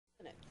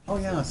Oh,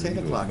 yeah, it's 8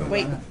 o'clock.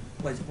 Wait.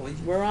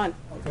 Please. We're on,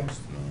 Okay.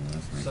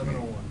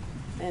 7:01.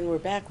 and we're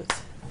backwards.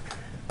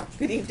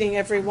 Good evening,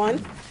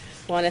 everyone.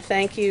 Want to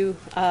thank you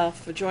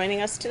for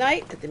joining us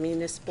tonight at the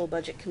Municipal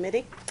Budget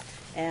Committee.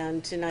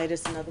 And tonight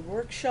is another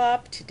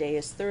workshop. Today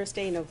is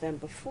Thursday,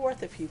 November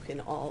 4th. If you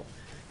can all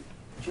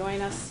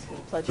join us,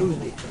 pledge of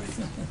allegiance.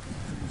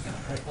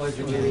 I pledge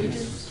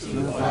allegiance to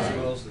the flag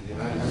of the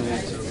United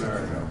States of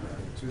America,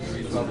 to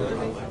the republic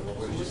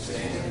for which it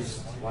stands,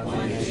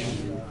 one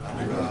nation,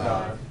 under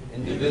God,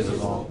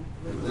 indivisible,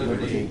 with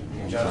liberty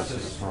and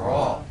justice for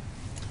all.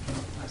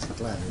 I'm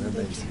glad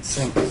everybody's in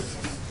sync.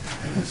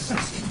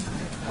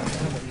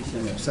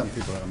 Some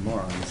people are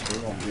morons, but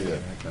we won't do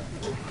that.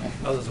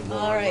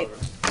 All right.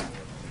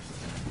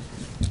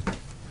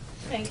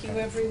 Thank you,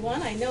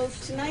 everyone. I know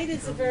tonight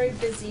is a very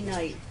busy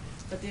night,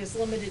 but there's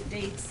limited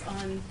dates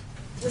on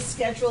the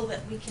schedule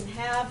that we can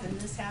have, and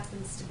this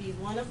happens to be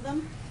one of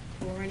them.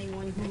 For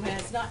anyone who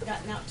has not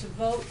gotten out to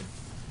vote,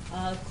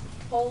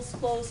 polls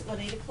close at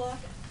 8 o'clock?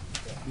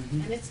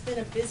 And it's been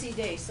a busy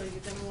day, so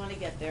you're going to want to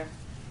get there.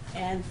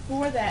 And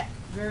for that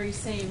very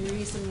same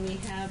reason, we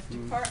have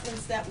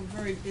departments that were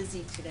very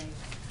busy today,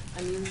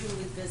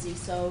 unusually busy.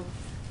 So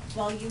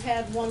while you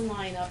had one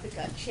line up, it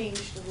got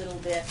changed a little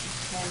bit.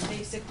 And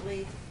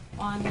basically,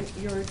 on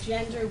your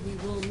agenda, we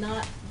will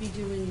not be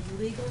doing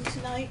legal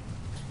tonight.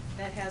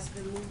 That has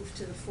been moved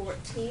to the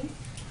 14th.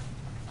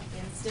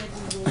 Instead,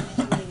 we will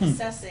be doing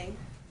assessing,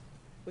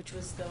 which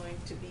was going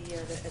to be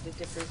at a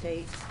different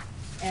date.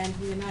 And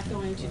we're not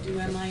going to do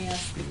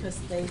MIS because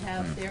they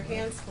have their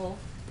hands full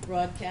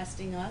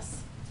broadcasting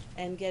us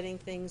and getting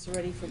things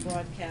ready for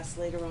broadcast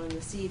later on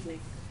this evening.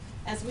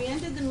 As we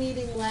ended the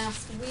meeting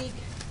last week,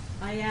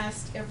 I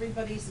asked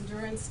everybody's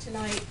endurance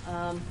tonight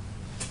from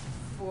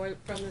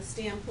the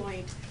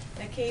standpoint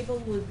that cable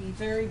would be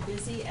very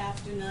busy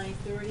after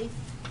 9:30,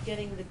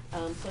 getting the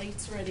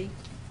plates ready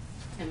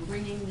and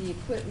bringing the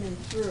equipment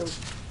through.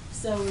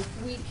 So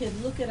if we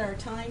could look at our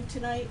time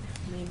tonight,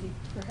 maybe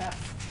perhaps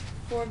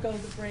forego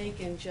the break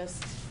and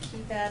just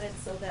keep at it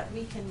so that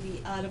we can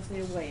be out of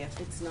their way. If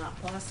it's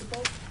not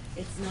possible,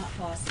 it's not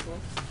possible.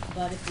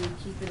 But if we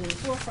keep it in the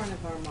forefront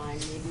of our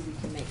mind, maybe we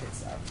can make it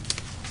so.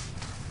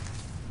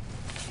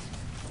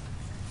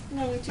 I'm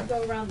going to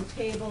go around the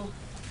table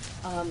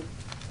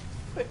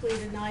quickly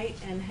tonight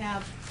and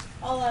have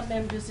all our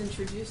members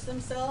introduce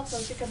themselves. I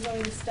think I'm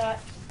going to start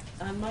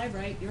on my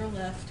right, your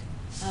left,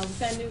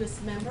 with our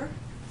newest member.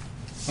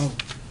 Oh,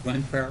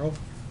 Glenn Farrell.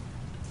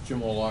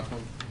 Jim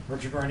O'Loughlin.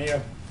 Richard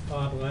Garnier.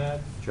 Bob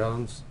Ladd.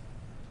 Johns.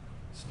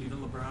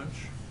 Stephen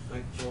LaBranche.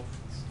 Mike Wolf.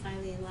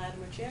 Eileen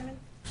Latimer, Chairman.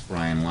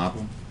 Brian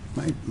Lapham.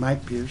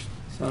 Mike Pierce.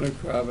 Sonny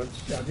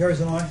Kravitz. Yeah, Jerry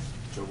Zanoy.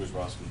 Joe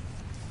Guzrowski.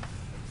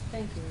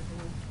 Thank you,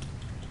 everyone.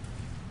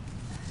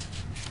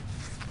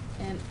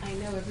 And I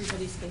know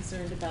everybody's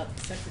concerned about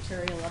the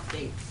secretarial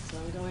update, so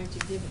I'm going to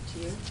give it to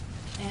you.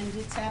 And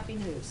it's happy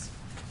news.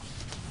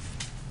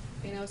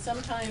 You know,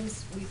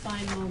 sometimes we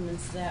find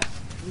moments that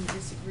we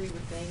disagree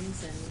with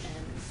things, and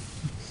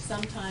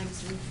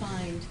sometimes we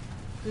find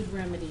good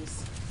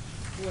remedies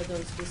for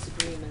those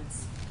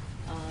disagreements.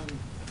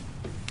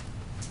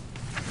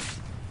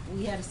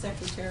 We had a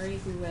secretary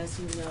who, as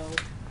you know,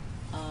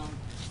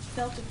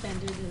 felt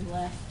offended and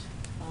left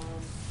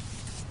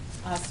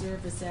our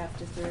service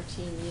after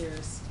 13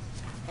 years.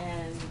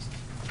 And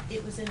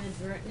it was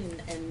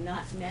inadvertent and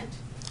not meant,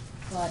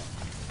 but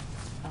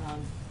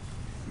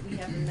we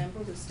have a member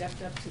who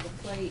stepped up to the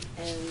plate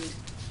and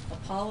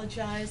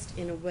apologized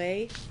in a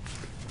way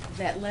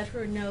that let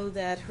her know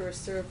that her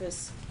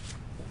service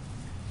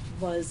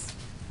was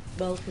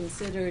well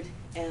considered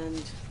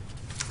and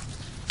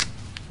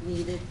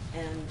needed,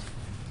 and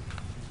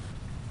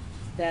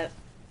that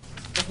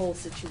the whole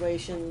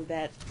situation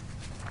that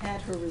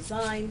had her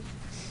resign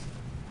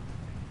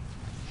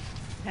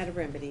had a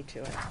remedy to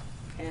it.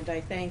 And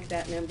I thank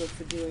that member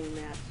for doing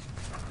that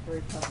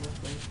very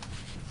publicly.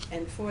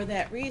 And for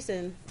that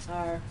reason,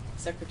 our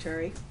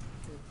secretary,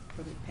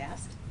 from the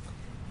past,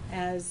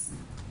 has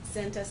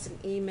sent us an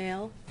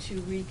email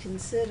to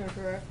reconsider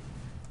her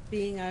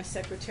being our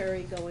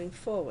secretary going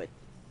forward.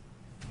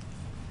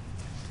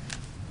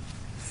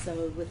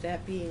 So with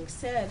that being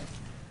said,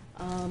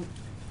 Do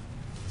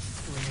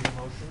we need a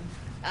motion?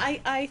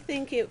 I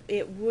think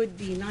it would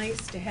be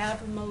nice to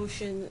have a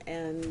motion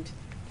and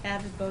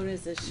have it voted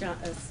as a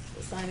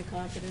sign of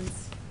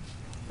confidence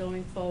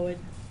going forward.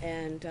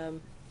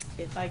 And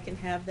if I can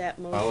have that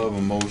motion. I'll have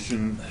a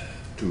motion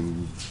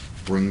to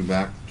bring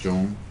back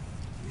Joan.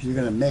 You're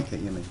going to make it,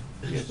 you mean?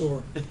 Yes.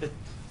 Store.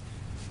 Seconded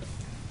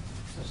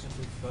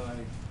by.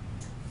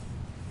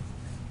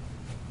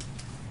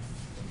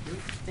 Thank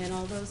you. And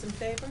all those in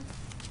favor?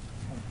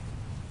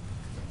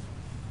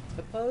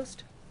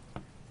 Opposed?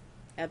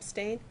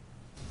 Abstain?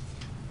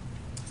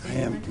 I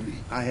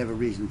have a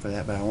reason for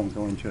that, but I won't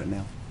go into it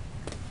now.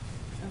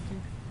 Okay.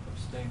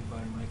 Abstained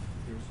by Mike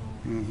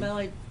Pearsall.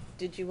 Well,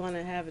 did you want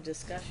to have a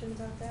discussion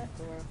about that,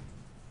 or?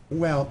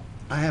 Well,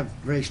 I have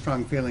very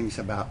strong feelings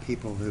about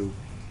people who,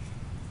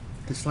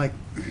 it's like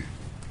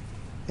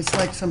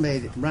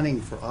somebody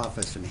running for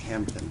office in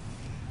Hampton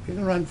If you're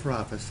going to run for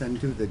office, then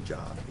do the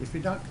job. If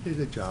you're not going to do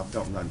the job,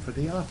 don't run for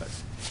the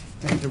office.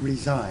 And to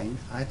resign,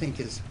 I think,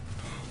 is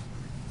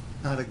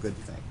not a good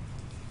thing.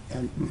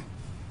 And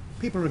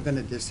people are going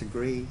to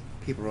disagree.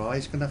 People are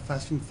always going to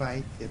fuss and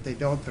fight. If they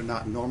don't, they're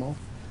not normal.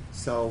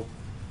 So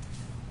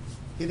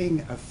getting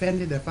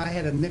offended, if I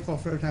had a nickel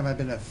for every time I've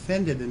been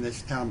offended in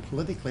this town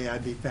politically,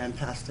 I'd be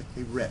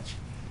fantastically rich.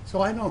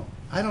 So I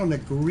don't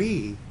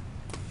agree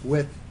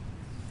with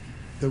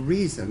the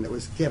reason that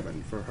was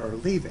given for her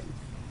leaving.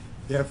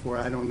 Therefore,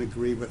 I don't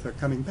agree with her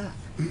coming back.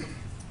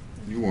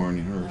 You weren't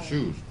in her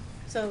shoes.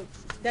 So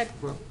that,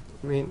 Well,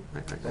 I mean,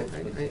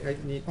 I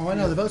need. Oh, I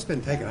know, the vote's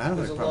been taken. I don't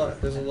There's have a a problem.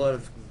 there's a lot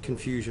of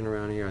confusion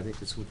around here. I think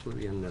it's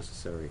completely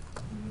unnecessary.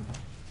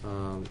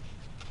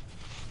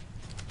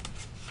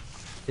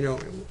 You know,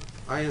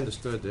 I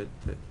understood that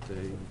the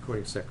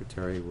recording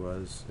secretary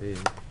was an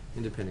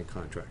independent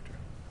contractor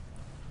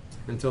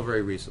until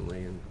very recently,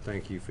 and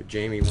thank you for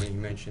Jamie when he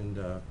mentioned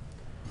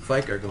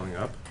FICA going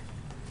up.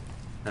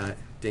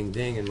 Ding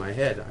ding in my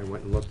head, I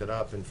went and looked it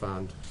up and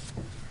found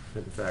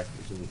that in fact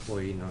it's an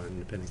employee, not an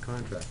independent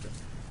contractor.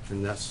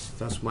 And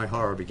that's my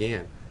horror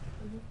began.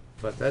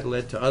 But that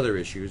led to other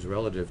issues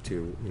relative to,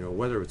 you know,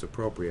 whether it's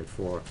appropriate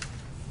for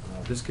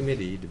this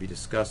committee to be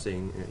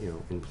discussing, you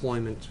know,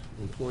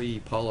 employee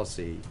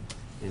policy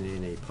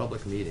in a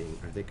public meeting.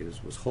 I think it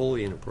was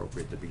wholly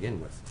inappropriate to begin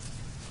with.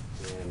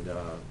 And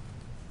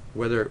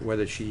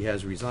whether she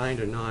has resigned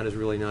or not is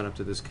really not up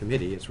to this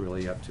committee. It's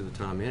really up to the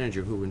town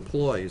manager, who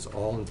employs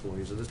all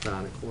employees of the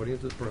town according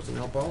to the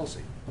personnel policy.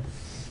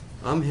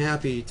 I'm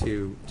happy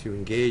to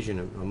engage in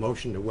a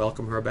motion to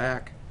welcome her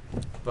back,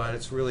 but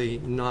it's really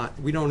not,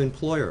 we don't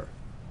employ her.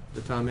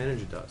 The town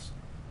manager does.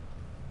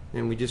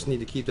 And we just need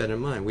to keep that in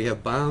mind. We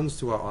have bounds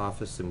to our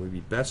office, and we'd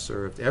be best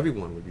served,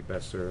 everyone would be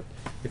best served,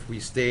 if we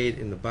stayed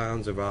in the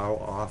bounds of our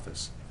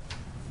office.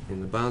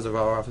 In the bounds of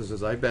our office,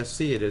 as I best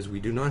see it, is we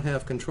do not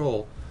have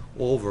control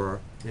over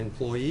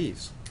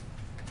employees.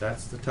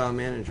 That's the town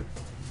manager.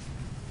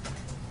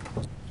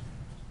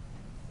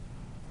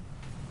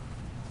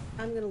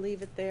 I'm going to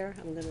leave it there.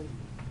 I'm going to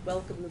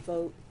welcome the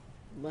vote,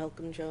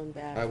 welcome Joan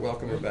back. I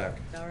welcome her back.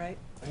 All right?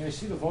 May I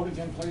see the vote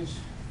again, please?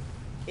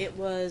 It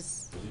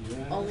was Was it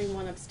unanimous? only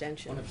one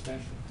abstention. One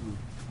abstention?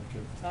 Thank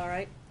you. All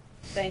right,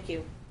 thank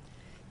you.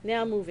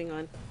 Now moving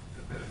on.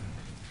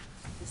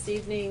 This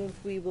evening,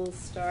 we will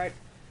start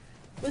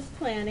with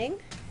planning,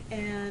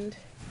 and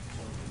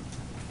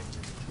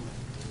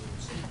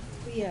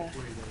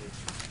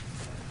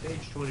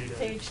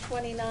page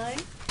 29.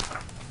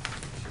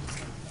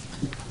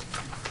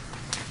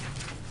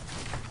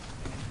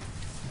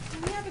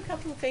 We have a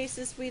couple of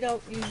faces we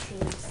don't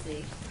usually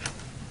see,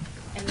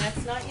 and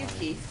that's not you,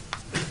 Keith.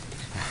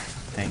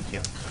 Thank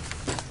you.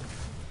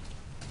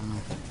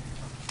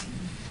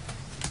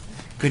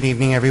 Good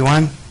evening,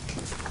 everyone.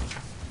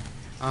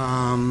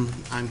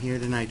 I'm here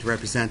tonight to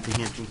represent the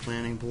Hampton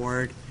Planning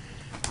Board.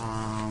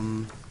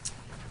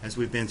 As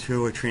we've been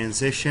through a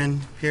transition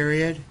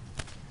period,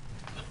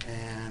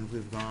 and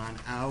we've gone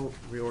out,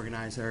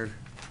 reorganized our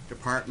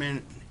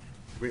department,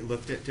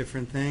 looked at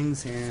different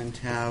things, and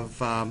have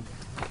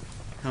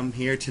come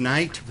here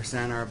tonight to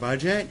present our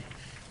budget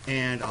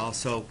and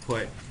also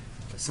put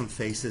some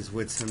faces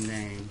with some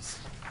names.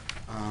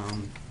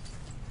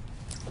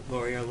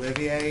 Lori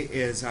Olivier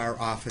is our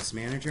office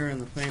manager in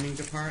the planning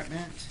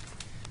department,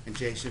 and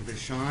Jason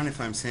Vachon, if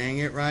I'm saying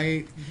it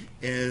right,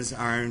 is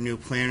our new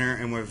planner,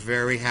 and we're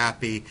very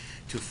happy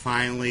to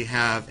finally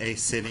have a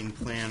sitting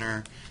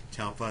planner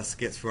to help us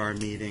get through our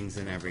meetings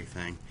and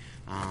everything.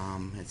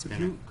 It's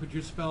been Could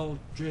you spell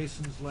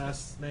Jason's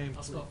last name?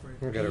 I'll spell for you.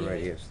 I got it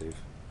right here, Steve.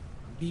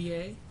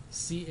 B-A-C-H-A-N-D.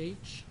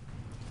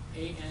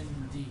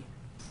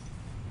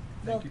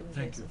 Welcome,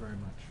 Thank you Jason. very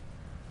much.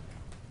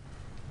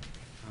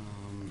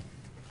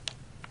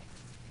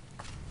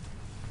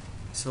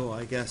 So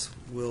I guess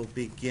we'll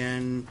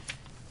begin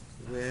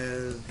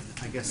with,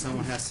 I guess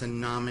someone has to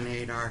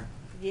nominate our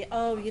Yeah,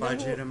 oh, you know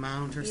budget who,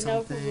 amount or you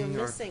know who something, we're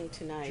or missing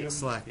tonight?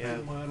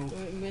 selectmen,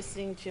 We're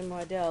missing Jim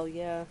Waddell,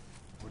 yeah.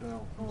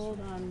 Waddell. Hold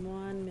on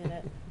 1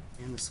 minute.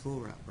 and the school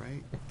rep,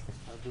 right?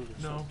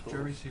 No,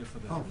 Jerry's here for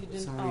that. Oh, You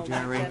didn't- sorry, oh,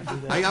 Jerry.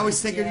 okay. I always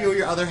think of you with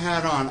your other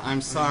hat on.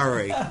 I'm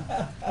sorry.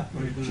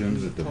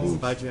 Jim's at the booth.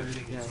 Budget,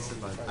 yes, the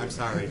budget. I'm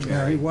sorry, Yeah, he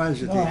Jerry.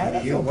 was at the,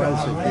 he was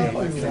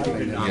at the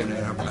election.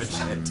 Nominate our budget.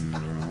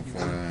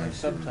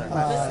 Let's do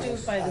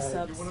it by the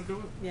subs.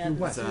 Yeah, Do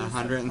what? It's let's do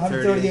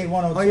 138.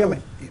 Oh, yeah,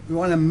 you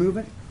want to move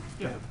it?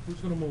 Yeah, who's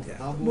gonna move it?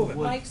 I'll Move move it.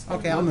 one. Mike's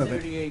Okay, I'll move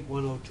it. 38,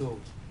 102.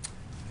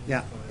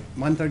 Yeah,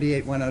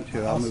 138,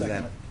 102, I'll move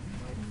that.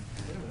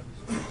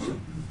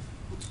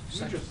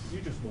 You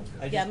just moved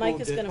it. I Yeah, just Mike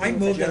moved is it. gonna I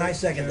move it. moved it, I Jerry-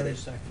 seconded Jerry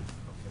it. All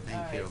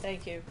Thank right, you.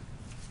 thank you.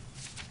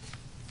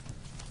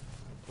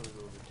 Put it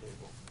on the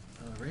table.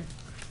 All right,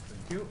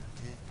 thank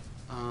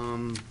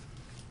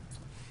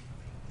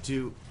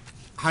you.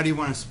 How do you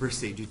want us to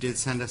proceed? You did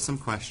send us some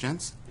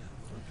questions.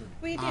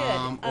 We did.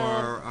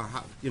 Or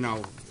how, you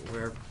know,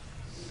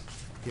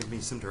 give me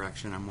some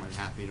direction. I'm more than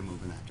happy to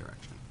move in that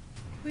direction.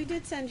 We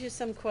did send you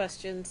some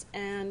questions,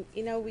 and,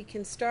 you know, we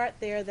can start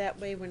there, that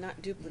way we're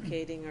not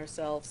duplicating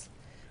ourselves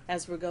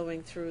as we're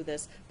going through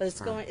this. But it's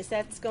Sure.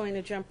 that's going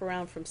to jump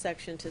around from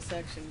section to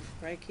section,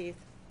 right, Keith?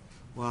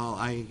 Well,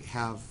 I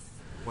have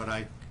what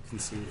I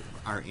consider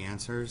are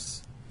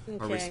answers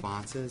or Okay.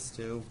 responses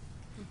to,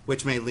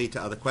 which may lead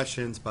to other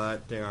questions,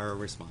 but they are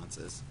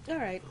responses. All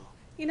right.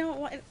 You know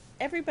what?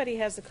 Everybody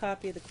has a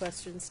copy of the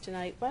questions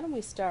tonight. Why don't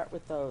we start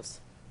with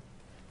those,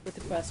 with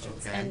the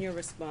questions Okay. and your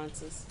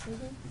responses?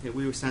 Okay,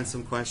 we were sent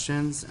some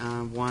questions.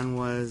 One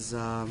was,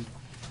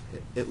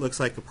 it looks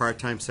like a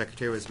part-time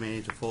secretary was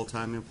made a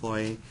full-time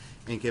employee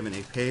and given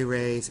a pay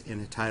raise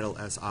and a title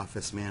as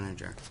office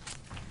manager.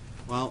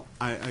 Well,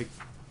 I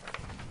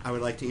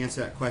would like to answer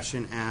that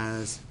question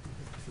as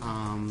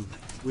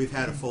we've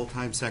had a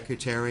full-time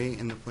secretary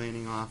in the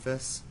planning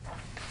office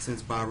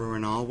since Barbara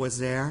Renault was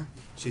there.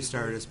 She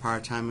started as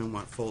part-time and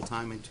went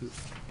full-time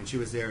and she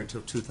was there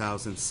until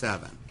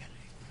 2007.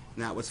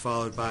 And that was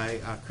followed by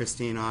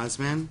Christine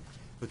Osman,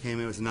 who came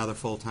in as another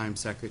full-time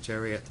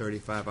secretary at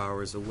 35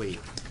 hours a week.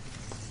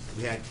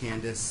 We had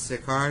Candace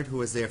Sickard, who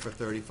was there for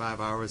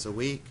 35 hours a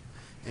week.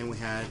 And we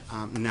had,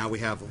 now we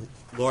have,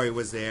 Lori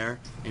was there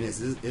and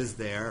is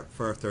there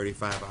for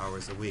 35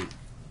 hours a week.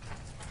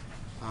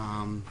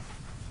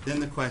 Then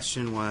the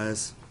question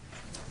was,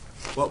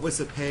 what was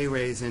the pay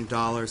raise in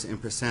dollars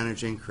and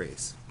percentage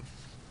increase?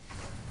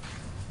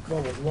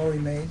 Well, was Lori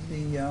made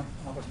the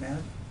office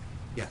manager?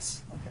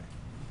 Yes. Okay.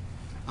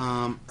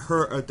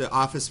 The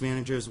office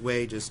manager's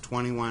wage is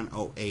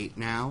 $21.08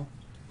 now.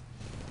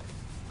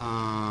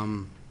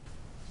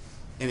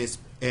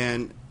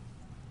 And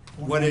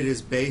what it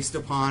is based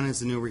upon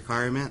is the new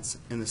requirements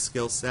and the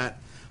skill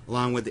set,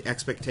 along with the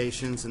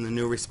expectations and the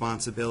new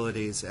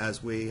responsibilities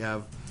as we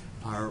have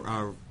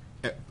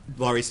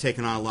Laurie's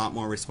taken on a lot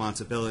more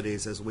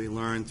responsibilities as we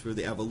learn through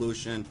the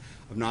evolution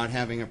of not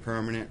having a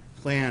permanent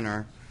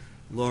planner.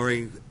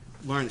 Laurie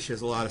learned that she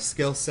has a lot of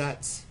skill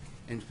sets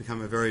and to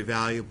become a very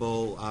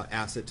valuable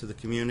asset to the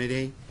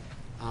community.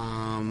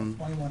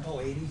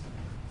 21080.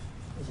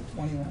 Is it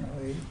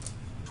 21080?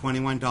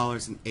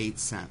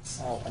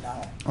 $21.08. Oh, an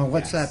hour. Oh,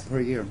 what's Yes. that per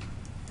year?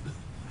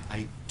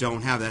 I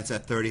don't have that's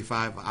at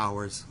 35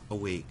 hours a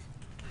week.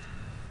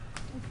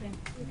 Okay,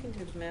 you can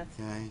do the math.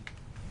 Okay.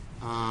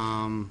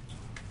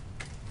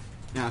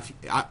 Now,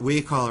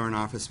 we call her an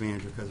office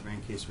manager because of her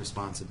increased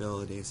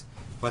responsibilities,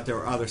 but there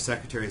are other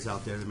secretaries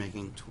out there that are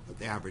making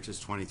the average is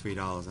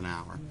 $23 an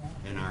hour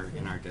in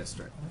our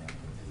district,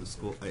 in the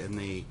school, in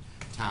the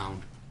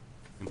town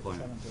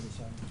employment.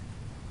 737.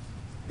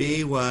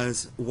 B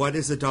was, what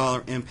is the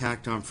dollar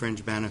impact on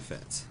fringe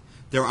benefits?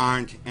 There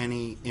aren't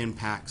any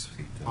impacts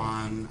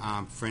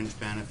on fringe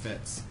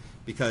benefits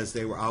because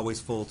they were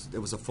always full. It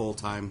was a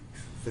full-time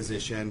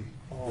position,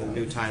 with a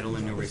new title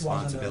and new This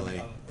wasn't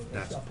responsibility.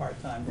 a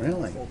part-time.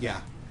 Really?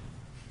 Yeah.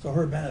 So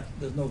her benefit,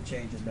 there's no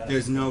change in benefit.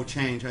 There's no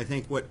change. I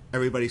think what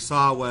everybody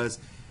saw was,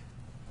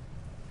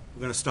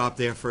 we're going to stop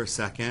there for a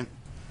second.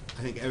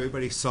 I think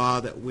everybody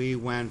saw that we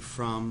went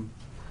from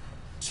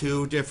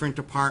 2 different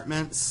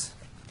departments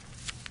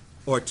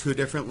or 2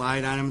 different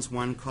line items,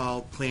 one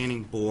called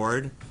Planning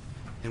Board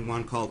and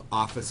one called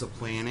Office of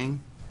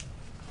Planning.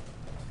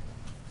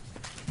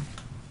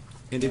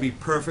 And to be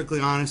perfectly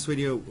honest with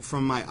you,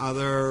 from my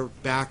other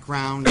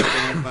background in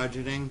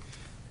budgeting,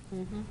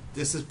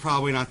 this is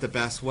probably not the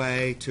best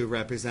way to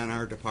represent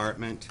our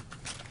department.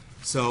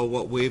 So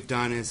what we've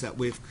done is that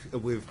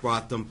we've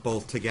brought them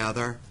both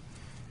together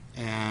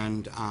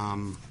and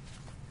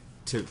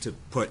to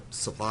put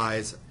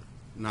supplies,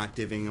 not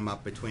divvying them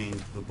up between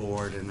the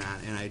board and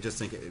that. And I just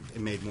think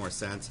it made more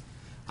sense.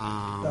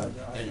 And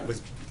it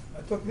was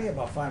It took me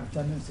about 5 or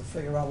 10 minutes to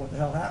figure out what the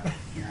hell happened.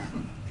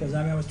 Because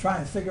I was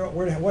trying to figure out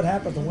what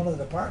happened to one of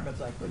the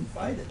departments. I couldn't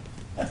find it.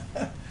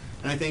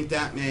 And I think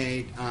that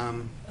made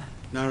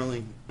not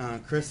only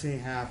Chrissy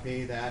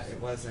happy that it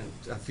wasn't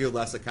a few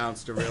less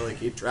accounts to really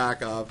keep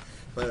track of,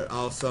 but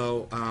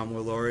also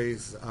where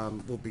Lori's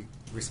will be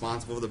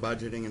responsible for the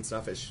budgeting and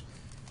stuff, is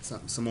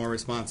some more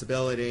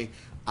responsibility.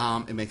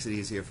 It makes it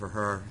easier for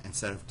her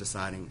instead of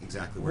deciding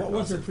exactly where What it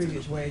was goes. her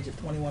previous wage? At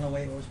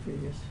 2108 was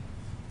previous? I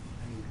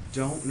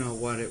don't know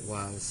what it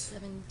was.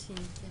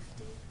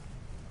 1750.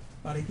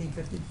 About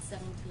 1850?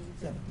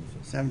 1750.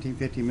 1750.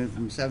 1750 moved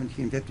from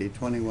 1750 to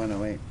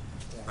 2108.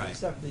 Right.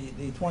 Except the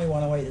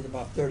 2108 is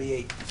about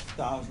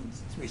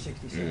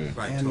 38,366.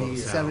 Right, And total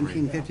the salary.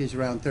 1750 is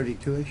around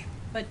 32-ish.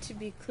 But to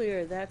be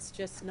clear, that's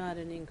just not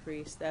an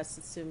increase. That's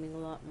assuming a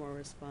lot more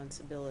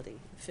responsibility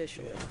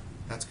officially.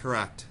 That's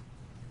correct.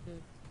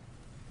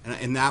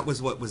 And that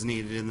was what was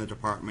needed in the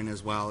department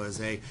as well as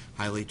a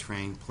highly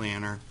trained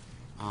planner,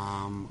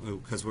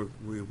 because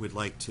we would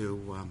like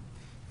to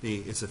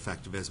be as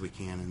effective as we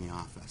can in the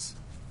office.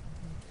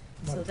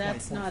 So About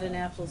that's not an 24,000.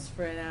 apples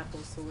for an apple,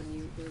 so when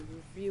you were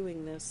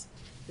reviewing this,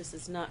 this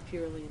is not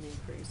purely an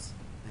increase.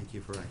 Thank you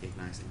for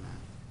recognizing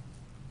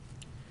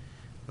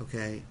that.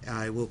 Okay,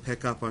 I will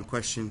pick up on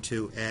question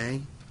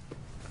 2A.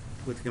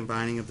 With the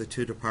combining of the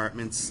 2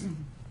 departments,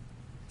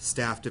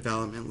 staff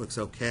development looks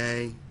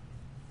okay.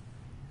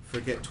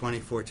 forget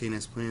 2014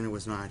 as planner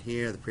was not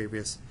here. The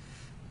previous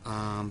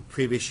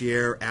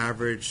year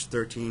averaged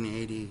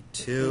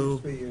 1382.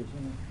 3 years,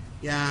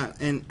 Yeah,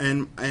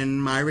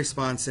 and my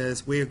response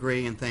is, we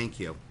agree and thank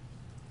you.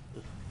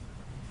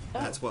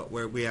 That's what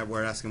we're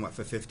asking, what,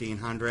 for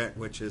 1,500,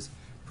 which is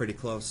pretty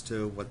close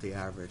to what the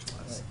average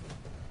was.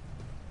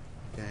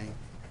 Okay.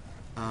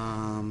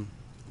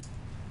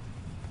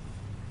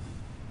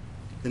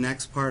 The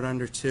next part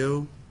under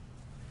 2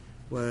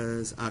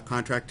 was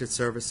contracted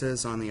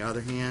services. On the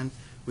other hand,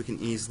 we can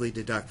easily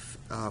deduct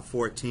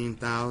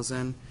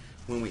 14,000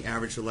 when we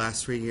average the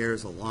last 3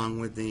 years along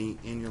with the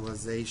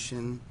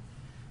annualization.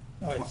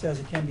 No, it says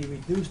it can be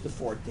reduced to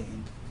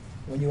 14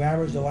 when you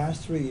average the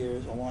last 3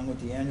 years along with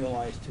the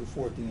annualized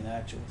 214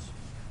 actuals.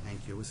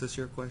 Thank you. Was this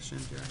your question,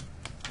 Jerry?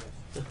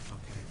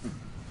 Okay.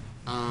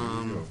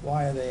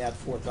 Why are they at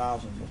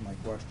 4,000 was my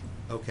question.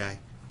 Okay.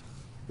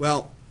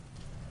 Well,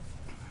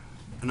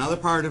 another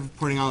part of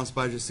putting all this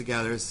budgets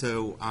together is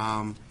so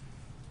I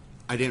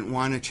didn't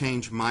want to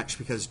change much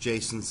because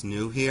Jason's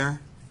new here,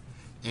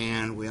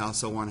 and we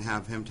also want to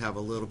have him to have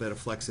a little bit of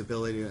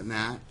flexibility in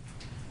that.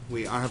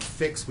 We have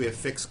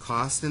fixed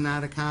cost in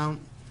that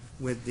account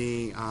with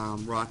the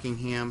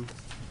Rockingham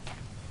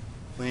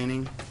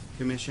Planning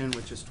Commission,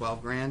 which is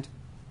 12 grand.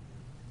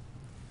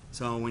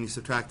 So when you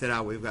subtract it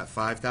out, we've got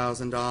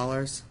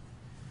 $5,000.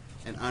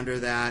 And under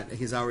that,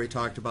 he's already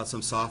talked about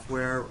some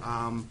software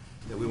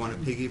that we want to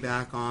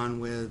piggyback on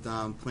with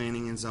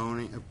planning and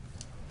zoning,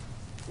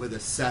 with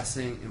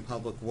assessing in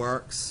public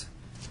works,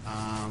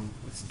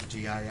 what's the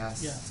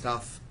GIS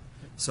stuff,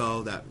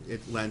 so that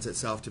it lends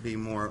itself to be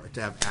more,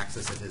 to have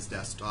access at his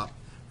desktop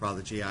for all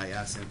the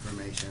GIS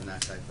information,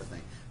 that type of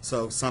thing.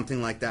 So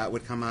something like that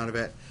would come out of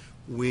it.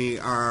 We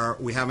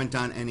haven't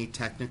done any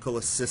technical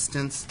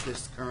assistance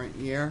this current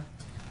year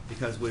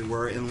because we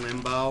were in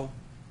limbo.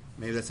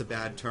 Maybe that's a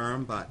bad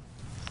term, but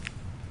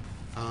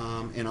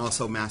and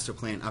also master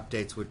plan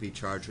updates would be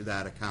charged with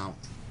that account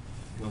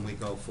when we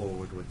go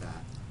forward with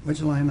that.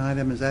 Which line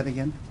item is that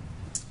again?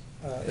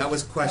 That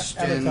was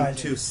question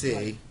advertising.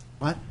 2C.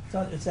 What?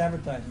 It's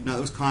advertising. No,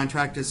 it was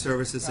contracted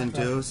services and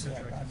dues.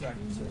 Yeah,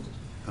 contracted services.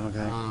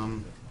 Okay.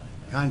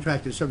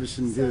 Contracted service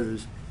and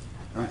dues.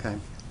 Okay.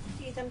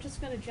 Keith, I'm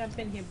just going to jump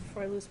in here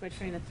before I lose my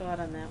train of thought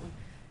on that one.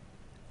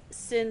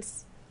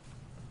 Since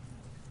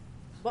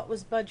what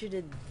was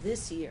budgeted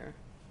this year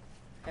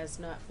has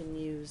not been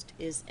used,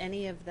 can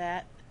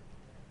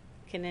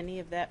any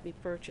of that be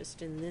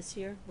purchased in this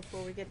year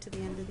before we get to the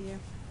end of the year?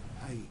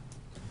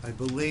 I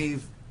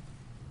believe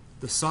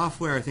the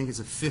software, I think, is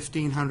a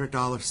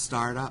 $1,500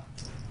 startup,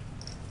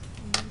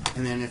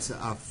 and then it's a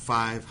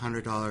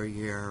 $500 a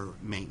year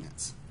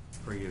maintenance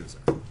per user.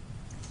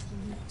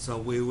 So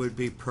we would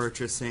be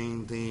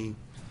purchasing the,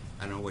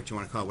 I don't know what you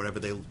want to call it, whatever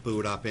they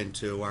boot up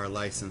into our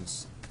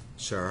license,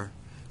 sure.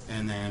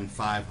 And then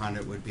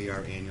 500 would be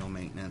our annual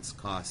maintenance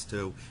cost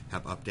to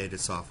have updated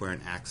software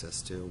and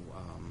access to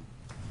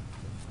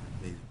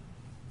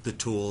the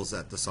tools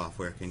that the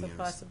software can So use.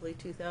 possibly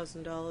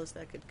 $2,000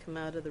 that could come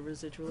out of the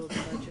residual of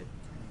the budget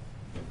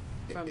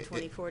from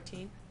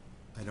 2014?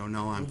 I don't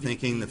know. I'm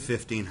thinking the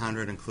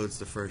 1,500 includes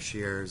the first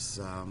year's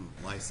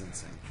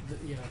licensing.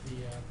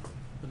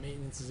 The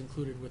maintenance is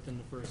included within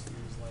the first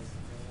year's license.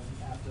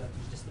 And after that,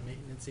 there's just the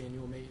maintenance,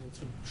 annual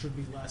maintenance, which should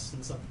be less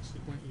in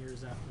subsequent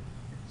years after.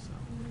 So,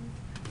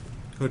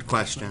 Good my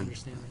question.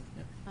 understanding.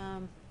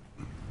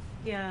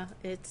 Yeah.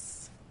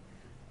 It's,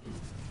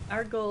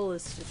 our goal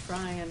is to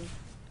try and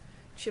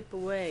chip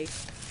away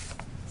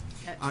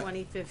at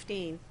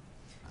 2015.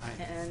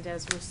 And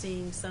as we're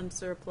seeing some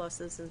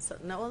surpluses and some,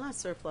 no, well, not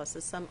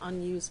surpluses, some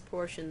unused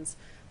portions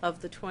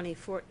of the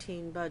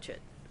 2014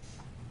 budget,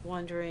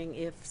 wondering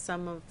if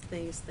some of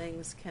these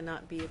things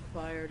cannot be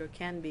acquired or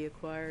can be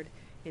acquired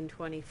in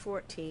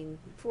 2014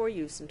 for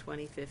use in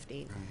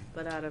 2015, Right.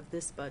 but out of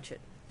this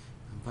budget.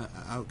 But,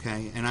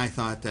 okay, and I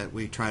thought that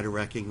we try to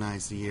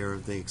recognize the year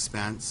of the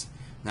expense.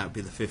 That would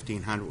be the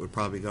 1,500 would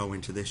probably go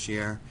into this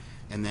year,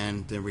 and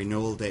then the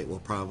renewal date will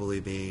probably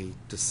be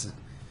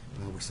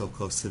well, we're so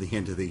close to the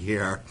end of the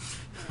year.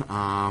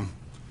 I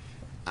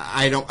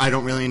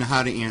don't really know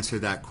how to answer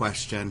that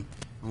question.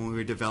 When we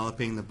were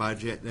developing the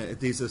budget,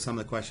 these are some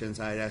of the questions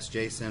I had asked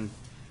Jason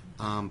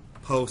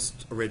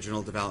post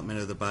original development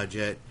of the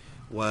budget.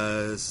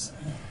 Was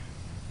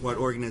what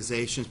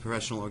organizations,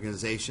 professional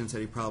organizations that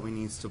he probably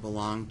needs to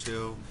belong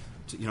to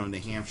New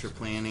Hampshire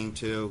planning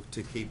to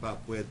keep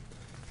up with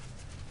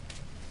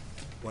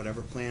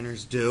whatever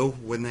planners do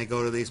when they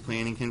go to these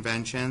planning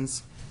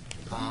conventions.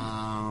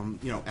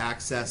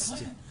 Access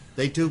to,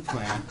 they do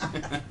plan.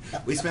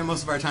 We spend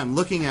most of our time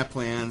looking at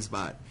plans,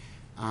 but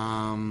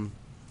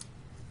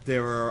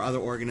there are other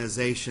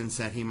organizations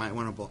that he might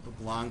want to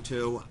belong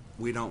to.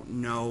 We don't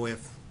know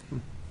if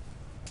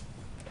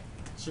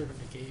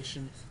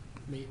Certification,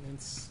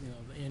 maintenance,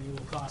 the annual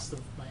cost of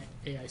my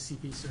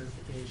AICP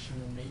certification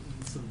and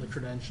maintenance of the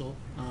credential,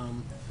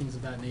 things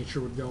of that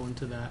nature would go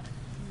into that.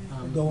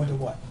 Go into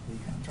what? The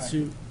contract?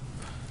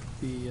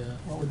 be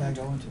What would that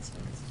go into?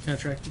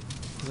 contracted.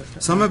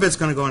 Some of it's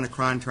going to go into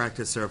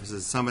contracted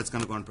services, some of it's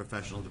going to go into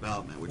professional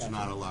development, which is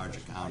not a large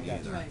account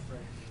either.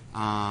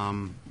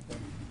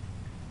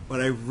 But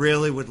I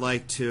really would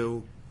like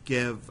to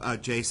give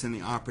Jason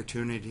the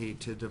opportunity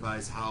to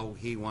devise how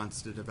he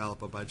wants to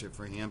develop a budget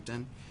for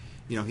Hampton.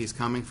 You know, he's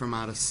coming from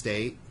out of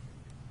state,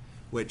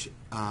 which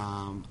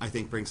I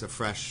think brings a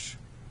fresh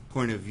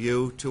point of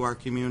view to our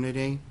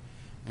community,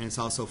 and it's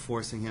also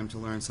forcing him to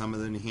learn some of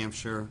the New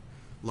Hampshire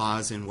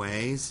laws and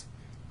ways.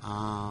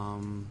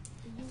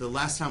 The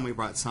last time we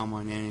brought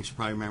someone in, you should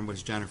probably remember,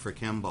 was Jennifer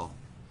Kimball.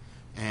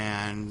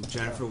 And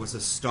Jennifer was a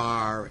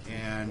star,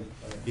 and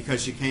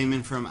because she came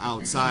in from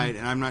outside,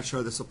 and I'm not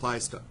sure this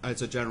applies to,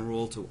 as a general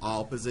rule, to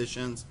all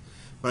positions,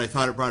 but I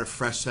thought it brought a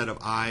fresh set of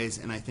eyes,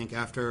 and I think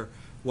after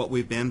what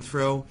we've been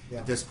through,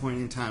 at this point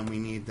in time, we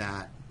need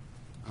that.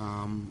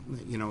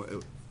 You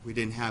know, we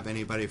didn't have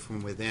anybody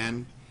from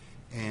within,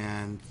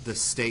 and the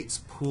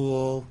state's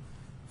pool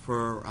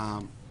for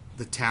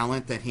the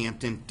talent that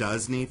Hampton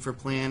does need for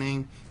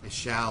planning is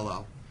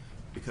shallow,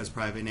 because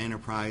private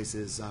enterprise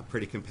is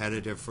pretty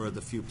competitive for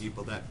the few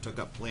people that took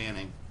up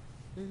planning.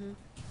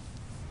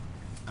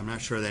 I'm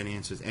not sure that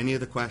answers any of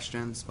the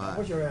questions, but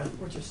What you're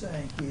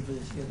saying, Keith,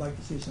 is you'd like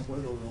to see some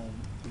wiggle room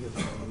to give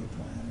them a new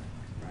planner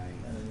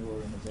and a new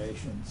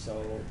organization.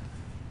 So,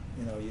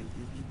 you know, you'd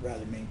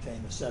rather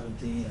maintain the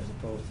 17 as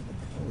opposed to the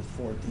proposed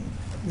 14.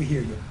 We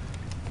hear you.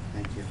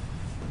 thank you.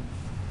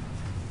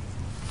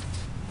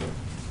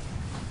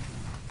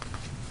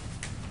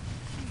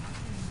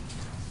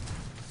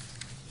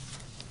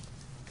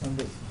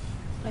 Number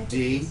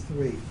D.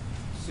 3.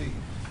 C.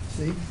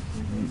 See?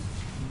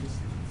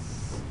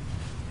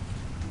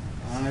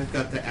 I've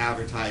got the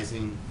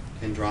advertising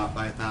can drop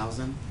by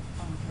 1,000.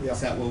 Yeah.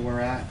 Is that where we're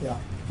at? Yeah.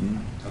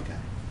 Okay.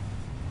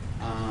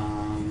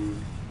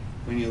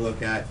 When you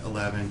look at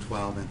 11,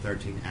 12, and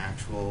 13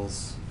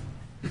 actuals,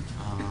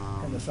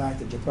 And the fact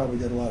that you probably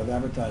did a lot of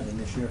advertising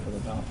this year for the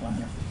town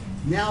planner.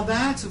 now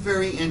that's a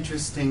very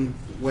interesting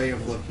way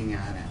of looking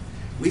at it.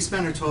 We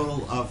spent a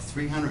total of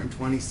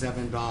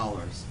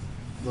 $327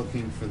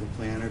 looking for the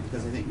planner,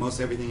 because I think most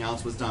everything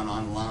else was done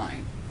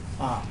online.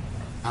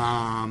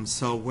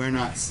 So we're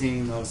not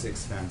seeing those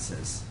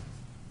expenses.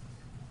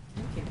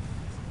 Thank you.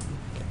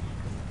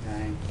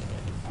 Okay.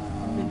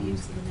 Good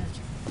use of the net.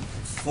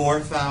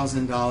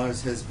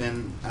 $4,000 has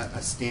been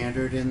a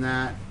standard in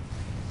that,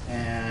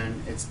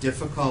 and it's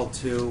difficult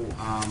to,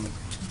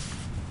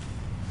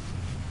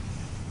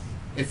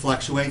 it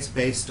fluctuates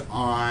based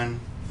on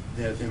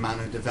the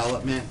amount of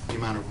development, the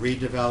amount of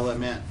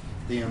redevelopment,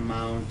 the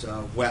amount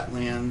of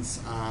wetlands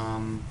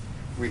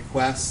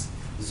requests,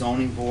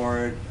 zoning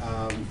board,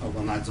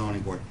 well, not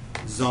zoning board,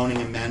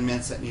 zoning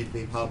amendments that need to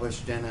be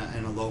published in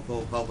a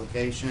local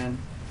publication.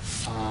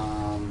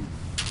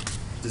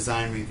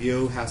 Design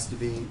review has to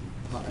be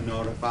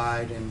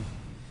notified, and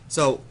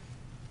so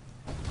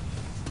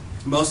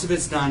most of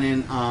it's done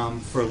in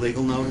for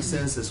legal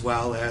notices, as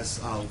well as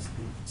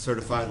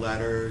certified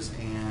letters,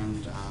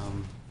 and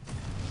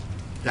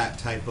that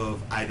type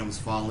of items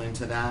fall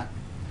into that.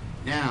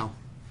 Now,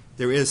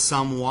 there is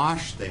some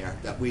wash there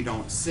that we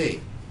don't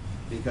see,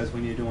 because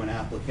when you do an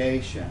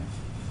application,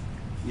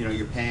 you know,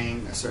 you're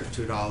paying a certain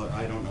 $2,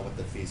 I don't know what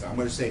the fees are. I'm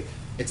going to say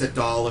it's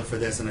 $1 for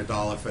this and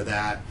 $1 for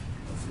that.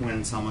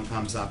 When someone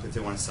comes up, if they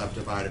want to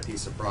subdivide a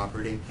piece of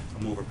property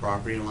or move a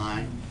property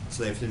line,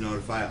 so they have to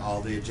notify all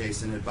the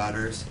adjacent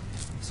abutters.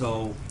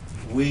 So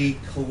we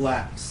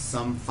collect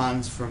some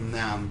funds from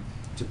them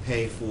to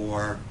pay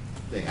for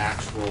the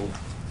actual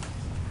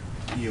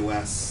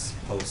U.S.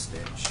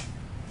 postage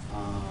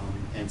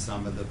and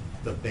some of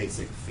the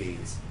basic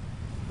fees.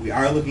 We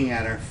are looking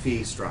at our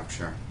fee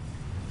structure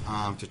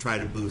to try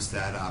to boost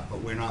that up,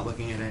 but we're not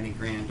looking at any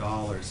grand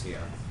dollars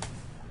here.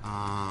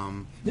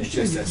 It's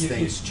just as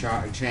things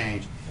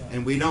change,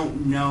 and we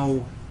don't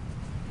know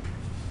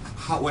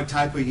what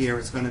type of year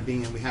it's going to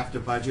be, and we have to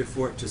budget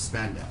for it to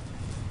spend it.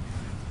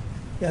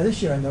 Yeah,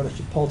 this year I noticed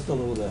you pulsed a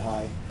little bit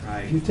high.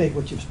 Right. If you take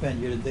what you've spent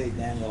year to date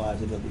and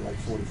annualize it, it'll be like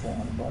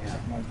 $4,400, Yeah.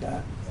 something like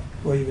that.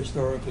 Where you've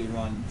historically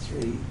run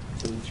 3, 2,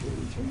 3,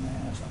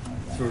 3.5, something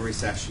like that. Through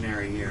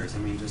recessionary years, I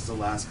mean, just the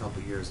last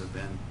couple of years have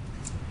been,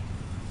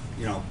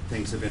 you know,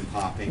 things have been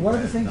popping. What are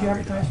the but things you not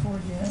advertise really.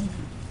 for again?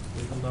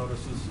 Legal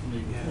notices.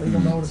 Legal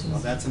notices? Well,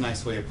 that's a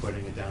nice way of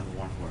putting it down to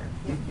one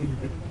word.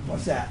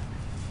 What's that?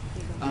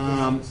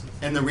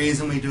 And the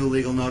reason we do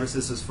legal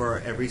notices is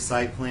for every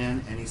site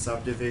plan, any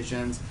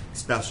subdivisions,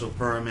 special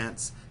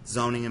permits,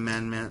 zoning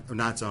amendment, or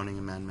not zoning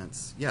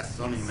amendments, yes,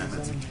 zoning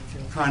amendments,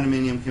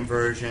 condominium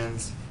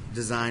conversions,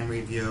 design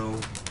review,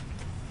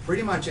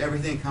 pretty much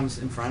everything comes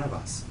in front of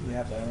us. You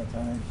have to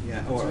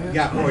advertise?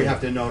 Or you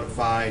have to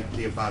notify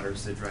the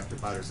abutters, the direct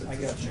abutters I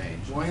that got this you.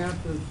 change. Do I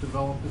have to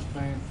develop this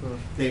plan for?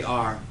 They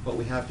are, but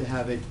we have to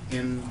have it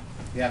in,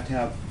 we have to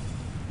have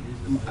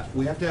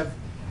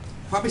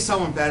probably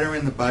someone better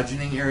in the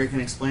budgeting area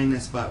can explain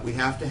this, but we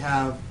have to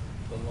have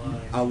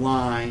a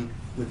line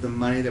with the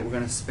money that we're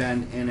going to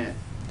spend in it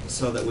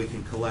so that we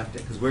can collect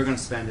it, because we're going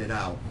to spend it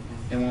out.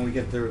 And when we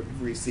get the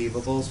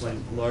receivables,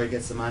 when Lori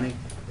gets the money,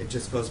 it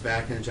just goes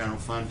back in the general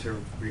fund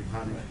to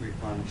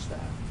replenish that.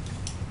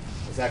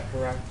 Is that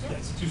correct? Yeah,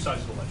 it's two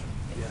sides of the ledger.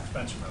 Yeah.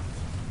 Expense and revenue.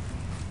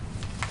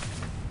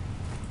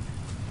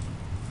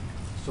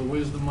 So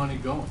where's the money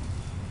going?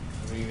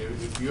 I mean,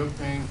 if you're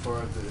paying for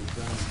it, the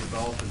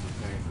developers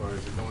are paying for it,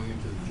 is it going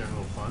into the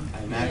general fund?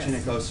 I imagine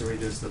it goes to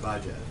reduce the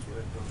budget.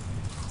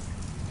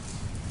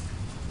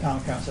 Town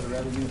council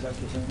revenue, is that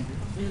what you're saying?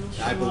 It'll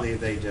show I up-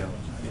 believe they do. I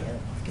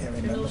can't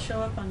It'll remember. show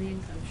up on the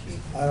income sheet.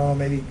 I don't know,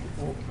 maybe,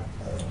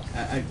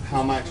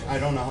 How much, I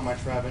don't know how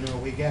much revenue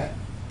we get.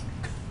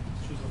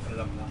 She's looking it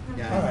up now.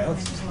 Yeah. all right,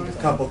 let's just keep it.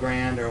 A couple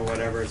grand or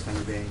whatever it's gonna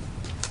be.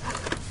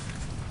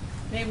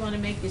 May want to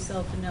make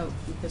yourself a note,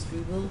 because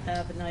we will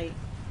have a night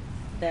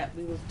that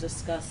we will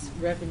discuss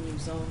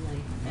revenues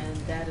only, and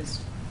that is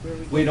where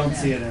we. We get don't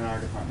that. see it in our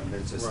department,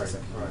 it's just. Right,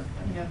 right.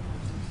 Yeah.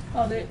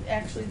 Oh,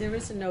 there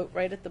is a note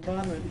right at the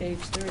bottom of page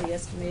 30,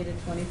 estimated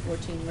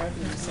 2014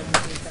 revenue,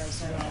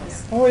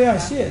 $17,000. Oh, yeah, I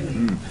see it.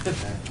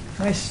 Okay.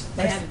 Nice,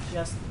 They nice, had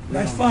adjusted.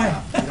 nice find.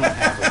 We don't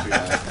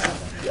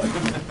have it,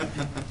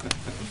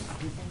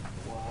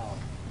 Wow.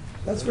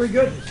 That's very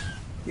good,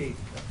 Keith.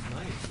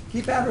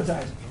 Keep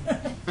advertising.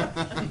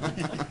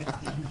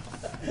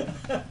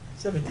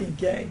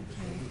 17K.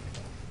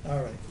 All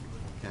right.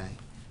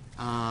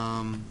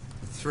 Okay.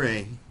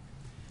 3,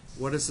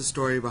 what is the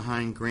story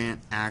behind grant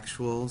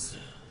actuals?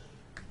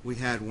 We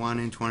had one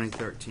in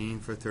 2013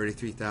 for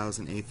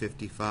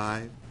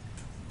 $33,855,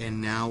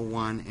 and now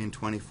one in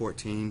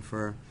 2014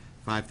 for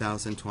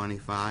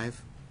 $5,025.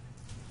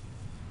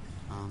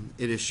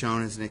 It is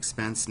shown as an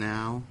expense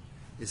now.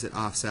 Is it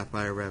offset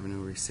by a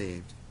revenue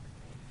received?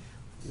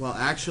 Well,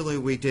 actually,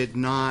 we did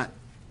not.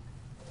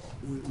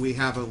 We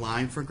have a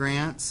line for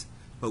grants,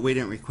 but we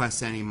didn't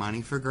request any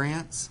money for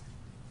grants.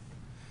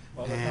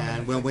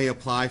 And when we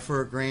apply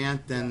for a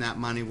grant, then that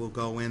money will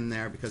go in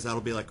there, because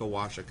that'll be like a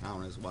wash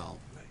account as well.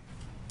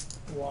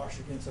 Wash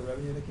against the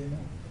revenue that came in?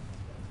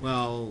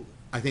 Well,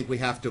 I think we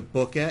have to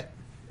book it,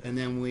 and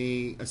then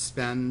we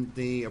spend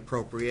the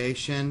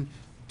appropriation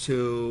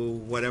to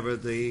whatever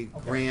the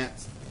grant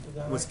Is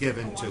that was right?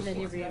 given And then to.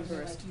 you're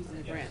reimbursed from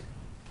the grant.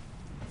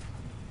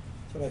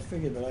 That's what I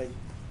figured, but it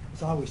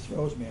always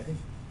throws me. I think,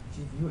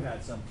 Chief, you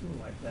had some too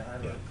like that. I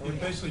don't Yeah, know. they're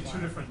basically two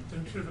different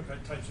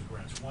types of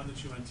grants. One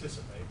that you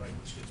anticipate, right,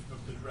 which gets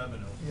booked as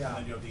revenue. Yeah.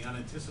 And then you have the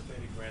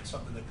unanticipated grant,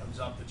 something that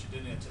comes up that you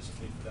didn't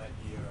anticipate for that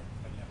year,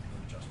 and you have to go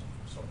adjust it.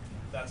 So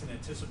that's an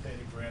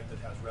anticipated grant that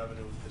has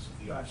revenue, this is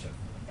the Gotcha.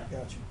 offset.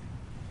 Gotcha.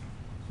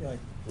 Yeah,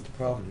 But the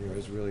problem here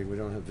is really, we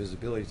don't have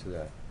visibility to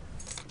that.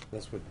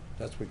 That's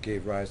what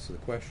gave rise to the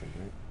question,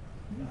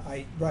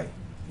 right? right,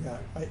 yeah.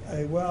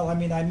 Well, I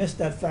mean, I missed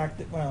that fact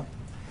that, well,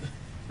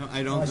 No, I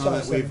I don't saw know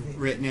that 17. we've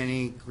written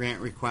any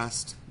grant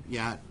request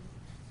yet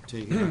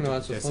to. No,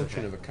 it's a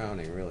function participate. of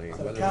accounting, really. it's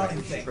whether accounting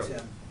it's things, true.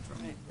 yeah.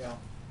 Right. Yeah,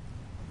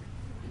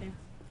 Okay.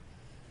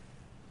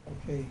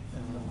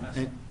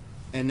 okay.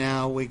 And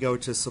now we go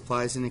to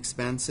supplies and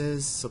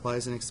expenses.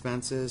 Supplies and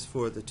expenses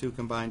for the two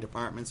combined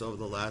departments over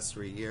the last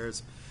 3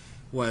 years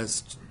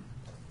was,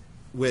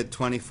 with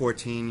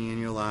 2014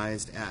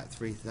 annualized at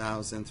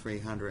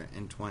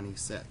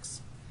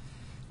 $3,326.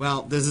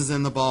 Well, this is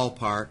in the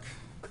ballpark.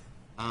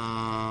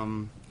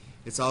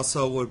 It's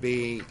also would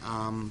be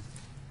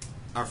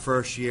our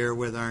first year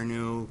with our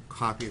new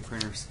copy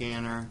printer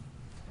scanner,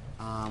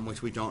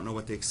 which we don't know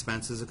what the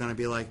expenses are going to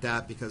be like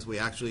that, because we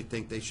actually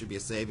think they should be a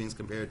savings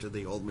compared to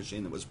the old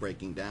machine that was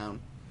breaking down.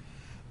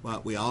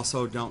 But we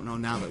also don't know,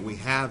 now that we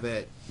have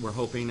it, we're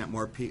hoping that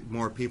more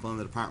people in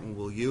the department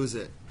will use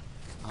it,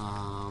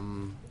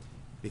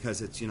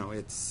 because it's,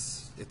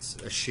 it's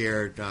a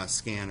shared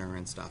scanner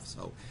and stuff.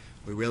 So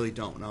we really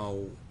don't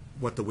know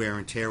what the wear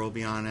and tear will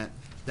be on it.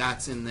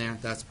 That's in there.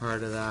 That's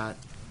part of that.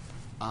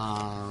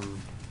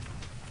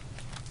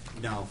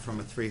 From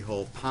a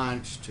 3-hole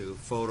punch to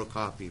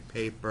photocopy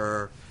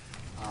paper.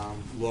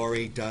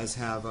 Lori does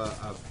have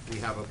we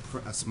have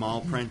a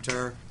small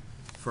printer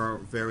for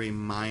very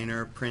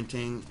minor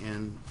printing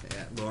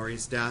at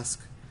Lori's desk,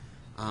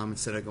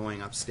 instead of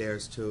going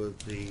upstairs to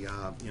the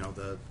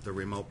the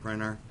remote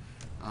printer.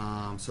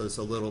 So there's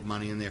a little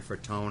money in there for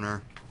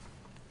toner,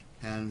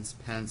 pens,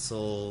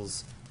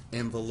 pencils,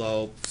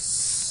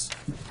 envelopes.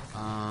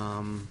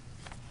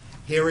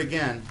 Here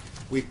again,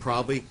 we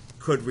probably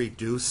could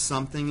reduce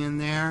something in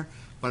there,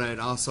 but I'd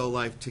also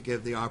like to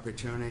give the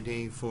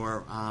opportunity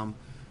for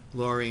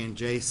Lori and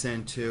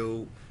Jason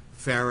to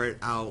ferret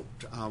out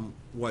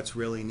what's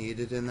really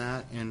needed in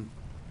that, and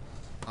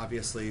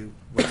obviously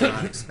what's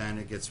not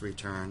expended gets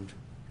returned.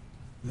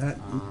 That,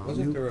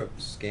 Wasn't there a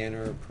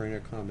scanner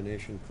printer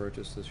combination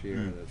purchase this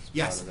year that's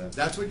Yes, part of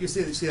that? that's what you see.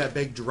 You see that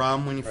big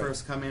drum when you Right.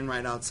 first come in,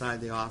 right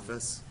outside the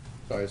office.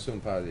 So I assume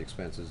part of the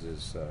expenses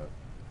is,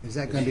 is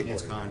that going to be,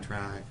 His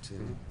contract.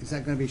 and- is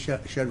that going to be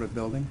shared with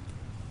building?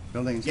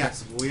 Building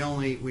Yes, we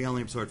only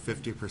absorb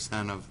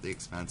 50% of the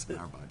expense in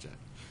our budget.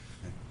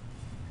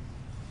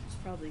 It's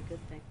probably a good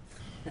thing.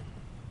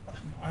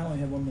 I only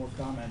have one more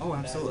comment. Oh,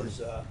 and that absolutely. is,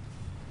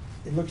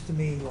 it looks to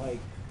me like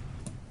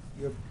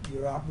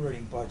your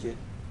operating budget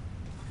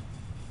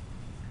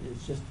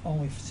is just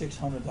only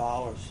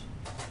 $600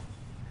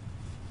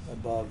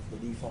 above the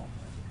default.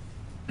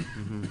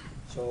 Mhm.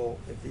 So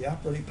if the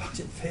operating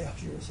budget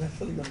fails, you're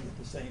essentially gonna get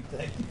the same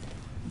thing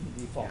in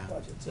the default Yeah.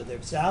 budget. So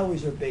their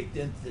salaries are baked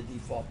into the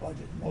default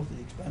budget, most of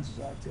the expenses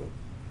are too.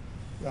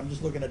 I'm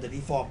just looking at the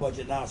default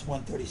budget now, it's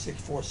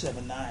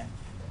 $136,479.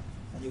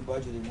 And you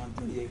budgeted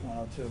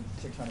 $138,102,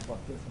 $600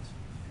 difference.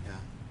 Yeah.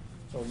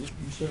 So you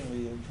certainly,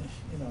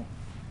 you know,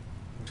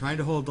 Trying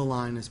to hold the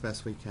line as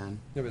best we can.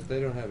 Yeah, but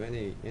they don't have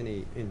any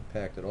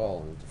impact at all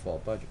on the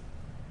default budget.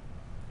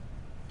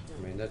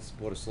 I mean, that's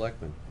Board of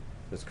Selectmen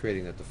that's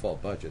creating that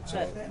default budget,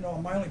 so. no,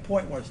 my only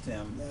point was,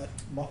 Tim, that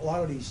a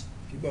lot of these,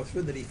 if you go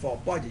through the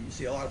default budget, you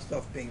see a lot of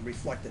stuff being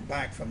reflected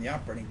back from the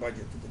operating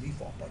budget to the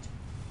default budget.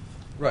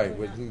 Right,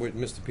 what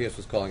Mr. Pierce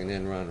was calling an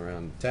end run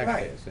around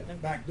taxpayers.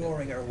 Right,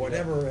 backdooring or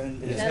whatever,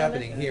 and. And it's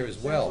happening here as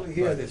well, Essentially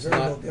here, but there's it's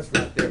very not, little it's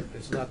not difference.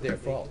 it's not their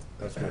fault,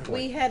 that's my point.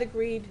 We had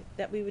agreed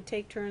that we would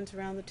take turns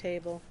around the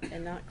table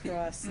and not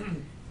cross.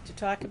 To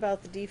talk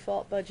about the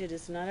default budget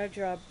is not our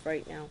job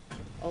right now,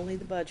 only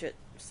the budget.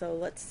 So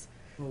let's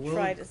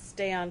try to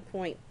stay on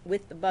point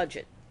with the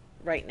budget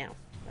right now.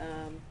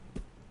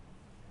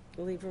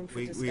 We'll leave room for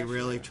We discussion.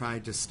 really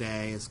tried to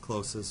stay as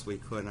close as we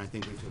could, and I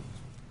think we took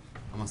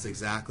almost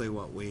exactly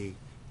what we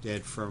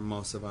did for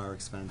most of our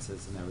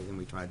expenses and everything.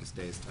 We tried to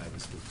stay as tight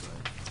as we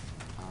could.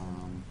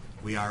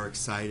 We are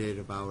excited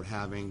about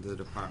having the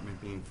department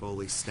being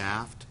fully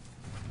staffed.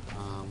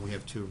 We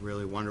have two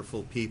really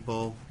wonderful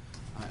people.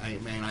 I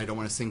mean, I don't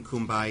want to sing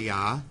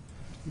Kumbaya,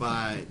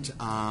 but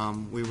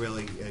we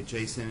really,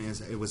 Jason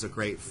it was a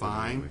great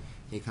find.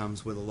 He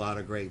comes with a lot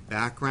of great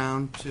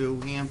background to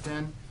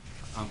Hampton,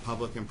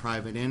 public and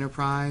private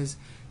enterprise.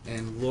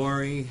 And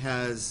Lori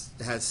has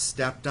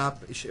stepped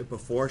up.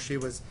 Before she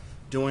was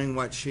doing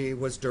what she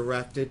was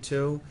directed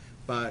to,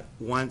 but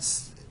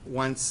once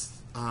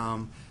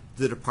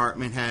the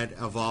department had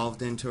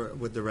evolved into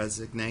with the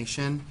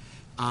resignation,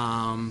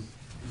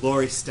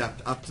 Lori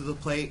stepped up to the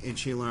plate, and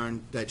she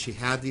learned that she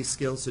had these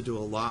skills to do a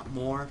lot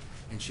more,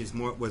 and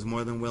was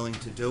more than willing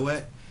to do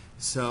it.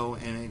 So,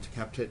 and it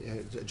kept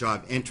the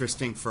job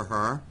interesting for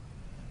her.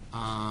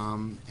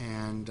 I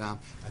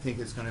think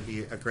it's going to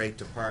be a great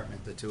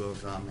department, the two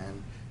of them,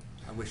 and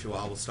I wish you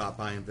all will stop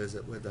by and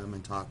visit with them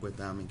and talk with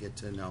them and get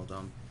to know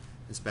them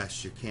as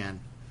best you can.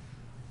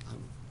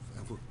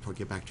 We'll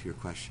get back to your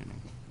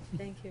questioning.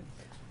 Thank you.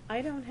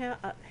 I don't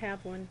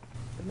have one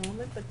at the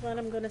moment, but Glenn,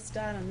 I'm going to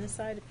start on this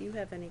side if you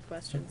have any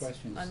questions, Some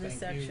questions. on this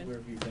Thank section. you. Where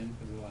have you been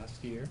for the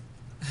last year?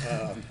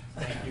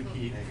 Thank you,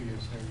 Pete, for your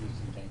service,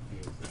 and thank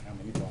you for how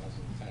many balls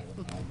of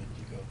Tylenol did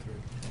you go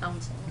through? I'm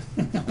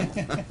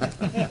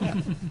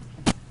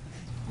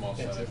all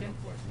set. I have no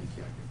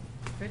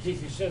questions.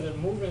 Keith, you said that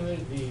moving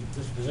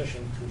this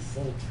position to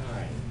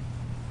full-time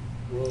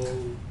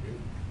will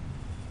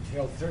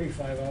entail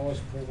 35 hours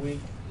per week.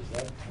 Is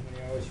that how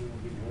many hours you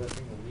will be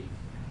working a week?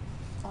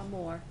 Or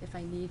more, if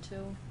I need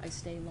to. I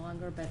stay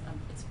longer, but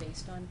it's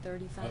based on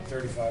 35. On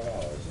 35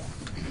 hours.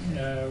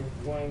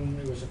 When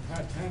it was a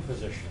part-time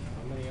position,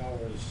 how many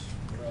hours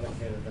were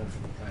allocated then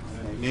for the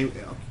part-time position?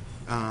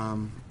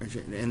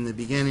 Maybe, in the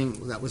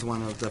beginning, that was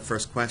one of the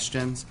first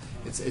questions.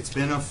 It's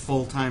been a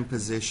full-time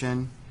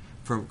position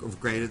for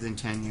greater than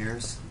 10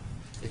 years.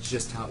 It's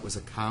just how it was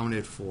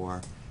accounted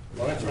for.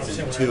 Well, that's what I'm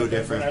saying. In two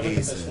different when I look at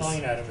pieces. this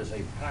line item as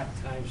a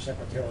part-time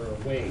secretarial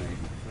wage,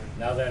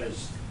 now that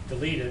is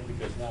deleted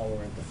because now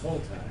we're into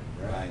full-time,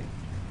 right?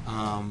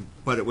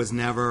 But it was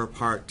never a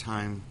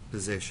part-time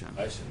position.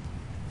 I see.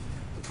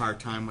 The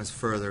part-time was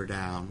further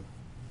down,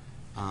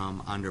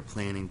 under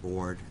planning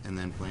board and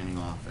then planning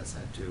office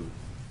at two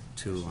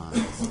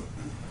lines.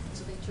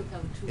 So they took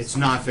out two. It's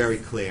not very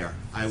clear.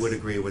 I would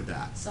agree with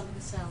that. Some of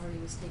the salary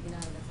was taken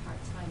out of the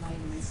part-time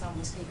item, and some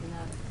was taken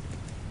out of the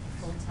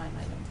full-time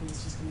item, and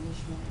it's just a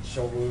mishmash.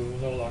 So we will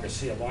no longer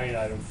see a line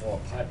item for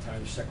a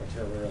part-time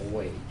secretarial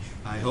wage.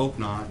 I hope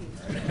not.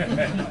 All right.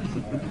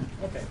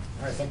 Okay,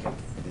 all right, thank you.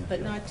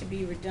 But not to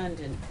be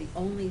redundant, the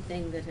only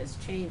thing that has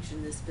changed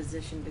in this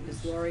position,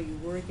 because Laura, you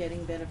were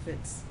getting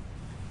benefits,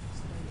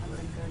 So then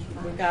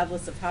 135.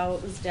 regardless of how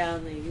it was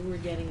down there, you were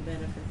getting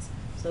benefits.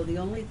 So the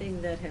only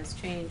thing that has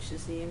changed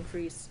is the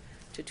increase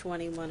to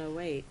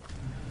 2108.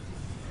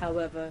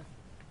 However,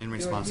 In your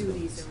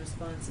responsibilities. duties and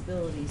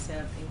responsibilities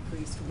have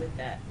increased with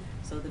that.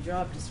 So the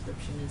job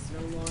description is no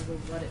longer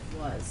what it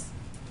was.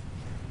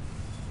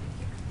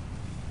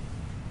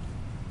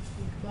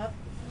 Bob?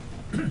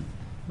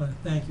 Well,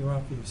 thank you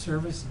all for your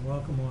service and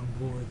welcome on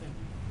board.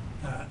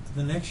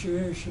 The next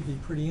year should be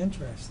pretty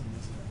interesting.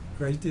 There's a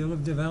great deal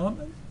of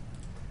development.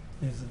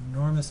 There's an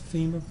enormous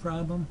FEMA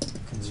problem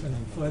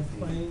concerning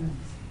floodplain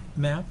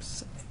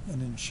maps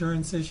and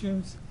insurance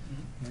issues.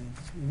 And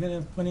you're going to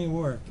have plenty of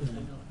work.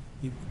 And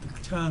the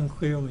town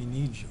clearly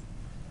needs you.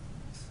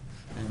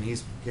 And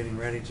he's getting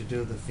ready to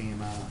do the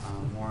FEMA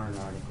warrant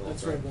article.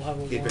 That's for right, we'll have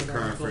a keep it warrant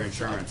current for article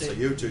insurance, so update.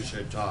 you two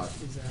should talk.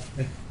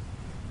 Exactly.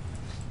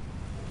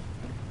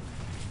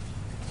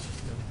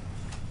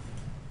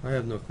 I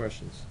have no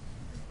questions.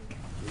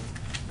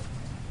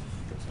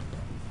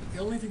 The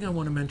only thing I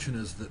want to mention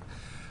is that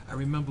I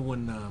remember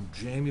when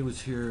Jamie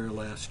was here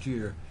last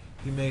year,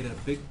 he made a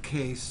big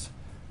case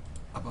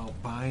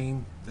about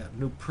buying that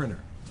new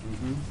printer.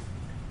 Mm-hmm.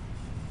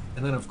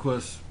 And then, of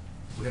course,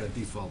 we had a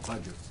default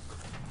budget.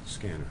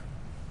 Scanner.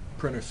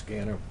 Printer,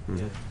 scanner.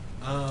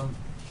 Mhm.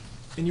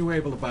 And you were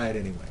able to buy it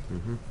anyway,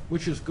 Mhm.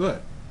 which is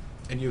good.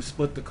 And you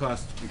split the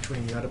cost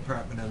between your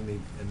department and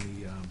the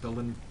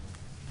building.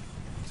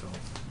 So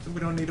we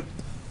don't need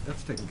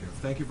that's taken care of.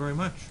 Thank you very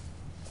much.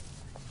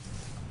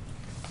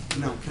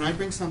 No, can I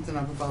bring something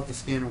up about the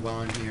scanner while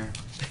I'm here?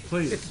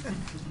 Please.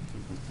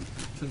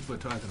 Since we're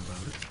talking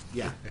about it.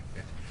 Yeah.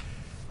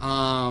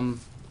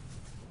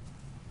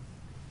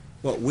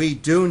 What we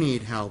do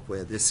need help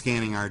with is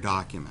scanning our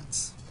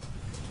documents.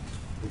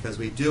 Because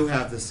we do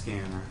have the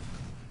scanner,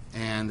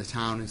 and the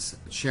town is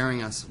sharing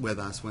with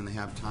us when they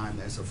have time.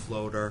 There's a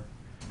floater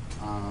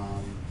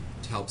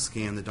to help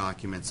scan the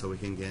documents so we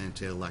can get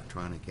into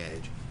electronic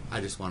age.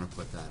 I just want to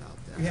put that out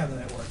there. We have the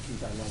network, keep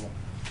that level.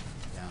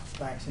 Yeah.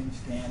 Faxing,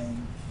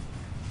 scanning.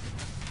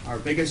 Our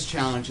biggest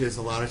challenge is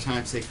a lot of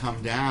times they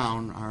come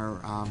down,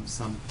 or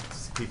some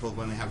people,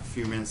 when they have a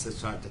few minutes, they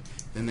start to,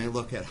 then they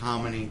look at how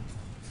many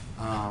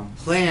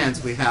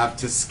plans we have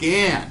to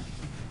scan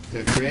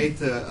to create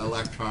the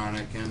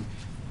electronic, and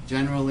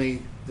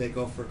generally they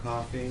go for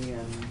coffee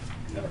and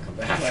Never come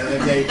back.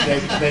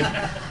 they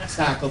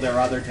tackle their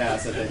other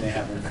tasks that they may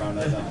have in front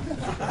of them.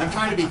 I'm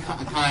trying to be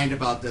kind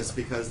about this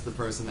because the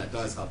person that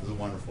does help is a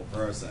wonderful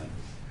person.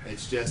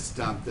 It's just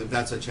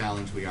that's a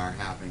challenge we are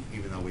having,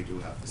 even though we do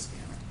have the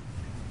scanner.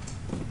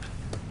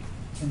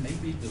 Can they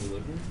be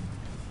delivered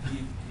to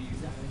you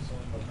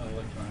guys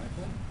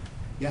electronically?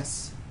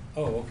 Yes.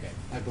 Oh, okay.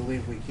 I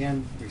believe we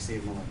can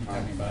receive them I'm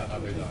talking electronically. about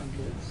other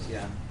documents.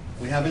 Yeah.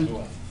 We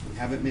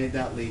haven't made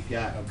that leap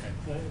yet.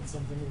 Okay. It's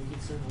something that we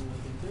could certainly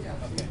look into.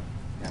 Okay.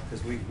 Yeah,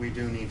 because we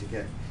do need to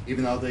get,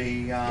 even though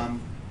the,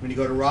 when you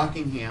go to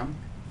Rockingham,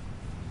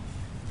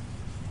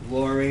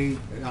 Lori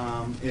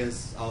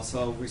is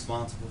also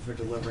responsible for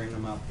delivering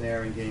them up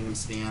there and getting them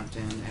stamped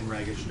and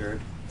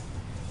registered.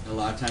 And a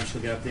lot of times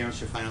she'll get up there and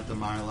she'll find out the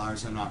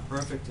Mylars are not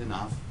perfect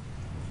enough,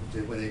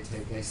 where they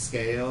take a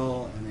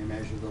scale and they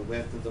measure the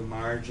width of the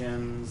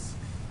margins,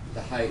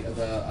 the height of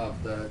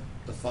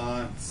the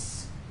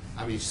fonts.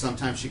 I mean,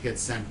 sometimes she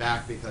gets sent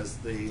back because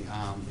the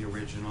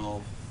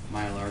original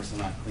Mylars are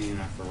not clean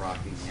enough for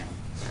Rockingham.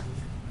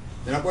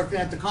 They're not working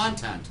at the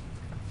content.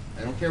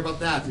 They don't care about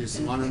that. They just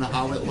want to know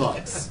how it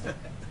looks.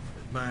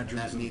 And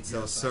that meets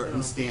those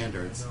certain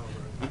standards.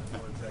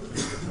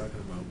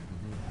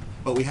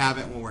 But we have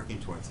it and we're working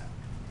towards that.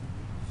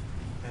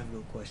 I have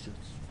no questions.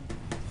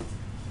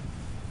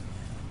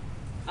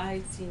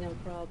 I see no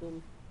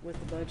problem with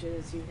the budget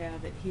as you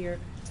have it here.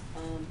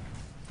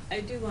 I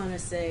do want to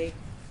say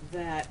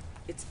that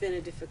it's been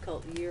a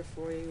difficult year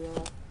for you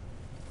all,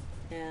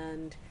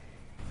 and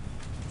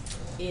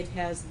it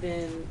has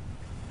been,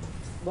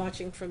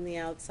 watching from the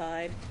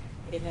outside,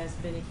 it has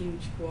been a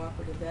huge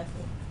cooperative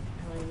effort,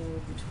 I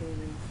know,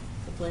 between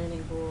the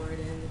planning board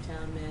and the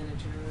town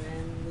manager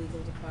and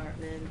legal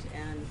department.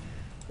 And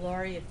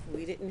Laurie, if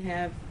we didn't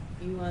have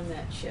you on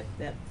that ship,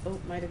 that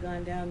boat might have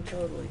gone down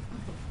totally.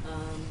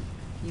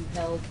 You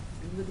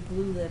were the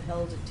glue that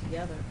held it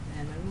together,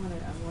 and I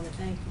want to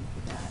thank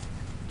you for that.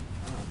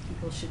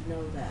 People should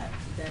know that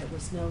it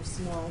was no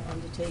small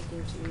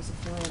undertaking to use a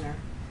planner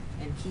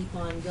and keep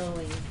on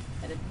going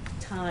at a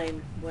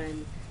time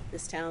when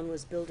this town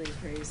was building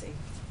crazy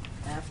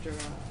after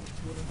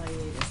a little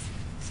hiatus.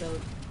 So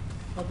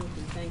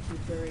publicly, thank you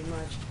very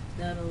much,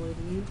 not only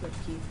to you, but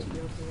Keith, to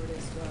your board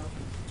as well.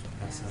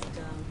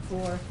 And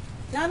for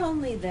not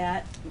only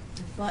that,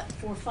 but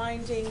for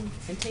finding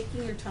and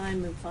taking your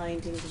time and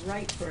finding the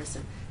right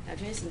person. Now,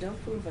 Jason,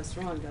 don't prove us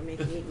wrong. Don't make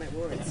me eat my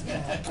words.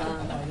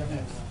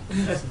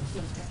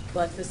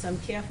 But for some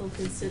careful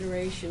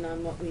consideration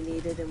on what we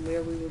needed and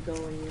where we were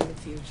going in the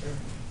future,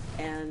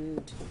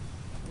 and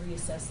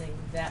reassessing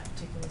that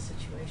particular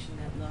situation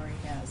that Laurie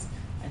has.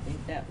 I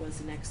think that was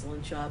an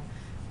excellent job.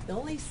 The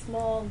only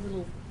small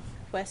little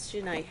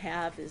question I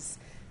have is,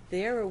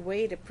 there a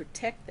way to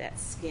protect that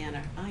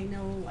scanner? I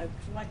know I've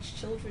watched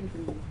children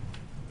who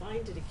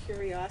find it a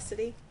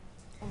curiosity.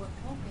 Well,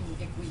 we're hoping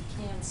if we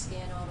can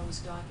scan all those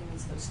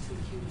documents, those two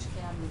huge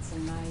cabinets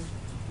in my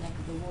neck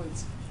of the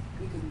woods,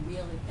 we could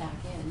reel it back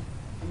in.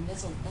 I mean,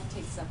 that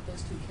takes up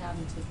those two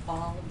cabinets with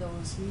all of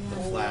those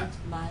old Flat.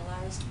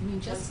 Mylars. I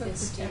mean, just for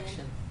Once they're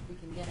protection. scanned, we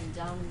can get them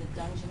down in the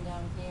dungeon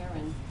down here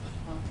and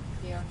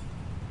here,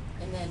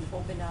 and then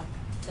open up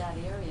that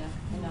area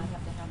and not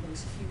have to have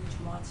those huge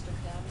monster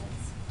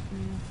cabinets.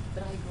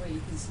 But I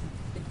agree, because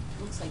it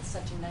looks like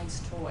such a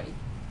nice toy.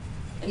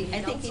 And the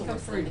I think adults will even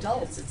look for like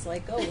adults, kids. it's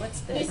like, oh,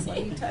 what's this?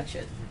 Let me touch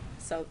it.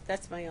 So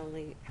that's my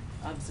only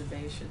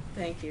observation.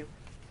 Thank you.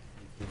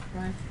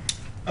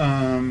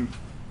 Ron?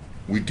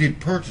 We did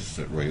purchase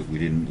it, right? We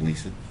didn't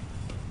lease it?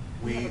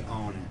 We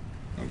own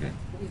it. Okay.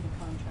 We have a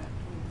contract,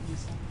 we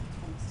use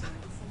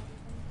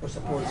For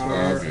support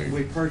Okay.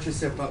 We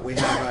purchased it, but we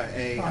have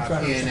a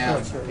Contract for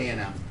P&M. support service. P&M.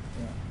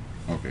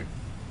 Yeah. Okay.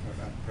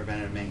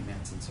 preventative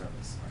maintenance and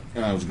service.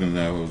 That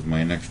was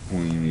my next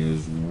point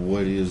is,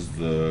 what is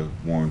the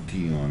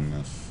warranty on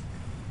this?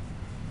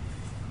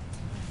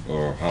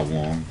 Or how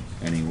long,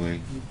 anyway?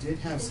 You did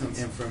have some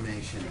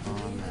information I on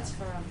believe it's that.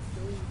 for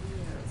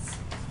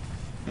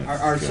 3 years.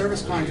 Our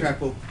service generally it.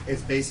 contract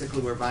is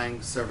basically we're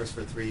buying service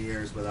for 3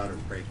 years without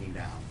it breaking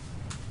down.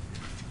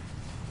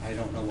 I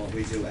don't know what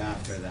we do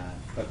after that,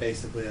 but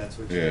basically that's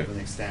what you Yeah. do with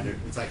an extended,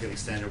 it's like an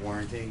extended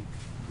warranty,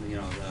 the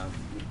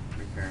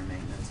repair and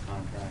maintenance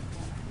contract.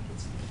 Yeah, I think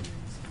it's 3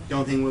 years. The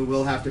only thing we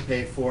will have to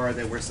pay for,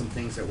 there were some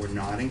things that were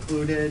not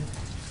included.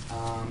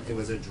 It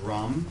was a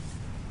drum,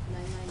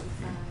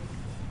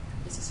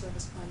 $995 is a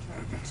service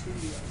contract for 2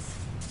 years.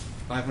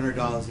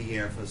 $500 a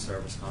year for the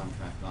service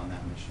contract on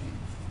that machine.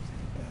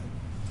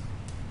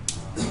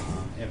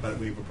 But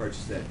we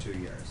purchased it at 2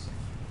 years.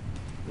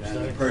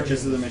 And the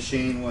purchase of the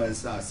machine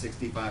was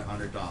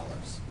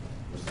 $6,500.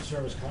 Was the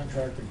service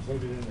contract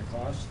included in the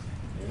cost,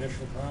 the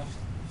initial cost?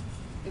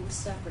 It was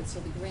separate, so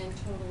the grand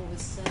total was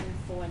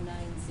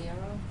 7,490.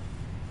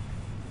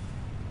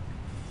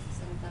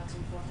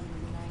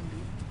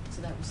 7,490.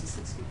 So that was the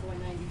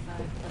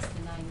 6,495 plus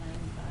the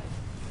 995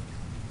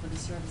 for the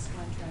service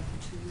contract for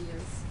 2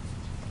 years.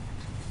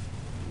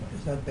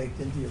 Is that baked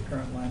into your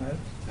current line item?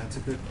 That's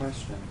a good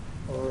question.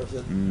 Or is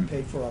it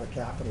paid for out of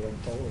capital in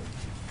total?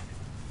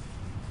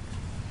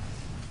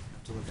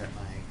 Have to look at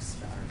my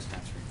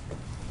expense report.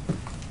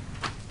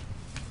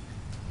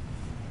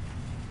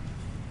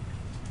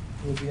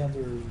 It would be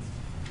under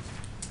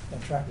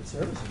contracted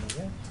services, I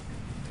guess.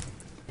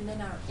 And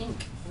then our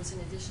ink was an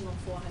additional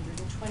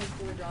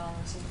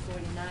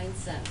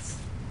 $424.49,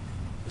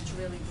 which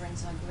really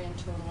brings our grand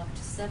total up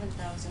to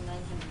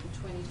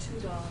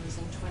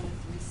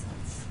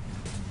 $7,922.23.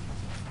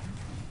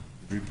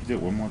 Repeat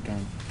it one more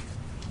time,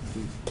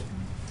 please.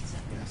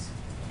 Yes.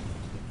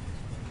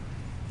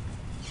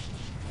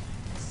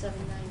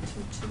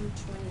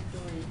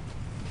 7,922.23.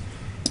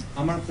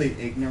 I'm gonna plead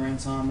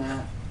ignorance on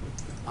that,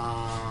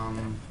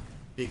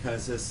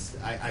 because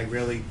I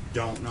really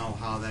don't know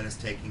how that is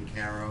taken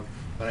care of,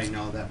 but I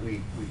know that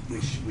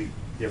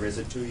there is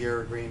a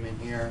 2-year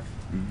agreement here.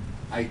 Mhm.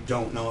 I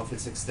don't know if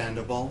it's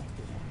extendable.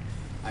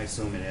 I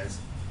assume it is.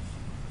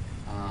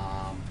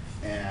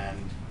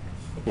 And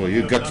Well,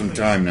 you've got some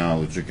time now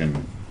that you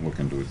can look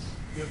into it.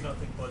 You have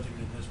nothing budgeted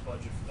in this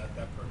budget for that.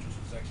 That purchase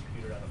was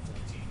executed out of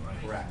 14,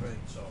 right? Correct. Right.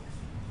 So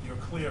you're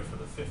clear for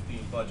the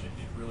 15 budget.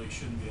 It really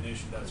shouldn't be an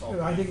issue. That's all.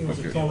 I think it was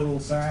a total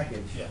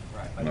package. Yeah,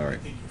 Right. I All right.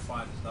 think you're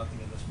fine. There's nothing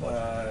in this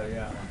budget.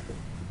 Yeah.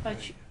 But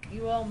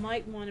you all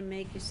might want to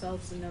make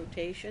yourselves a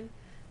notation,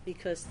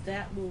 because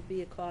that will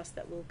be a cost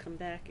that will come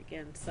back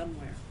again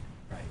somewhere.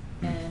 right.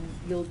 And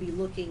you'll be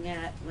looking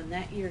at when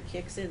that year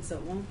kicks in, so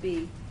it won't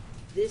be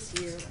this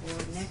year or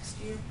next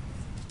year,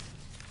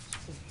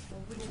 Well,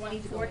 wouldn't it have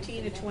to go in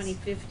 2014 for or next-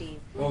 2015.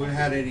 Well, we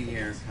had it a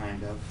year,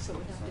 kind of. So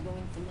we'd have to go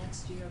in for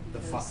next year The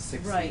because.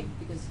 16. Right.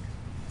 Because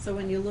So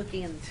when you're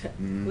looking at,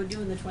 Mhm. we're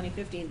doing the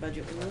 2015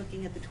 budget, when you're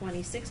looking at the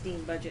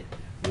 2016 budget,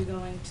 you're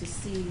going to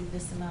see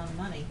this amount of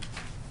money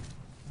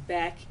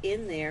back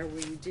in there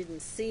where you didn't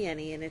see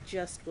any, and it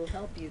just will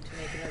help you to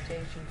make a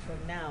notation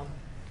from now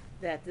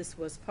that this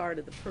was part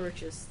of the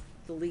purchase,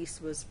 the lease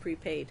was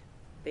prepaid,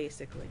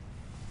 basically.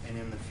 And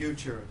in the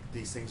future,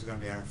 these things are gonna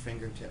be at our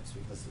fingertips,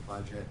 because the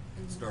budget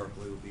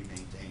historically will be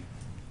maintained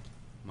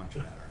much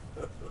better,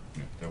 Yeah,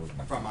 that was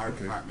my- from our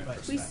okay. department We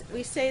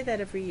perspective. say that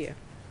every year.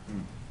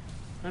 Mm.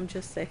 I'm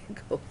just saying,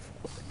 go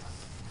forward.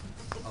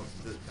 Oh,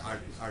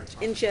 our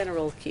In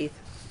general, Keith,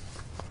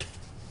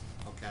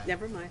 okay.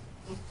 never mind.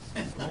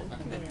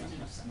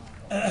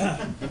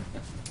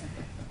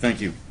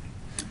 Thank you.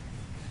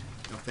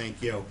 No,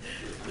 thank you.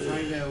 So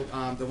I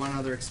know, the one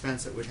other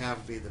expense that would have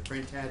would be the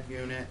printhead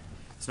unit.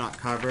 It's not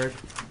covered.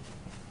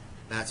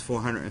 That's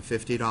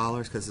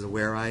 $450 because it's a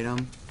wear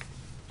item.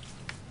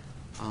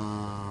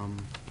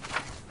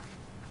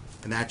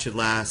 And that should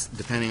last,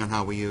 depending on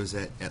how we use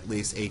it, at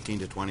least 18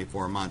 to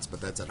 24 months,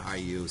 but that's at high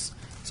use.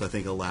 So I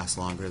think it'll last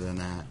longer than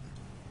that,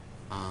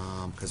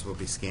 because we'll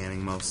be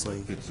scanning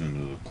mostly. Fits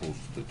into the close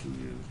to 2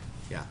 years.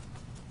 Yeah.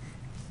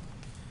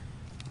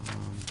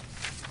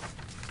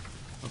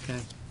 Okay.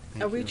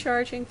 Thank Are we you.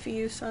 charging for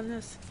use on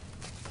this?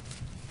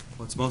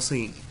 Well, it's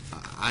mostly,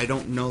 I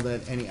don't know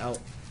that any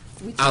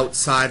we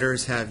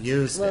outsiders have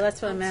used Well, it.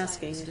 that's what I'm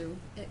asking. Outsiders do.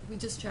 We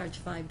just charge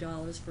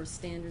 $5 for a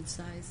standard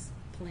size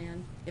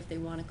plan. If they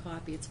want a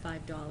copy, it's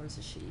 $5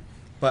 a sheet.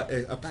 But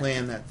a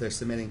plan that they're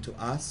submitting to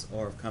us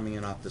or coming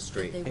in off the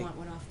street? If they want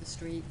one off the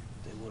street.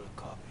 They want a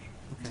copy.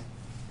 Okay.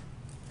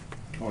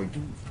 Oh, I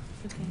do.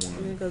 Okay, I'm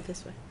gonna go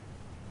this way.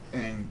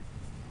 And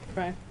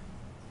Brian?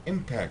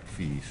 impact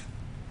fees.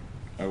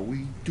 Are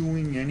we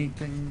doing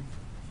anything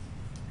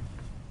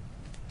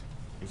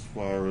as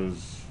far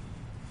as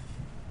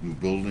new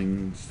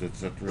buildings, et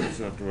cetera, et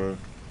cetera?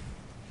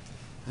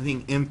 I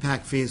think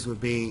impact fees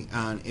would be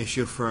an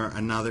issue for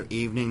another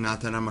evening,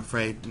 not that I'm not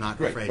afraid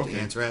okay. to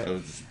answer I it.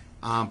 was just-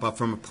 But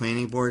from a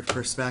planning board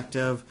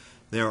perspective,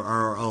 there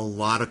are a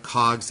lot of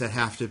cogs that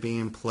have to be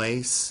in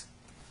place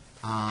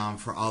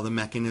for all the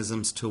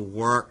mechanisms to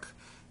work.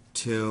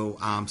 to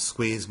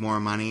squeeze more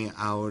money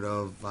out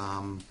of,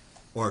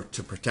 or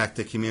to protect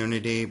the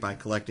community by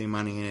collecting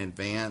money in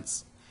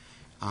advance.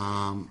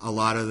 A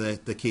lot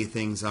of the key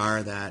things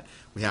are that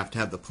we have to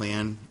have the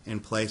plan in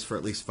place for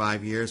at least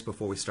 5 years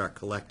before we start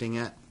collecting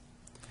it.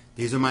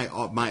 These are my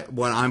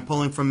what I'm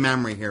pulling from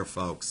memory here,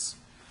 folks.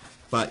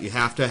 But you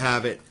have to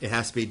have it. It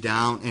has to be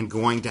down and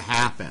going to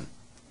happen.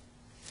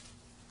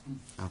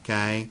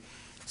 Okay?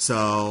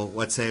 So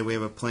let's say we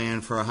have a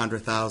plan for a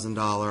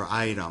 $100,000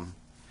 item,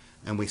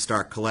 and we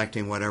start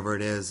collecting whatever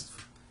it is,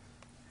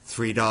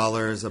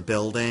 $3 a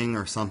building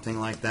or something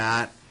like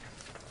that.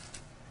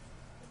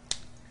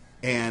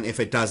 And if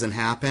it doesn't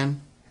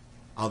happen,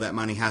 all that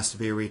money has to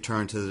be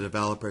returned to the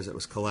developers it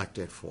was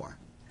collected for.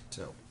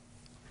 So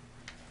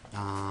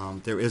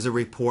there is a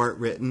report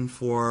written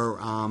for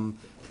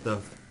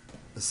the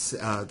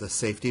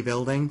safety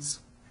buildings,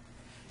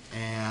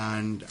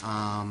 and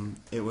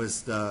it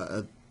was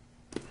the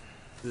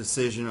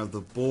decision of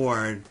the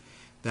board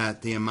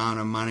that the amount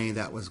of money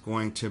that was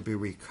going to be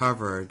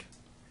recovered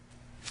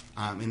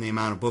in the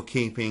amount of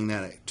bookkeeping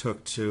that it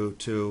took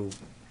to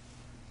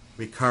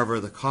recover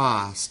the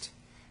cost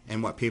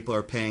and what people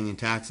are paying in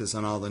taxes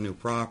on all the new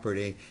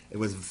property, it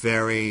was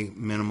very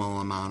minimal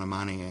amount of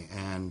money.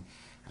 And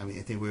I mean,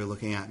 I think we were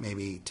looking at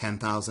maybe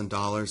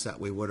 $10,000 that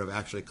we would have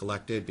actually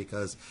collected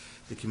because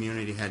the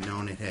community had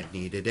known it had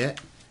needed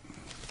it.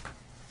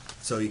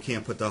 So you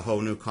can't put the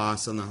whole new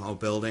cost on the whole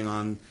building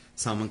on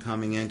someone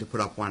coming in to put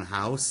up one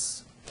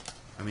house.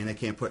 I mean, they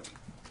can't put,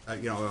 a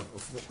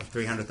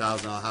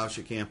 $300,000 house.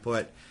 You can't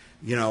put,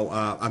 a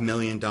 $1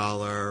 million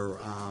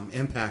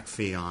impact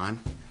fee on.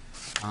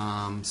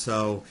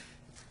 So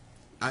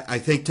I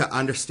think to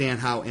understand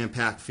how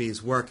impact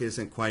fees work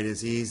isn't quite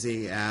as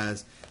easy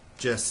as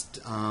just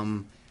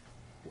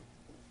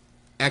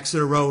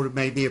Exeter Road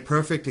may be a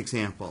perfect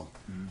example.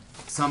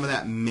 Some of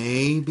that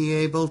may be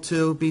able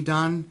to be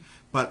done,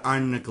 but our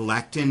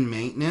neglect and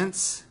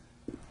maintenance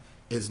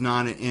is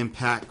not an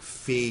impact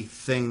fee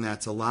thing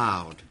that's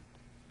allowed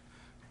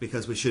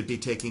because we should be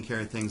taking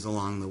care of things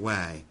along the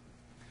way.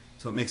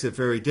 So it makes it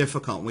very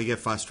difficult. We get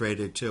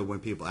frustrated too when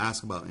people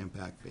ask about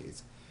impact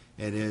fees.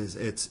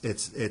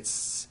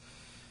 It's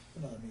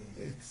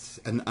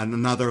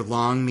another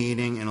long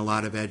meeting and a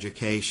lot of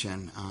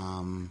education.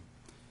 And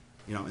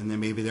then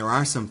maybe there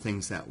are some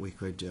things that we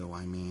could do.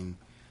 I mean,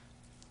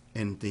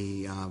 in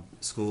the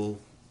school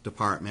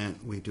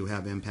department, we do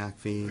have impact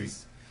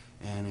fees.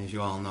 And as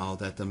you all know,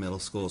 that the middle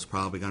school is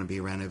probably going to be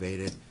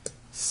renovated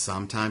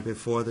sometime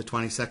before the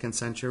 22nd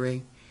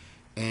century.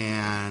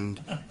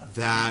 And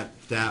that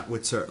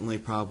would certainly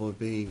probably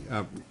be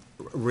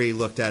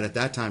re-looked at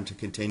that time to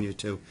continue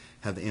to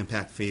have the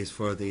impact fees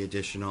for the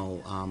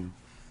additional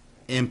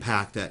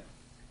impact that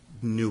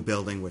new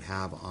building would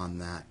have on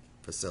that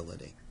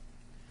facility.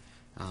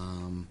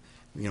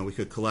 We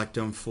could collect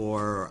them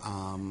for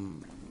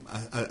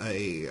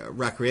a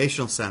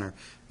recreational center,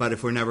 but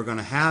if we're never going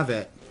to have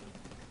it,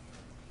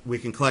 we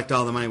can collect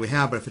all the money we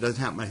have, but if it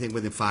doesn't happen, I think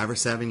within 5 or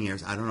 7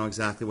 years, I don't know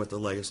exactly what the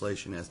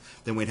legislation is,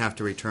 then we'd have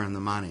to return the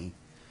money.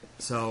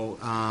 So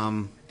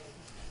I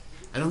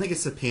don't think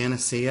it's a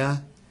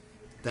panacea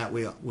that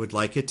we would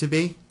like it to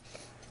be.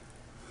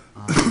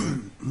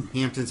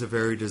 Hampton's a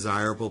very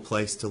desirable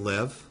place to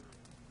live.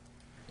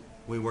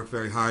 We work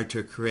very hard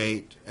to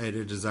create a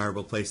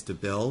desirable place to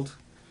build.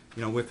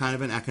 We're kind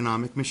of an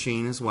economic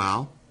machine as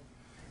well,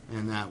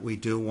 and that we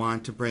do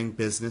want to bring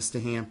business to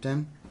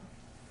Hampton.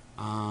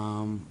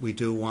 We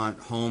do want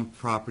home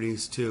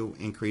properties to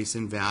increase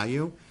in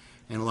value,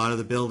 and a lot of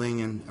the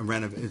building and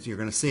as you're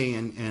going to see,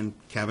 and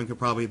Kevin could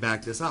probably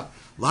back this up,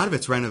 a lot of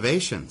it's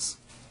renovations.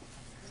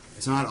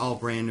 It's not all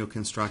brand new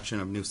construction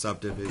of new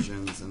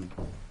subdivisions and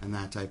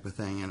that type of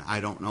thing, and I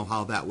don't know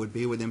how that would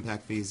be with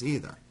impact fees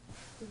either.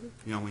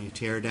 When you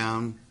tear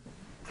down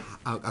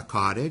a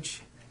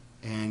cottage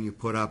and you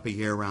put up a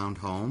year-round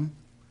home,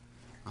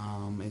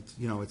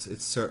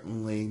 it's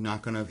certainly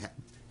not going to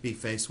be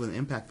faced with an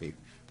impact fee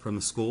from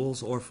the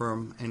schools or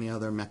from any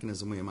other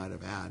mechanism we might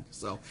have had.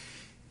 So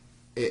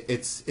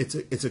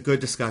it's a good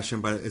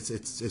discussion, but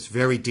it's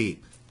very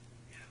deep.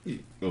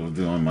 Well,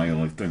 my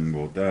only thing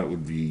about that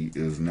would be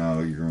is now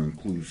your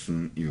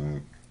inclusion.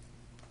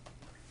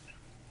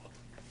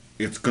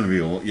 It's going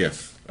to be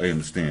yes, I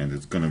understand.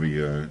 It's going to be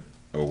a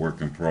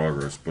work in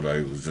progress, but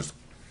I was just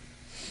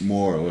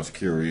more or less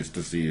curious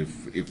to see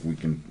if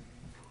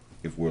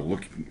we're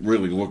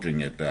really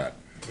looking at that.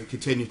 We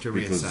continue to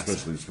reassess,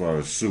 especially as far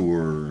as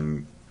sewer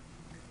and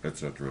et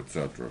cetera, et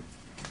cetera.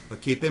 But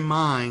keep in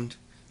mind,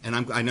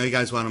 and I know you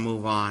guys want to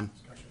move on.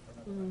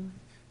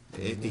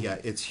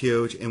 It's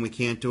huge, and we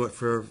can't do it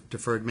for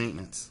deferred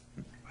maintenance.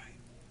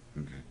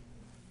 Okay.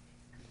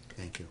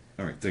 Thank you.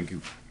 All right, thank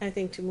you. I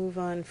think to move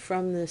on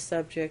from this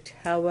subject,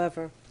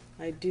 however,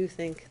 I do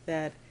think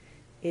that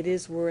it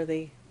is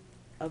worthy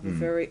of a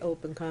very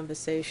open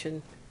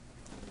conversation.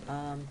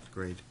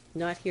 Agreed.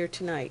 Not here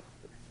tonight,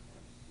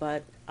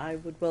 but I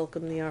would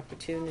welcome the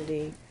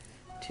opportunity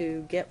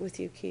to get with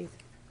you, Keith,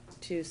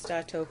 to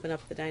start to open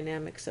up the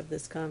dynamics of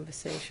this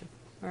conversation.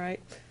 All right?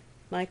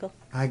 Michael?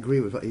 I agree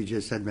with what you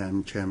just said,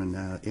 Madam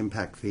Chairman.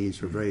 Impact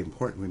fees were very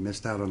important. We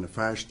missed out on the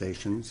fire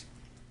stations,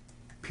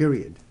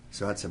 period.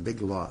 So that's a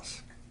big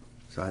loss.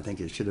 So I think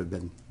it should have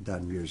been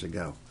done years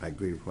ago. I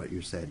agree with what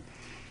you said.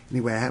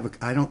 Anyway,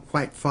 I don't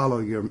quite follow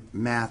your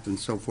math and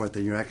so forth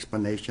and your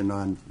explanation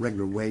on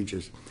regular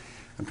wages.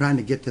 I'm trying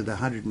to get to the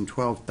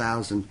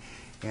 112,000,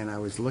 and I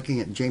was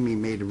looking at Jamie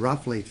made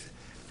roughly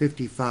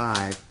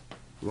 55,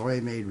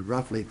 Lori made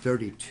roughly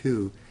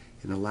 32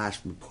 in the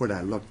last report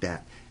I looked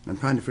at. And I'm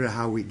trying to figure out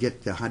how we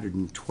get to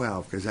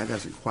 112 because that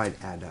doesn't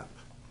quite add up.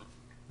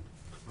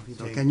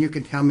 So can you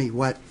tell me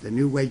what the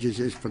new wages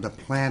is for the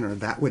planner?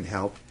 That would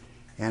help,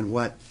 and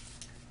what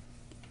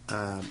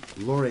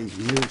Lori's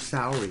new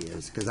salary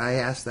is, because I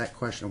asked that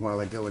question a while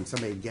ago and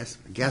somebody guessed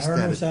Her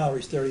at new it. salary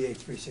is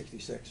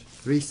 38,366.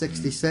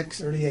 366?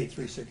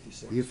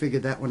 38,366. You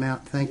figured that one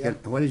out? Thank you.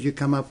 What did you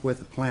come up with,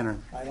 the planner?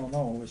 I don't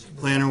know.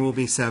 Planner will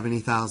be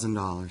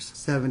 $70,000.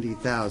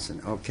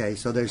 70,000. Okay,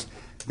 so there's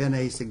been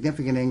a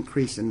significant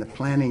increase in the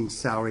planning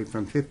salary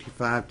from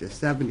 55 to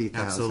 70,000.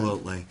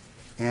 Absolutely.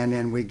 And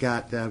then we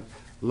got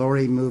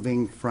Lori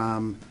moving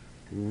from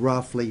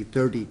roughly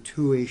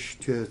 32-ish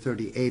to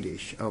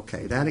 38-ish.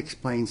 Okay, that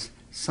explains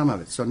some of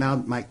it. So now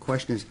my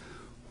question is,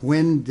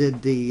 when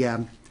did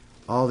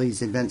all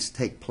these events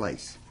take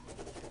place?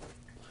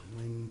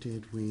 When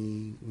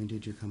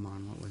did you come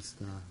on? What was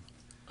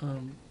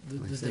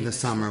The in the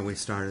summer we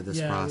started this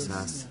Yeah, it was-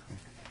 process.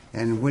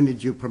 And when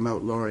did you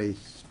promote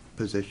Lori's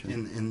position?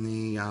 In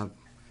the,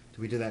 did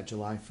we do that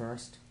July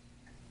 1st?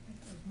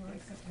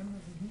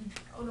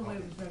 Oh, no, wait,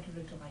 it was retroactive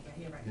to July,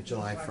 yeah, you're right.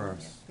 July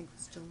 1st.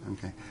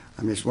 Okay.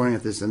 I'm just wondering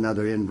if there's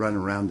another end run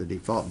around the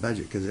default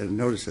budget, because I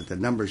noticed that the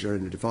numbers are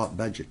in the default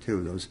budget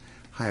too, those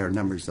higher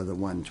numbers of the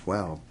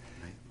 112.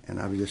 And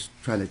I was just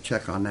trying to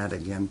check on that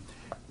again,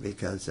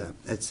 because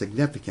it's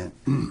significant.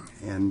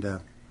 And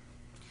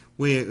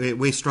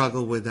We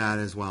struggled with that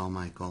as well,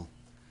 Michael.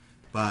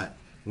 But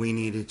we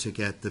needed to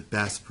get the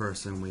best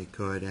person we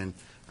could, and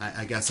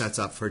I guess that's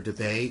up for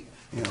debate.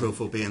 Yeah. Proof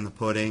will be in the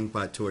pudding,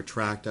 but to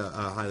attract a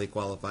highly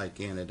qualified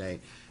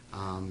candidate,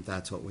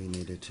 that's what we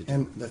needed to do.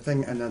 And the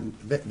thing, and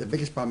the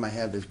biggest problem I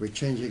have is we're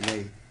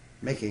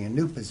making a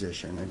new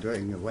position and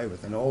doing away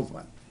with an old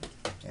one.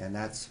 And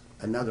that's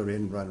another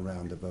end run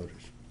around the voters.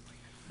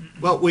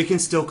 Well, we can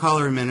still call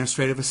her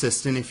administrative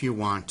assistant if you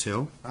want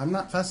to. I'm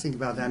not fussing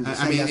about that. I'm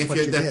just I saying mean, that's if what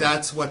you're, you did.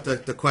 that's what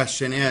the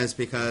question is,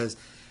 because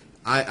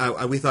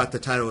we thought the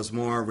title was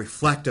more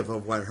reflective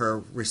of what her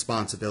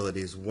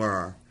responsibilities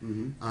were.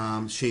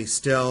 Mhm. She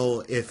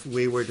still, if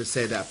we were to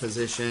say that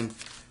position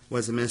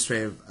was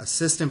administrative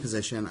assistant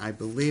position, I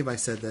believe I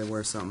said there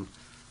were some,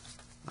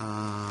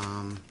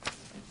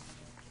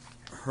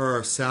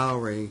 her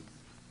salary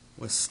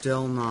was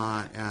still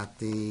not at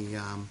the,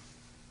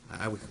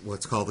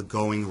 what's called the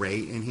going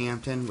rate in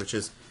Hampton, which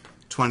is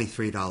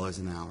 $23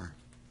 an hour.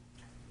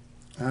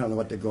 I don't know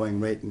what the going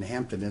rate in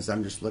Hampton is.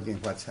 I'm just looking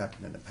at what's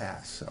happened in the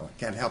past, so I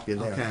can't help you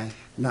there. Okay.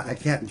 No, I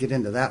can't get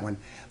into that one.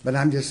 But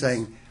I'm just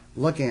saying,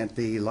 looking at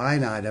the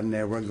line item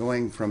there, we're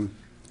going from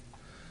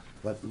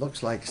what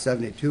looks like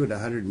 72 to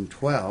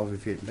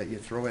 112. But you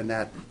throw in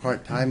that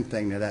part-time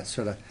thing there, that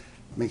sort of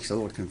makes it a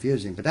little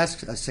confusing. But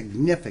that's a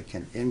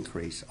significant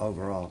increase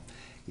overall.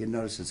 You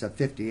notice it's a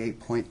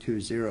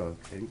 58.20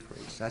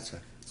 increase. That's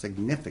a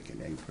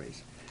significant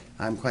increase.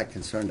 I'm quite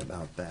concerned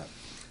about that.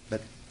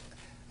 But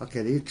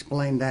okay, you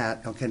explained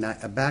that. Okay, now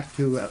back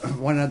to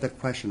one other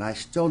question. I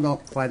still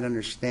don't quite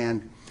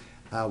understand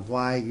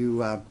why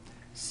you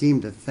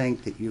seem to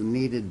think that you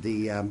needed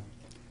the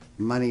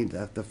money,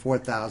 the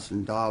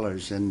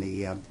 $4,000 in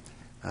the,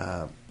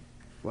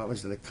 what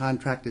was it, the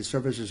contracted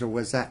services, or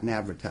was that in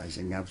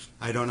advertising?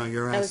 I don't know.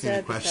 You're That was asking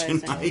the question,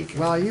 advertising. Mike.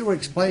 Well, you were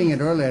explaining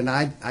it earlier, and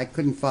I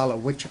couldn't follow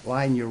which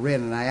line you were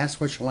in, and I asked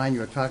which line you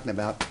were talking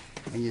about,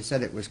 and you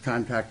said it was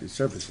contracted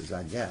services,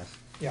 I guess.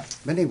 Yeah.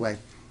 But anyway,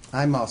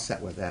 I'm all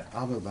set with that.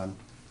 I'll move on.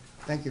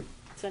 Thank you.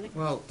 Sonny?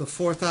 Well, the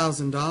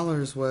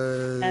 $4,000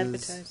 was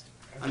Advertised.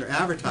 under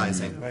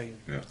advertising. Right.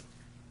 Yeah.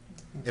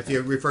 If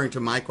you're referring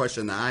to my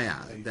question that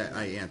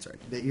I answered,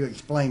 That you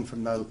explained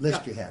from the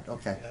list you had.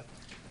 Okay.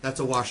 that's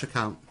a wash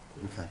account.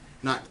 Okay.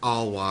 Not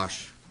all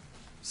wash.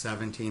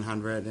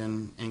 1,700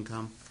 in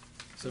income.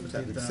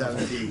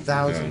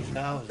 17,000.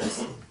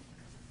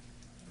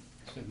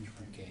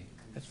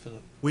 That's for the,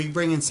 We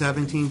bring in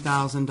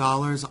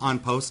 $17,000 on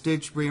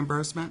postage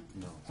reimbursement.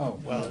 oh,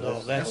 well,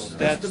 no, that's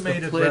the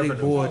Estimated planning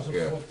revenue. board.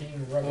 Total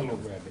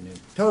revenue.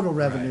 Total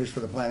revenues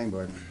for the planning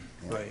board.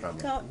 Yeah, Right.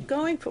 probably.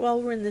 Going,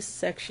 while we're in this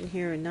section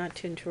here, and not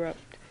to interrupt,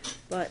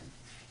 but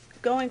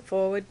going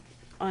forward,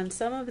 on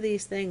some of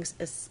these things,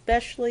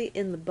 especially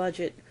in the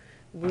budget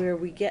where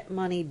we get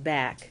money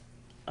back,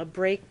 a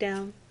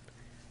breakdown,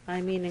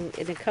 I mean,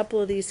 in a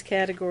couple of these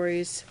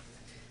categories,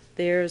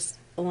 there's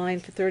a line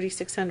for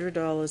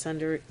 $3,600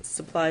 under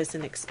supplies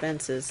and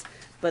expenses,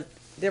 but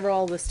they're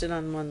all listed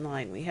on one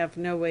line. We have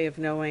no way of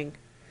knowing,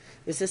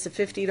 is this a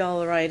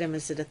 $50 item,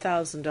 is it a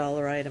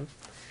 $1,000 item?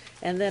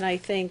 And then I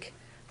think,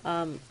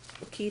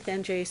 Keith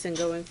and Jason,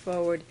 going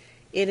forward,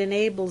 it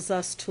enables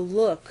us to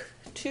look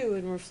too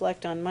and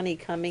reflect on money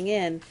coming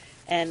in,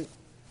 and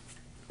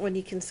when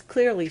you can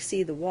clearly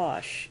see the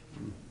wash,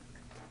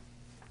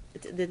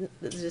 the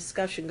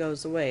discussion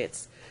goes away.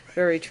 It's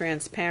very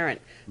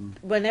transparent.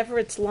 Whenever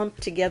it's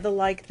lumped together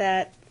like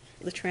that,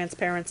 the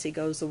transparency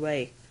goes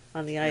away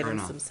on the items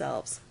enough.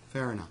 themselves.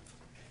 Fair enough.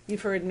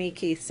 You've heard me,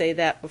 Keith, say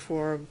that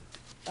before,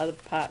 other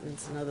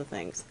departments and other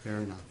things. Fair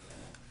enough.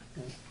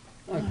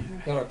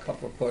 I've got a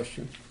couple of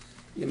questions.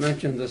 You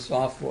mentioned the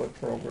software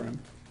program.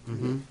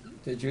 Mm-hmm.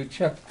 Did you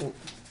check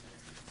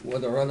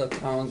whether other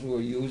towns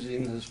were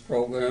using this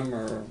program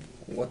or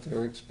what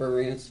their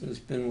experience has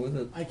been with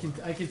it? I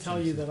can tell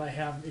you that I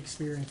have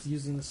experience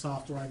using the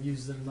software. I've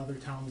used it in other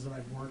towns that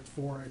I've worked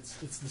for. It's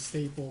the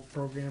staple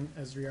program,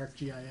 ESRI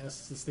GIS.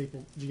 It's the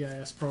staple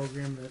GIS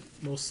program that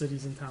most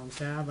cities and towns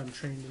have. I'm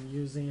trained in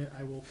using it.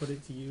 I will put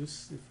it to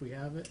use if we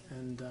have it.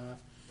 And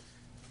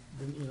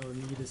the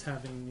need is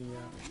having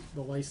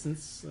the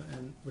license,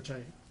 and which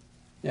I.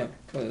 Yeah,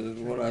 because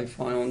what I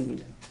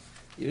found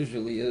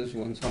usually is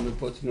when somebody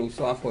puts a new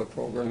software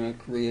program, it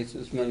creates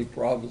as many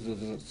problems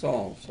as it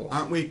solves. So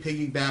Aren't we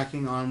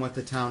piggybacking on what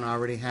the town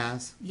already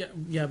has?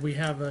 Yeah, we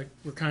have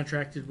we're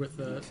contracted with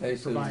a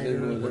Faces provider.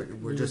 in with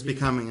We're just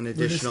becoming an We're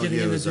additional just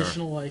getting user. an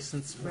additional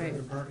license for Right.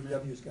 the department.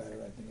 DPW's got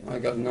it, I think. I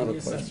got another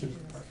Yes, question.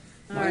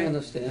 All My right.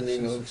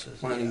 understanding of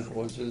planning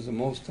boards is that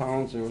most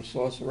towns are a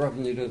source of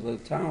revenue to the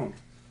town.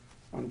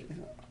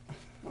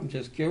 I'm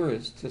just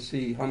curious to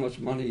see how much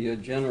money you're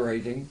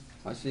generating.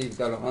 I see you've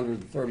got a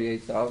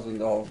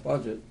 $138,000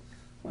 budget.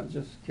 I'm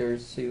just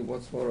curious to see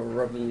what sort of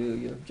revenue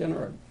you're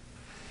generating.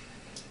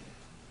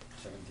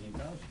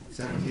 17,000.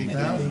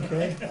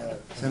 17,000?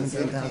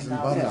 17,000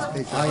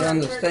 bonus. I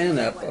understand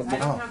that, but I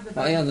don't have the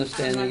my budget.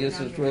 understanding I'm is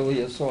not it's down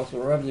really a source of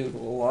revenue to a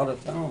lot of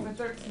For towns.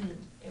 13,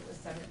 it was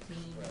 17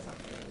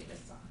 something that we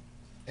just saw.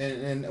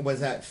 And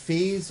was that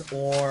fees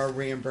or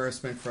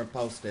reimbursement for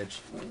postage?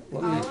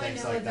 Let All me, I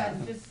things know like is that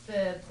that. just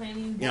the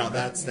planning board. You know,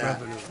 that's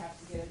that. I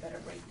have to get a better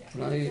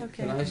breakdown.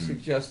 can I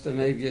suggest that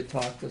maybe you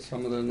talk to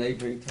some of the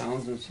neighboring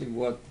towns and see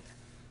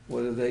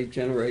whether they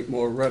generate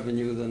more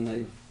revenue than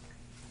they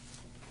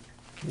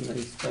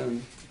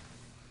spend?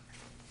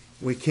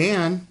 We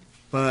can,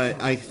 but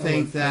I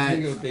think that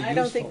it would be I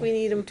don't think useful. we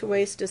need him to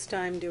waste his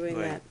time doing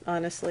Right. that,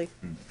 honestly.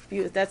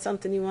 If that's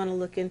something you want to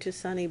look into,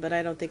 Sonny, but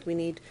I don't think we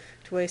need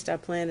to waste our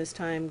planners'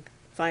 time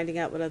finding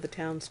out what other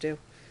towns do.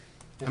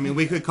 I mean,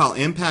 we could call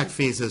impact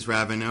fees as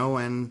revenue,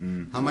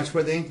 and how much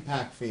were the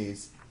impact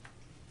fees?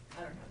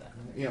 I don't know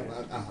that. You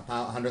know,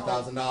 about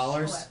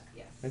 $100,000.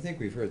 Yes. I think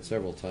we've heard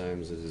several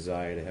times a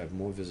desire to have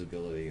more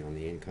visibility on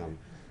the income,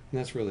 and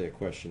that's really a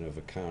question of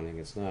accounting.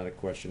 It's not a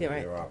question Yeah, of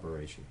right. their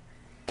operation.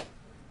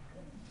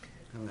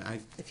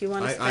 If you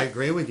want to I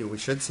agree with you. We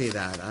should see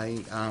that.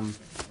 I'm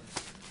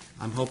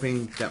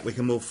hoping that we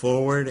can move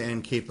forward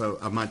and keep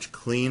a much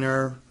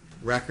cleaner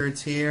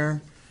records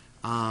here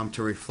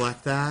to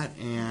reflect that.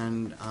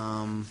 And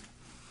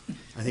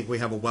I think we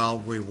have a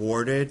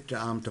well-rewarded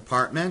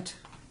department.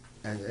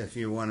 And if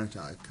you want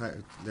to cut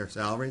their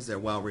salaries, they're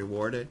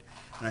well-rewarded.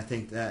 And I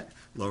think that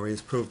Lori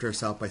has proved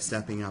herself by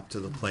stepping up to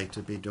the plate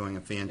to be doing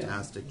a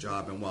fantastic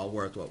job and well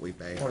worth what we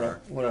pay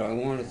her. What I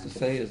wanted to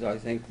say is I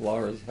think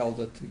Laura's held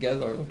it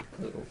together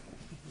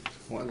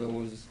when there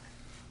was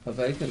a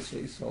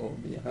vacancy, so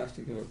you have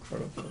to give her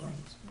credit for that.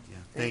 Yeah,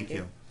 Thank thank you.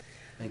 you.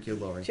 Thank you,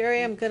 Lori.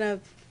 Jerry,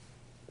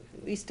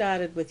 we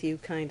started with you,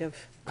 kind of.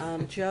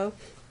 Joe?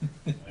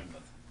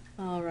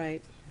 All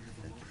right.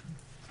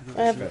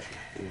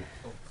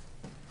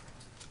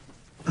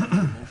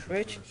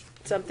 Rich,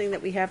 something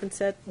that we haven't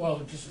said? Well,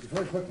 just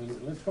very quickly,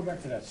 let's go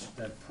back to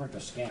that printer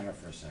scanner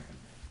for a second.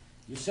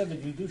 You said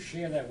that you do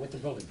share that with the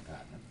building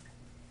department,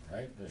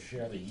 right? They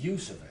share the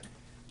use of it.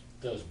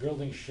 Does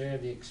buildings share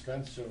the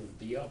expense of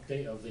the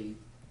update of the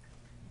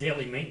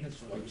daily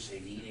maintenance, like you say,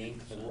 the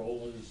ink, the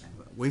rollers?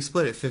 We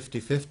split it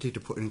 50-50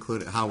 to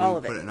include it how All we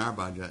of put it. it in our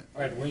budget.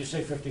 All right, when you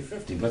say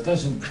 50-50, but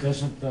doesn't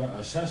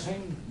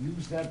assessing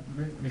use that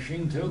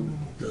machine too?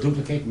 To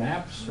duplicate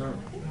maps or?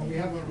 We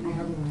have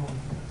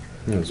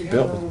No, it's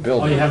building.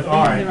 Oh, you have,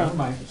 all right, never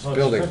mind. So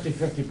Building. it's a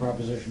 50-50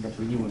 proposition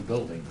between you and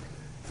building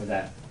for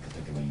that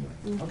particular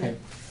unit. Okay.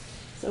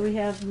 So we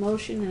have a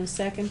motion and a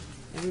second.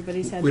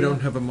 Everybody's had. We their- don't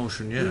have a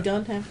motion yet. You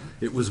don't have?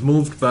 It was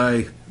moved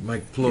by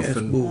Mike Plouffe Yes,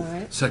 and moved. All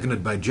right.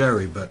 seconded by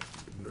Jerry, but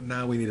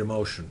now we need a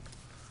motion.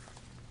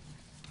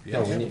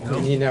 No, Yes?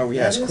 we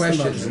That ask is the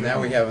questions, motion. and now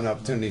we have an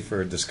opportunity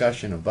for a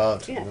discussion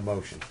about Yeah. the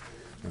motion.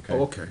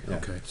 Oh, okay, Yeah.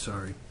 okay,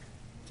 sorry.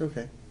 It's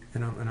okay.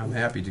 And I'm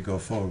happy to go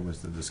forward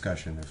with the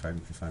discussion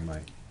if I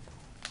might.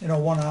 You know,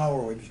 1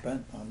 hour we've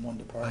spent on one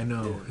department. I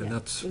know, and Yeah.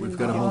 that's, Mhm. we've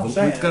got to All I'm move,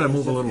 saying we've got to is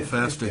move a if- little if-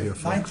 faster if here,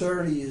 folks.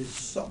 9:30 is,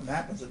 something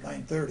happens at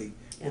 9:30,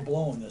 Yeah. we're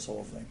blowing this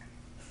whole thing.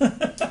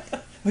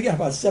 We got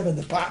about 7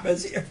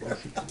 departments here.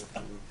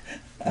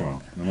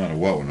 Well, no matter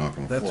what, we're not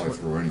gonna That's fly what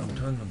through I'm anything.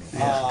 talking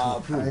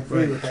about. Uh, I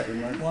agree with that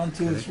remark. 1,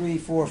 2, 3,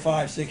 4,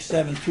 5, 6,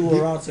 7, 2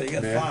 are out, so you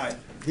got Yeah. 5.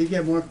 Do you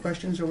get more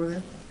questions over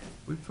there?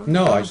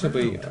 No, I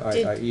simply, Did-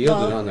 I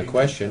yielded well- on the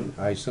question.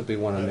 I simply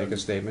want to make a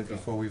statement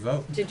before we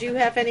vote. Did you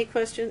have any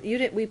questions? You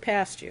did, we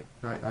passed you.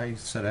 I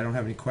said I don't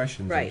have any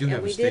questions. I Right, do and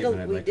have a we did,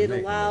 statement I'd we like to did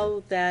make.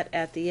 allow that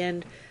at the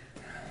end.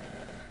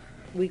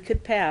 We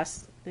could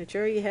pass. Now,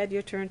 Jerry, you had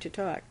your turn to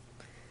talk.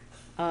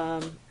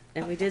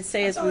 And we did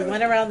say as we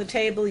went around the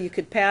table, you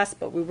could pass,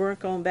 but we weren't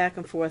going back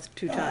and forth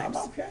 2 times.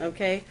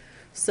 Okay?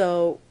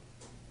 So,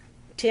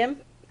 Tim,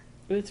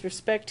 with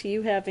respect to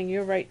you having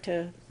your right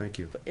to Thank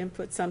you.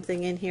 input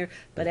something in here,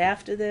 but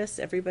after this,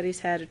 everybody's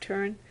had a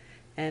turn,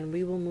 and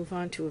we will move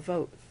on to a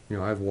vote. You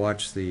know, I've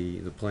watched the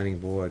planning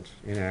board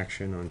in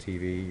action on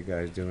TV. You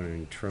guys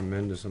doing a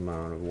tremendous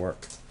amount of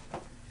work.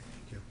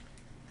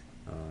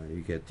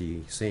 You get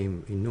the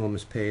same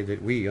enormous pay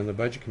that we on the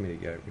budget committee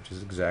get, which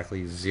is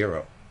exactly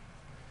 0.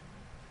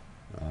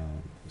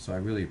 So I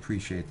really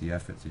appreciate the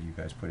effort that you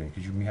guys put in,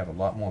 because you have a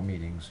lot more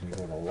meetings and you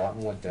go into a lot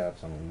more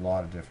depth on a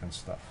lot of different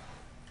stuff.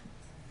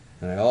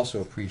 And I also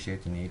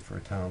appreciate the need for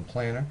a town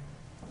planner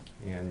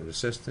and an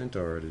assistant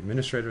or an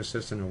administrative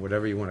assistant or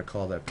whatever you want to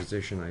call that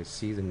position. I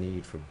see the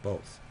need for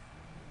both.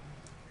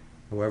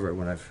 However,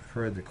 when I've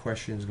heard the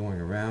questions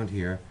going around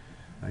here,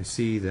 I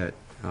see that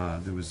I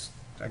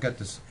got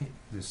this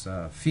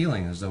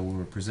feeling as though we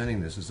were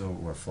presenting this as though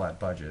it were a flat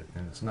budget,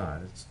 and it's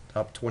not. It's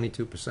up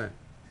 22%.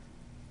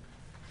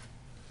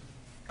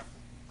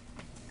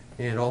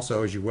 And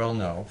also, as you well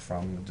know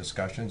from the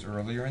discussions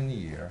earlier in the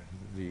year,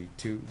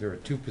 there are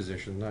 2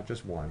 positions, not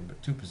just one,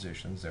 but 2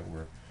 positions that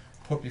were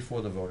put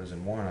before the voters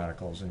in warrant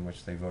articles in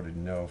which they voted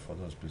no for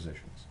those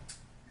positions.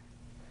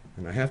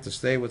 And I have to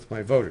stay with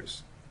my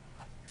voters.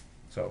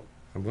 So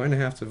I'm going to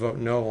have to vote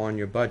no on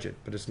your budget,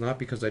 but it's not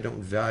because I don't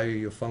value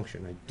your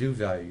function. I do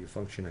value your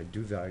function. I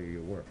do value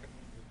your work.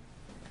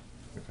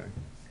 Okay?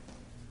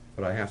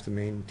 But I have to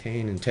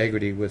maintain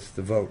integrity with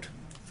the vote.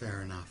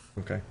 Fair enough.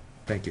 Okay?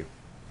 Thank you.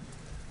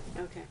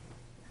 Okay.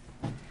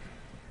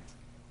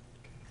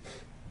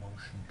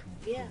 Motion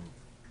to Yeah.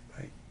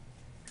 Right.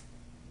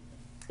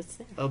 It's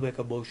there. I'll make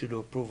a motion to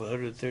approve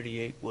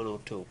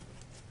 138-102.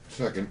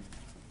 Second.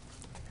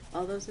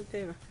 All those in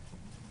favor?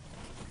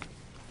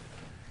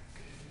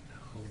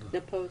 Hold on.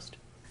 Opposed?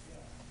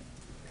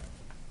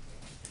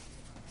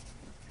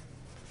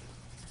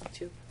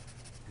 2.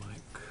 Mike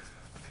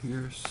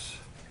Pierce.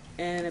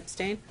 And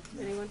abstain?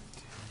 Anyone?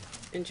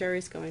 And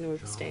Jerry's going to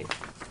abstain.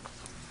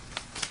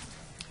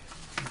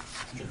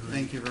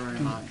 Thank you very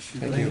much.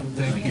 Thank you.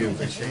 Thank you.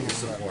 Appreciate your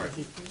support.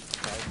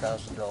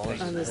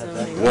 $5,000. On the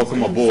zoning.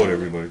 Welcome aboard,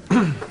 everybody.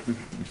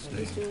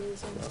 Who's doing the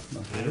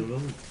zoning? I don't know.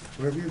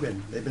 Where have you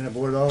been? They've been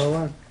aboard all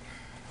along?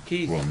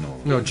 Keith. Well,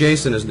 no. No,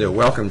 Jason is there.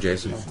 Welcome,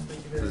 Jason,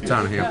 to the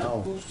town of Hampton.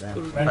 Oh, that-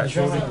 Madam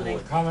Chairman, Zoning.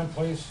 comment,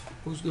 please?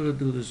 Who's gonna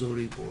do the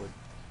zoning board?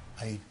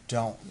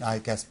 I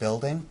guess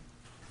building?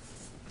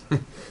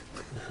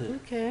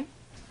 Okay.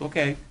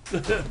 Okay.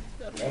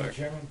 Madam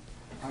Chairman?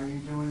 Are you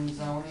doing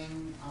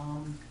zoning,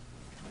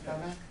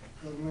 Kevin?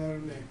 Doesn't matter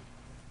to me.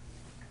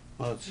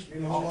 Well, it's,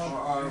 You know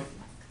what?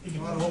 You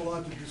don't have a whole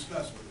lot to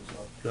discuss with us,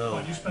 so. No.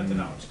 But you spent an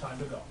hour, it's time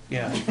to go.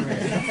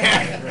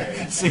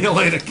 yeah. See you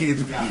later,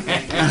 Keith.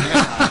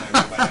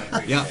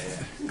 Yeah.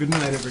 Good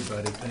night,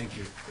 everybody. Thank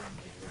you.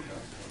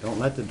 Don't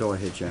let the door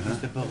hit you, huh?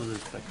 The building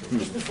inspector.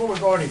 Just before we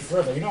go any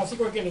further, I think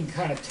we're getting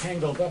kind of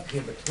tangled up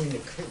here between the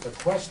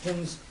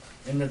questions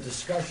and the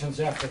discussions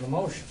after the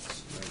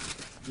motions.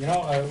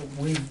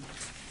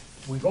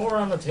 We go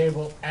around the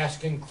table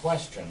asking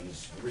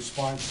questions,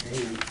 response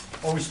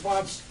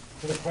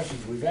to the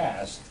questions we've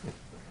asked,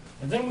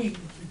 and then we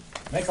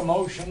make a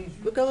motion.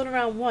 We're going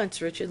around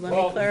once, Richard, let me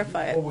Well,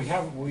 clarify Well,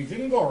 it. we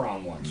didn't go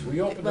around once.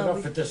 We opened it Well, up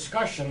we- for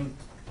discussion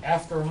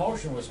after a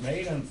motion was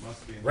made and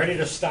ready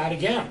to start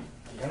again.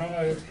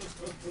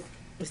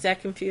 Is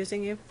that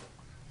confusing you?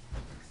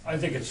 I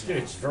think it's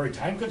very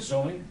time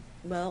consuming.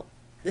 Well,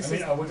 I this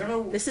mean, is, are we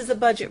gonna? this is a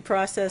budget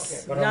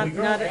process, But are not, we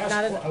gonna not,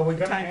 ask, not are we a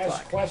gonna time ask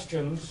clock.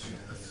 questions,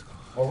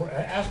 or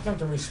ask them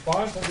to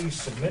respond to these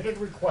submitted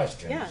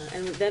questions? Yeah,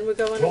 and then we're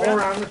going Go around.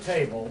 around the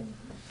table,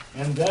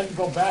 and then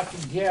go back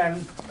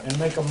again and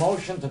make a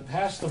motion to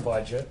pass the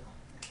budget,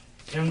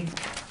 and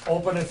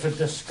open it for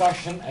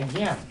discussion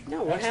again.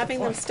 No, we're That's the having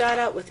them point. start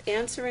out with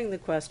answering the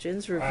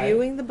questions, Right.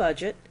 reviewing the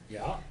budget,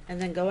 Yeah, and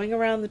then going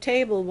around the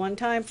table one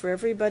time for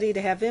everybody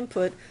to have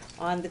input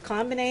on the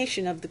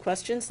combination of the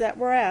questions that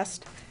were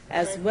asked,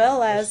 as Okay.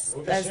 well as,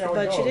 We'll just as see the how it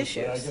budget goes, but I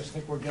issues. just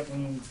think we're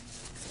getting,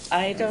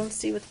 I don't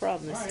see what the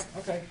problem all is. right,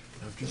 okay.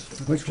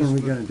 Which one are we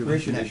gonna do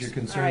Richard, is next? your All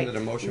concern right, that a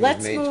motion was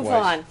let's made move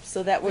twice? on,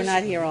 so that we're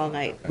not here all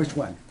night, Which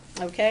one?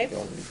 okay?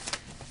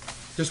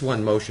 Just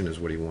one motion is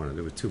what he wanted.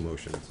 There were 2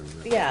 motions.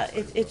 Yeah,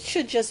 it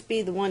should just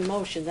be the one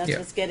motion, that's Yeah.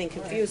 what's getting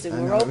confusing.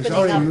 I We're know, it was opening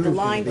already up the moved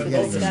line at for the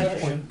the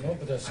beginning.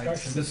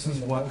 discussion. This is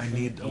what I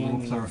need a little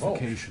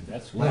clarification.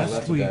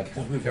 Last week,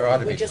 There ought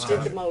to We be. just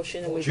did the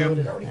motion and we Jim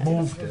voted on that.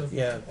 moved it,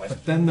 Yeah.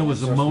 but then there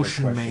was a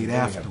motion made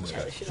afterwards.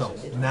 So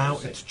now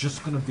it's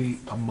just gonna be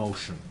a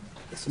motion.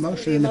 This The is gonna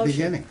motion be a in the motion.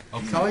 beginning.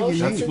 Okay. That's all you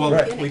Motion's need. in the Well,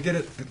 beginning. we did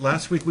it,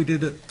 last week we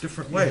did it a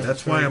different way.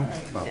 That's why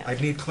I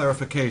need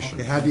clarification.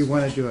 Okay, how do you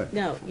want to do it?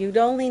 No, you'd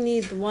only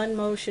need the one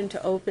motion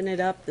to open it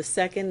up. The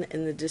second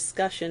and the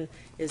discussion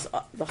is,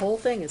 the whole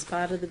thing is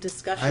part of the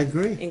discussion. I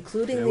agree.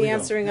 Including There the we go.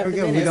 answering There of we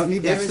the go. We minutes. don't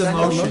need There that is If the no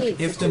motion,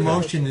 need if to the do it.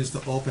 motion is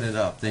to open it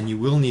up, then you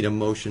will need a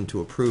motion to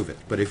approve it.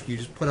 But if you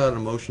just put out a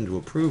motion to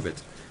approve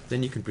it,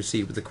 then you can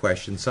proceed with the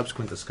question,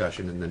 subsequent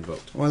discussion, and then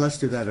vote. Well, let's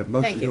do that. A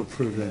motion Thank to you.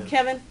 approve that.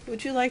 Kevin,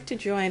 would you like to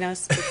join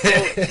us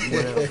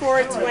before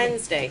it's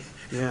Wednesday?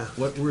 Yeah.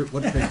 What page are we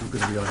going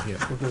to be on here?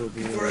 We're gonna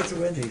be For it's on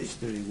Wednesday. page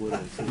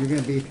 31. You're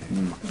going to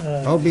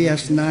be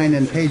OBS 9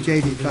 and page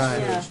 85.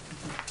 Yeah.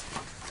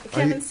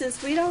 Kevin,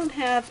 since we don't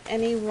have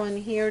anyone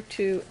here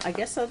to, I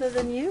guess other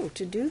than you,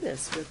 to do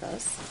this with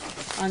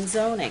us on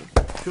zoning,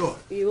 Sure.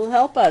 you will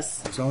help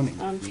us Zoning.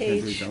 on You can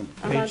do page, zoning.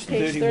 I'm on Page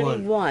page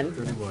 31.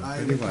 31.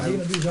 Are you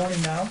gonna do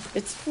zoning now?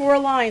 It's 4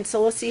 lines,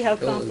 so let's see how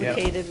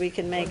complicated we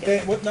can make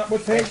it. What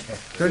page?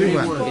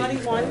 31.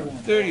 41,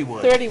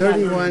 31. 31.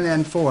 31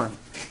 and 4.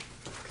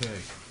 Okay.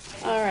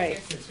 All right.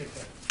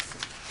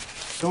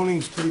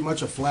 Zoning's pretty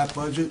much a flat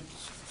budget.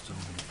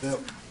 That-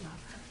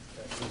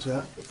 What's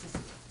that?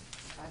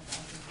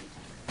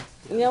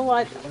 You know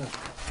what?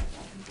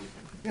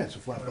 Yeah, it's a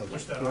flat budget.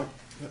 Push that up.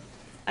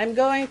 I'm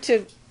going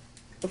to,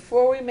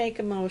 before we make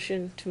a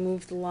motion to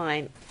move the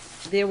line,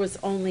 there was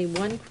only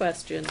one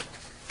question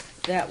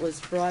that was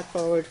brought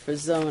forward for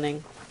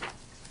zoning,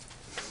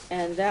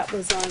 and that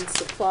was on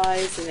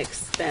supplies and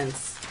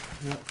expense.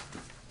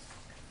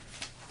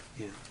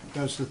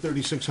 That's the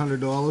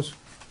 $3,600.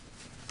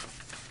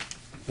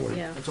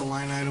 Yeah, That's a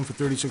line item for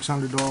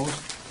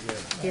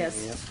 $3,600.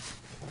 yes.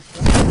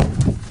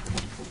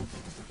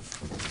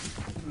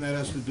 And that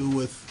has to do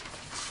with,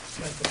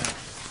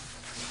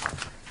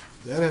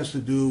 that has to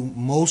do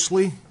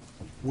mostly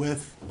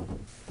with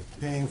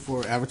paying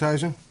for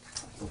advertising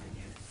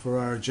for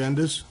our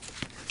agendas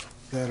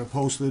that are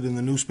posted in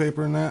the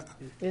newspaper and that.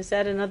 Is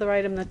that another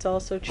item that's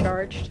also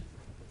charged,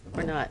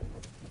 or not?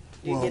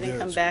 Do you Well, get income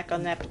there's- back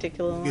on that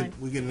particular line?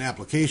 We get an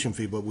application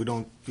fee, but we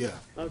don't,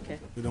 Okay,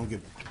 we don't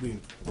get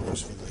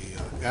reimbursed for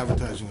the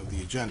advertising of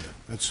the agenda.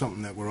 That's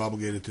something that we're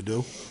obligated to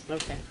do.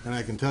 okay. And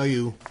I can tell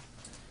you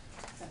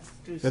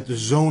that the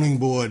zoning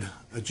board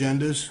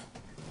agendas,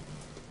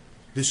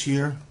 this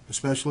year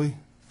especially,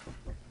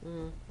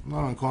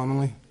 not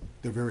uncommonly,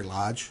 they're very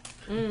large.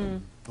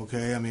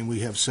 Okay, I mean, we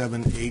have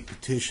 7, 8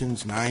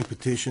 petitions, 9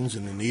 petitions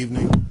in an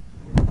evening.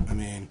 I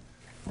mean,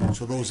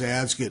 so those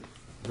ads get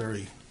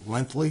very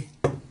lengthy,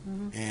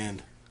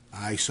 and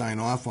I sign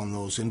off on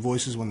those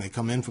invoices when they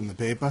come in from the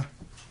paper.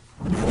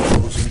 And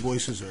those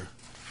invoices are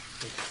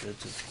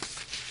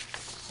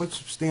quite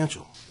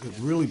substantial. It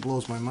really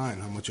blows my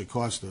mind how much it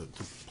costs to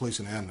place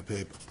an ad in the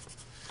paper.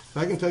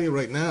 So I can tell you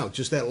right now,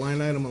 just that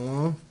line item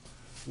alone,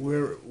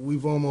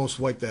 we've almost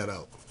wiped that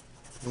out.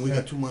 And we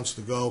got 2 months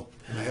to go,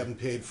 and I haven't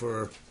paid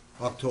for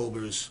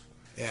October's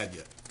ad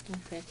yet.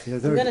 Okay. Yeah, I'm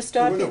they're- going to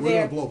stop We're you gonna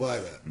there. blow by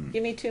that.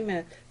 Give me 2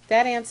 minutes.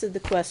 That answered the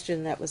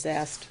question that was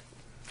asked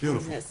on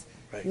Beautiful. this.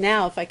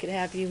 Now, if I could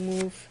have you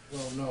move,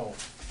 Well, no.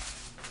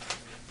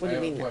 what do you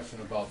I mean? have a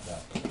question about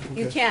that.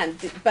 You can,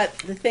 but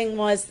the thing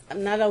was,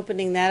 I'm not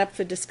opening that up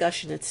for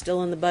discussion. It's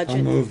still in the budget.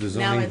 I'll move the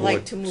Now zoning I'd like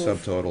board to move.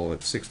 subtotal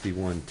at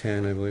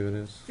 6110, I believe it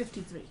is.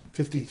 53.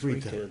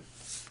 5310.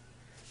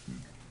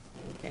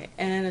 Okay,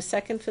 and a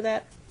second for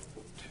that?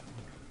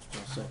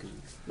 Second.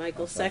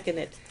 Michael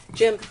seconded.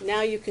 Jim,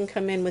 now you can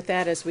come in with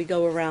that as we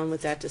go around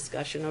with that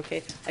discussion,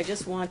 okay? I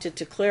just wanted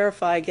to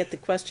clarify, get the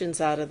questions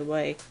out of the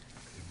way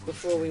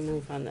before we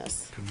move on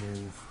this. To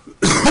move.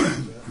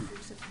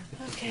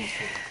 Okay.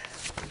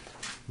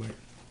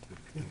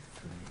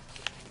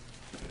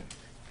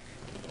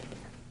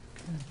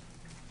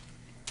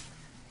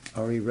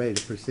 Are we ready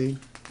to proceed?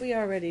 We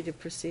are ready to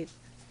proceed.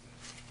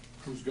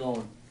 Who's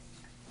going?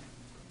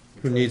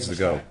 Who needs to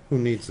go? Who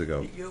needs to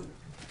go?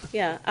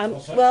 Yeah,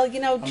 well, you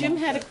know, Jim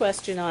had a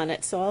question on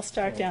it, so I'll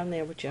start down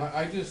there with Jim.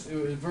 I just, it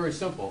was very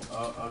simple.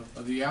 Are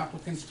the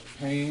applicants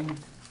paying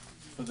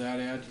for that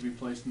ad to be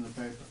placed in the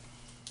paper?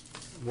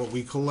 What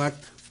we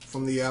collect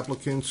from the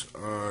applicants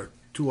are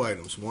 2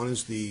 items. One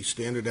is the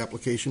standard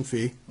application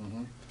fee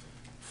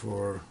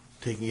for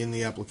taking in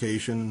the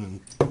application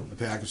and putting the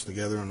package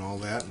together and all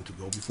that, and to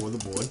go before the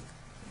board.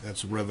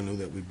 That's the revenue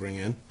that we bring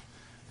in.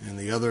 And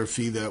the other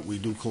fee that we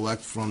do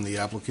collect from the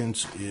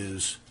applicants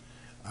is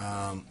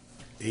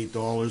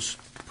 $8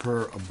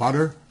 per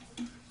abutter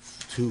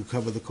to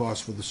cover the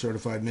cost for the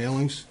certified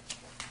mailings,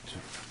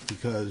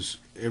 because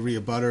every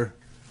abutter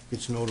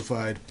gets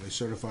notified by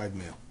certified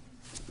mail.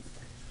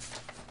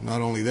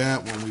 Not only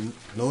that, when we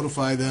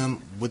notify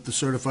them with the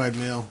certified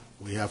mail,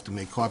 we have to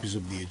make copies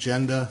of the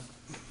agenda,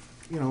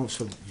 you know,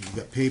 so you've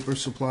got paper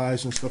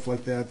supplies and stuff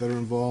like that that are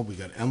involved. We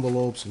got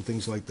envelopes and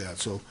things like that.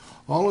 So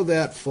all of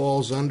that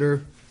falls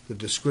under the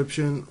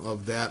description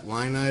of that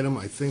line item.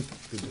 I think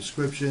the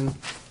description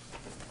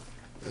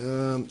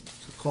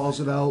calls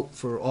it out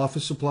for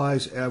office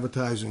supplies,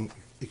 advertising,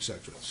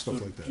 etc.,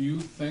 stuff like Do that. you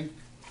think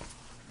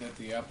that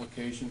the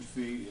application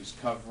fee is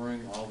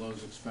covering all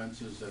those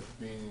expenses that's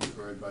being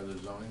incurred by the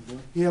zoning board?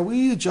 Yeah,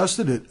 we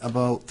adjusted it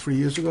about 3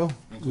 years ago.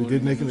 We did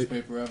Including make the an,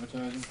 newspaper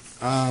advertising?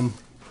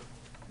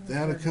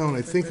 that account,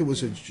 I think it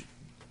was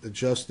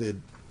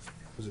adjusted,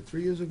 was it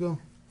 3 years ago?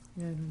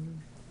 Yeah, I don't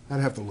know.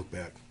 I'd have to look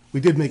back. We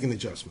did make an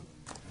adjustment.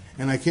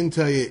 And I can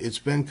tell you, it's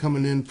been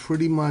coming in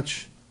pretty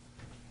much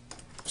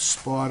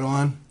spot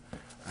on.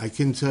 I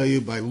can tell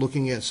you by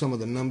looking at some of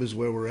the numbers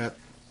where we're at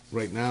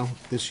right now,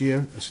 this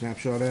year, a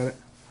snapshot at it,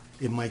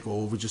 it might go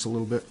over just a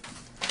little bit.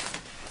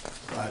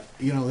 But,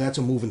 you know, that's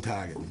a moving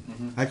target.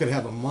 I could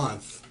have a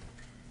month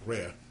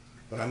rare,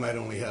 but I might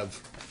only have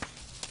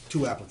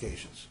 2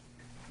 applications.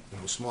 You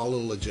know, small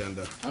little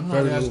agenda. I'm not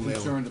very as little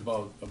mailing. concerned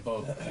about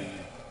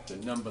the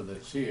number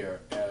that's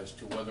here as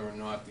to whether or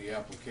not the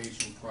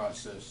application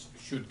process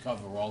should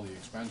cover all the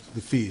expenses.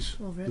 The fees,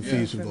 Well, the really,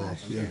 fees for involved,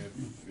 last yeah.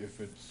 If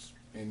it's,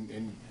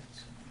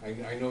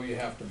 I know you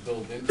have to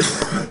build into it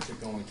what's it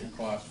going to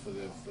cost for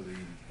the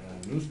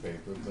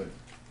newspaper, but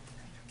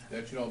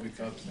that should all be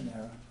covered.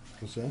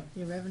 What's that?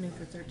 Your revenue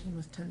for 13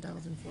 was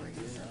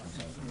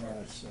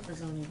 10,487 for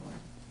zoning board.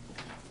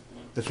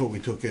 That's what we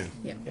took in.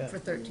 Yeah, for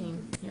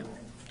 13, yeah.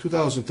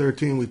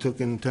 2013, we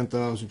took in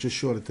 10,000, just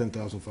short of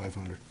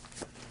 10,500.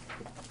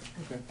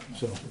 Okay.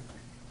 So,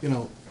 you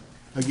know,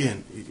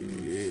 again,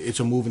 it's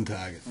a moving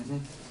target. All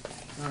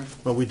right.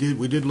 But we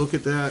did look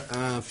at that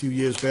a few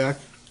years back,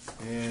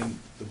 and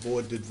the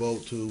board did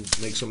vote to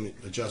make some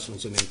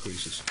adjustments and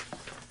increases.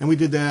 And we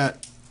did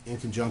that in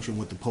conjunction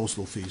with the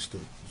postal fees too,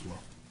 as well.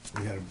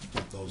 We had to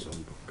put those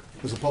on,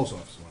 because the post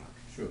office went up.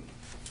 Sure.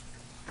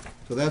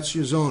 So that's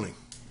your zoning.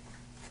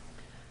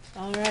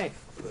 All right.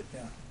 Good,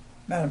 yeah.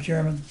 Madam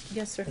Chairman?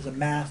 Yes, sir. There's a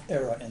math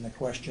error in the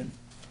question.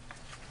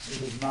 It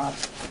was not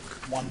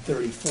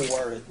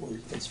 134,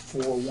 it's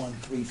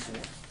 4134.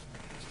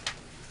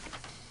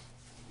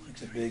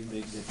 Makes a big,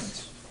 big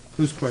difference.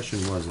 Whose question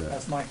was that?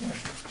 That's my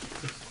question.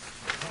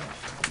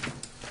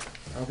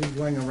 Are we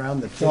going around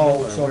the table? or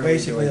what So are we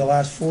basically, the doing?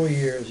 last 4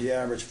 years, you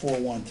averaged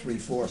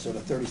 4134, so the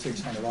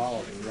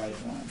 $3,600 is right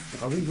on.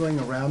 Are we going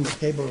around the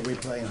table, or are we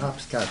playing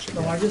hopscotch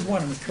again? No, I just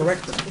wanted to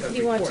correct the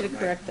He wanted to report.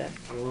 correct that.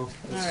 All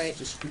right.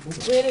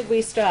 Where did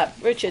we stop?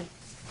 Richard?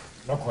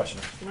 No question.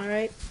 All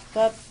right.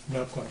 Bob?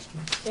 No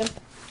questions. Tim?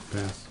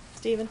 Pass.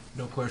 Stephen?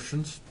 No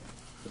questions?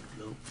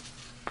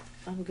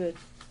 I'm good.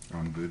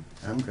 I'm good.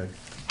 I'm good.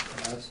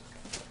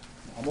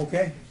 I'm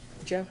okay.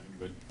 Joe?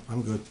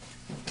 I'm good.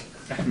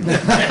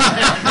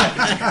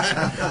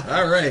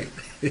 All right.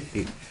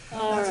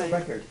 All That's a right.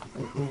 record.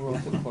 Who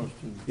wrote the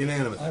question?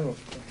 Unanimous. I wrote,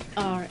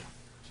 All right.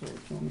 So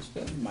it's your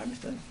mistake. my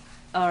mistake.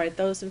 All right.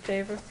 Those in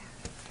favor?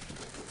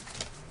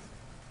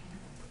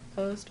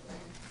 Opposed?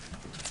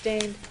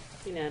 Abstained?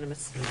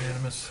 Unanimous.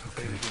 Unanimous,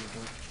 okay.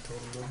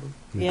 Total number?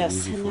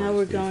 Yes, and now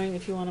we're going,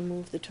 if you want to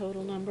move the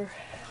total number.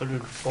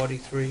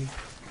 $143,412.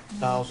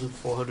 No,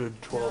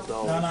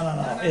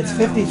 it's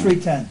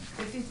 5310.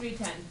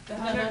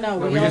 5310. No,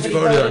 Well, we we just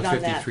already voted on voted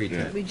on that.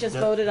 5310. We just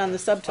voted on the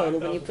subtotal.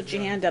 When you put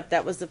your hand up,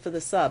 that was for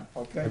the sub.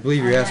 Okay. I believe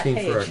you're On that asking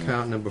for page.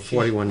 account number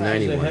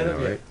 4191 ahead now,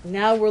 of you. right?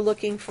 Now we're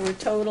looking for a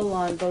total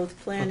on both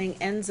planning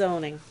and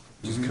zoning.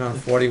 Just count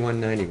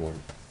 4191.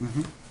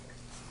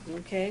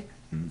 Okay?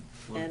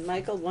 And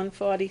Michael,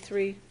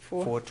 143,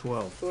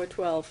 412.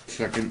 412.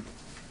 Second.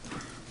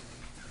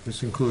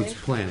 This includes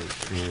planning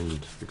and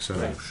et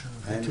cetera.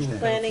 I understand.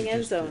 Planning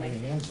and zoning.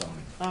 Planning and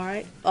zoning. All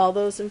right. All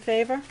those in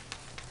favor?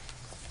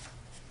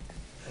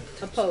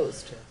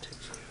 Opposed?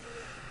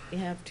 You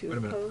have two Wait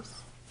a minute. opposed?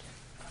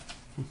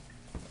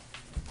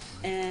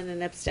 And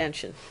an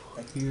abstention.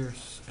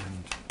 Pierce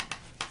and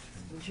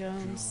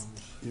Jones.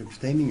 You're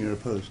abstaining or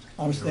opposed?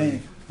 I'm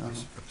staying. Oh.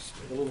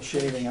 A little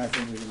shaving, I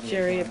think we can do.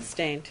 Jerry fine.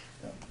 abstained.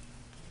 Yeah.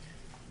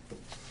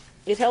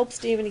 It helps,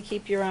 Stephen, to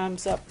keep your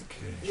arms up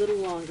Okay. a little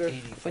longer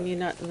when you're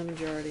not in the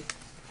majority.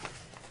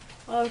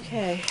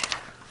 Okay.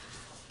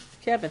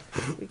 Kevin,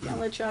 we can't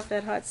let you off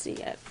that hot seat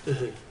yet.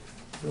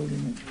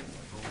 Building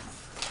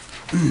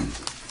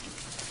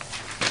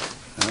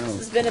This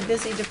has been a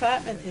busy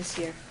department this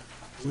year.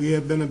 We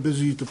have been a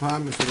busy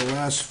department for the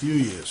last few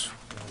years,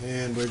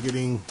 and we're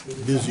getting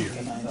busier.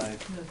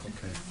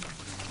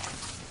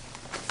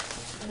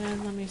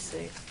 And let me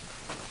see.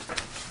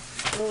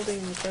 Building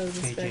and code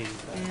inspector,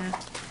 yeah.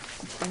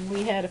 And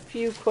we had a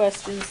few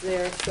questions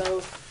there, so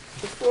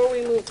before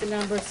we move the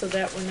number so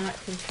that we're not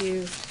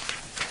confused,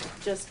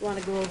 just want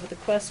to go over the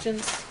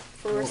questions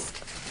first.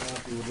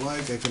 If you would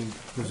like, I can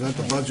present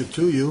the budget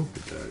to you.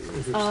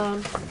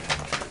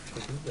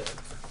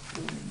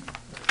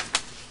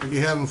 What you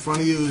have in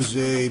front of you is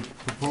a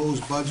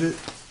proposed budget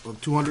of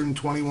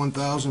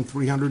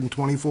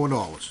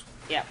 $221,324.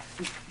 Yeah,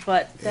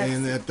 but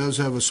And that's, that does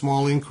have a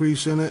small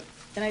increase in it.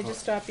 can I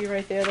just stop you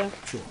right there, though?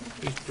 Sure.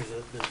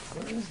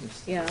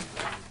 Yeah.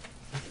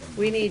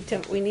 We need to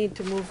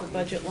move the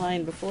budget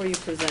line before you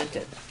present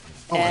it.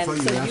 Oh, I thought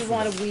you And so asked you for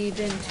want that. to weave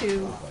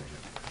into,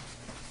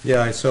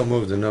 Yeah, I so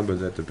moved the number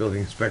that the building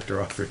inspector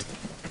offered.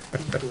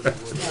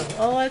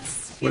 Well,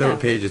 let's, you Whatever know.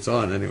 page it's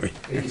on, ananyway.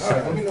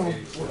 Let me know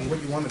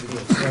what you wanted to get.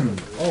 7.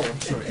 Oh,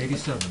 I'm sorry,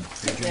 87.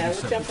 Page Yeah, we're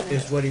 87. jumping Is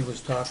ahead. what he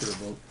was talking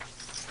about,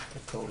 the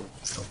total.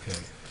 Okay.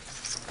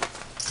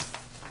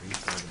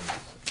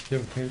 Do you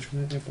have a page for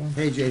that, there, Bob?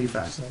 Page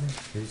 85.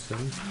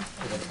 87?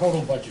 The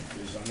total budget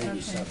is on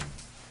 87.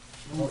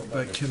 Moved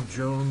by Kim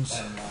Jones.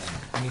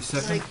 Any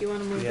second? Mike, you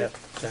wanna move Yeah, it?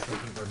 second.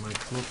 Second by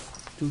Mike Wolf.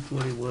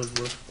 221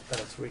 with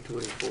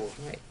 324.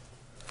 Right.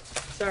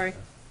 Sorry.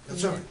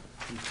 That's all right.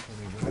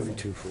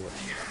 240.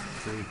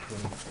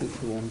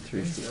 221,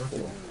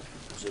 324.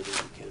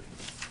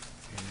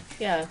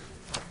 Yeah,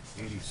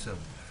 87.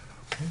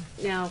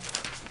 now,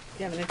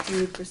 Kevin, if you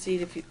would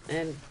proceed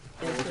and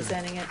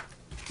presenting it.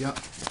 Yeah.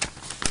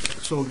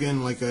 So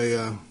again, like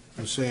I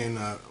was saying,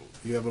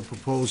 you have a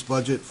proposed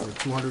budget for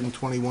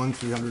 221,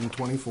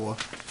 324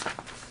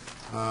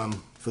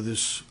 for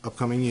this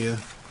upcoming year,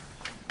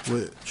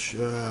 which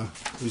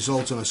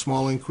results in a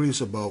small increase,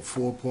 about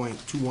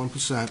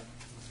 4.21%.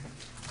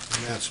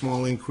 And that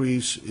small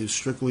increase is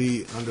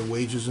strictly under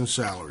wages and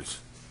salaries.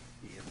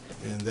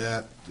 And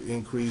that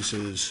increase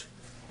is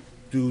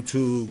due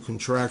to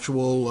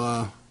contractual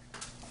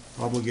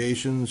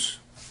obligations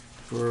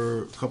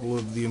for a couple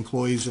of the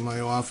employees in my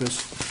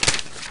office,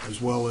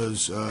 as well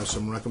as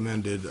some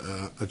recommended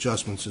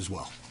adjustments as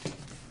well.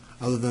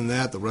 Other than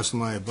that, the rest of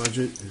my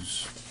budget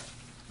is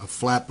a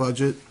flat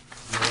budget,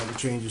 no other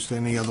changes to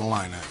any other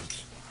line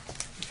items.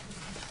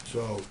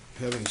 So,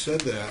 having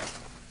said that,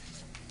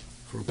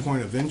 for a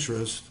point of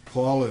interest,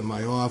 Paula in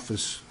my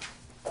office,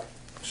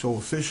 so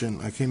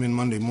efficient, I came in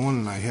Monday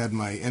morning, I had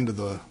my end of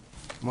the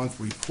month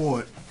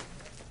report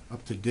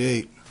up to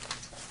date.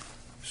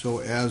 So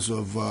as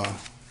of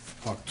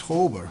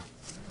October,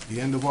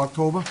 the end of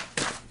October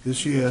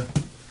this year,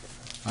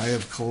 I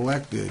have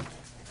collected,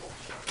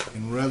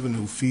 in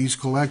revenue, fees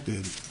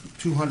collected,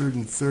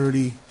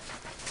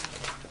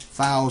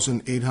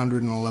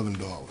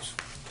 $230,811.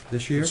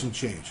 This year? Some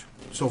change.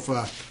 So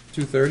far,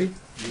 230?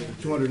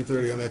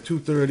 230 on that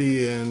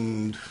 230,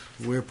 and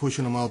we're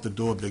pushing them out the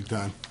door big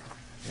time.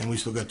 And we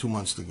still got 2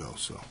 months to go,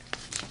 so.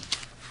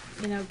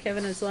 You know,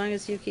 Kevin, as long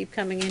as you keep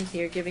coming in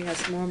here giving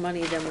us more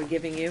money than we're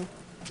giving you,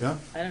 Yeah?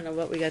 I don't know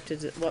what we have to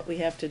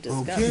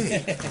discuss.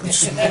 Okay.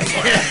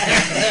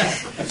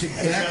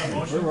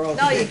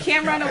 No, you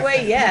can't run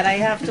away yet. I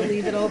have to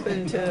leave it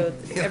open to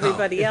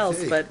everybody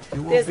else, but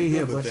You won't there's, be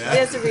here, but that.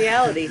 there's a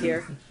reality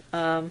here.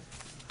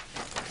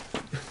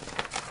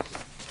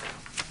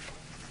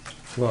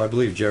 Well, I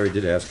believe Jerry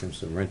did ask him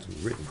some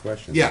written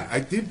questions. Yeah, I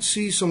did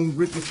see some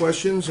written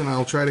questions, and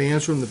I'll try to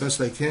answer them the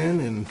best I can.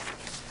 And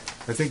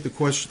I think the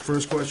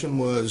first question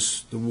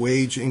was the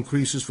wage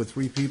increases for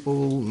 3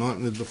 people, not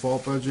in the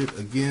default budget.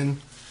 Again,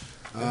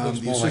 It looks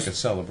the more like a assist-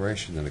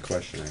 celebration than a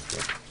question,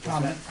 actually.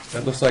 Comment?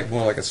 That looks like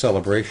more like a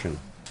celebration,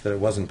 that it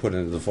wasn't put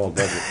into the default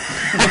budget.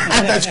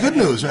 That's good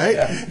news, right?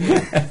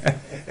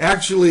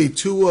 Actually,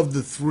 2 of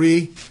the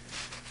 3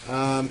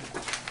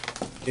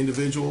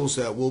 individuals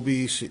that will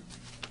be, 2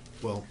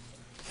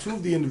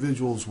 of the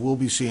individuals will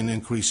be seeing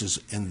increases,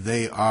 and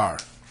they are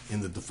in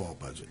the default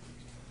budget.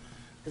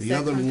 Is The that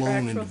other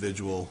lone contractual?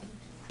 individual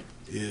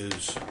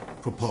is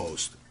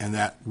proposed, and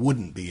that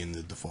wouldn't be in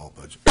the default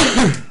budget.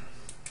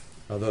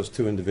 Are those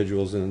 2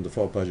 individuals in the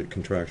default budget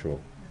contractual?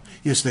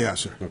 Yes, they are,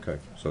 sir. Okay,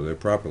 so they're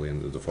properly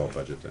in the default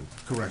budget then.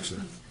 Correct,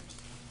 sir.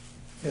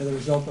 They're the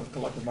result of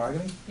collective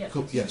bargaining? Yes.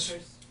 Yes.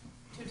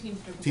 2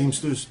 Teamsters.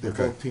 Teamsters, they're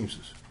Okay. both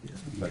Teamsters.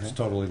 That's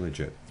totally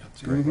legit.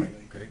 That's great.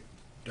 Great.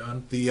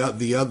 Done?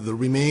 The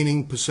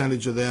remaining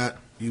percentage of that,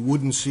 you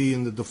wouldn't see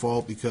in the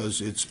default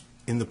because it's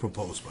in the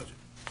proposed budget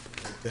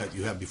that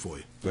you have before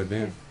you. Good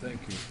man. Thank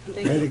you.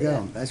 Thank Way you. to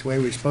go. That's the way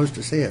we're supposed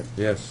to see it.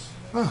 Yes.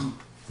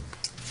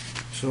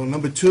 So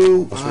number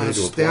 2, Let's ready to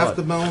staff applaud.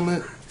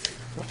 development,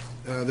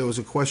 there was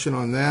a question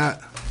on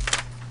that.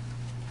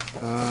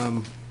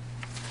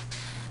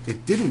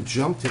 It didn't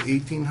jump to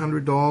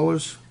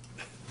 $1,800.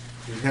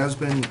 It has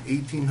been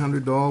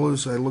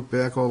 $1,800. I look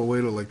back all the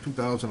way to like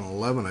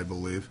 2011, I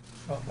believe.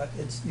 Well, but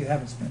you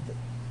haven't spent it.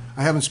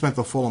 I haven't spent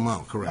the full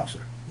amount, correct, sir?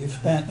 You've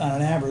spent on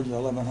an average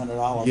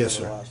 $1,100 Yes,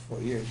 over the sir. last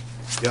 4 years.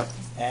 Yep.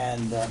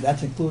 And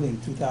that's including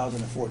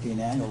 2014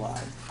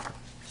 annualized.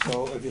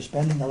 So if you're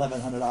spending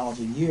 $1,100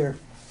 a year,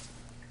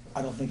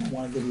 I don't think I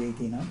want to give you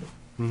 $1,800.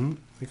 Mm-hmm,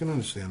 I can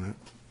understand that.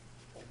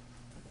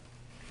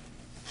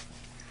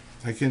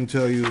 I can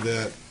tell you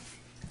that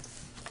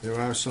there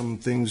are some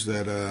things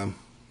that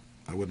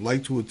I would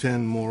like to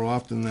attend more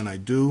often than I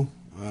do,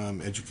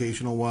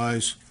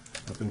 educational-wise.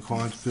 I've been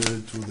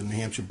contacted through the New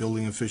Hampshire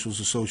Building Officials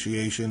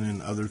Association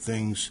and other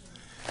things,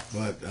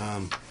 but,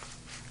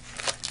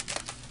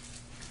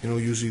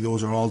 usually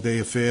those are all-day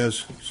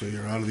affairs, so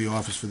you're out of the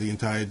office for the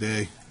entire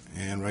day,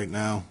 and right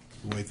now,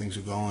 the way things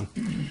are going,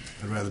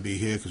 I'd rather be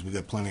here because we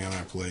got plenty on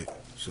our plate,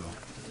 so.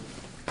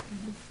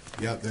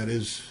 Yeah,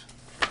 that's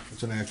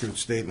an accurate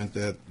statement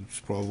that it's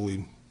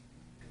probably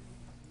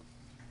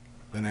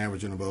been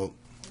averaging about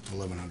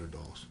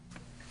 $1,100.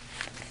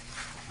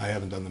 I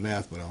haven't done the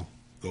math, but I'll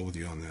go with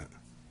you on that.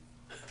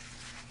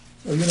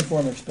 So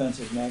uniform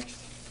expenses next.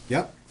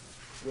 Yep.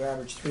 we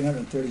averaged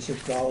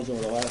 $336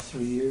 over the last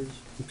 3 years,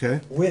 Okay?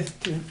 with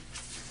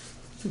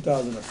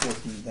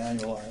 2014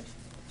 annualized.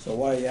 So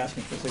why are you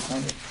asking for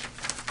 600?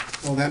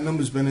 Well, that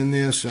number's been in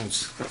there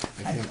since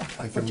I can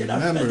But you're not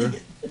remember.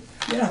 spending it.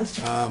 You're not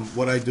spending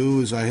What I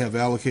do is I have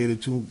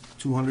allocated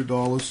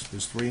 $200.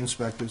 There's 3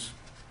 inspectors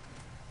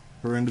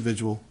per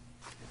individual,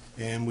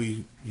 and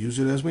we use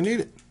it as we need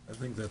it. I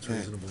think that's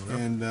reasonable enough.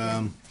 And,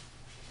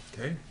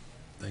 Okay,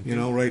 thank you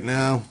know, right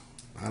now,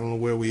 I don't know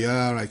where we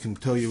are. I can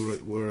tell you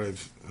where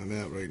I'm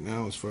at right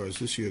now as far as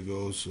this year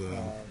goes.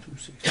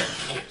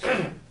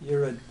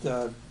 You're at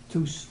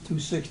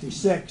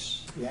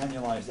 266. You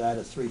annualize that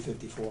at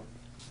 354.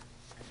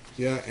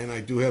 Yeah, and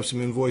I do have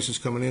some invoices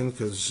coming in,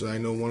 because I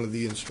know one of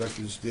the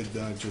inspectors did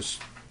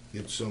just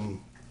get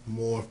some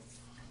more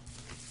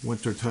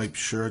winter-type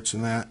shirts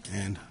and that,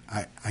 and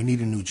I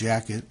need a new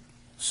jacket,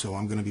 so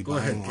I'm gonna be Go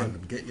ahead, buying one.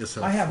 Kevin, get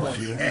yourself. I have one.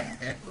 one.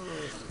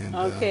 And,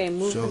 Okay,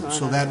 moving on.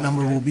 So that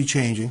number will be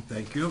changing.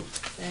 Thank you.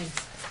 Thanks.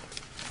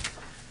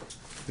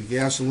 The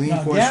gasoline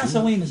Now, question.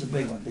 gasoline is a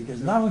big one, because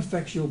it not only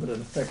affects you, but it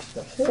affects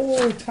the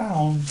whole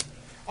town's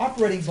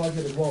operating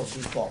budget as well as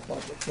default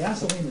budget.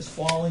 Gasoline is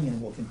falling and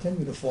will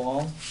continue to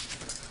fall.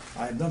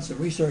 I've done some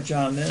research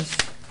on this,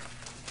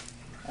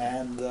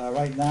 and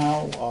right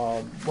now,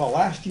 well,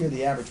 last year,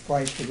 the average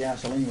price for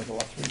gasoline was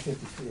about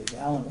 $3.53 a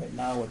gallon. Right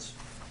now, it's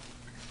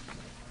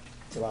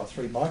about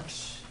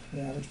 $3.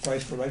 The average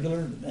price for regular,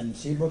 in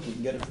Seabrook, you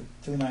can get it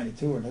for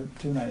 $2.92 or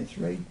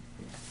 $2.93.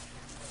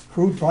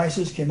 Crude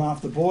prices came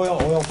off the boil.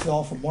 Oil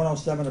fell from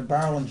 107 a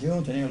barrel in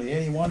June to nearly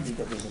 81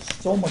 because there's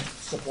so much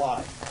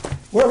supply.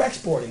 We're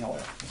exporting oil,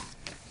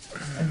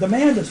 and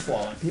demand is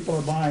falling. People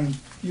are buying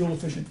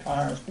fuel-efficient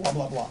cars, blah,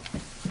 blah, blah.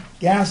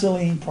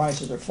 Gasoline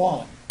prices are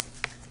falling.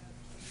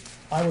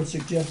 I would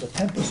suggest a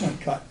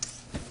 10% cut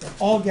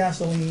for all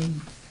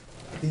gasoline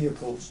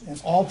vehicles in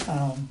all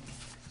town,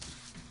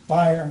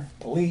 fire,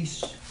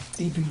 police,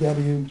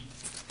 DPW,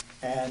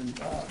 and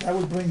that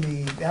would bring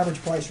the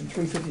average price from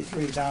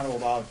 $3.53 down to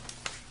about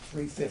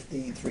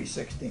 $3.15,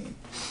 $3.16.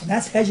 And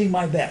that's hedging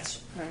my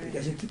bets,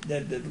 because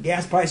the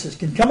gas prices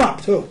can come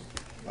up too.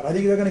 But I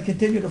think they're going to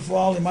continue to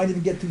fall. They might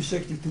even get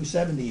 260,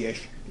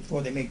 270-ish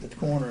before they make the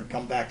corner and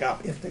come back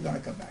up, if they're going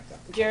to come back up.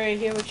 Jerry, I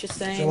hear what you're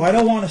saying. So I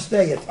don't want to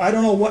stay at, I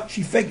don't know what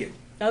she figured.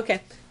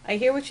 Okay, I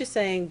hear what you're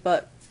saying,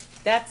 but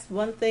that's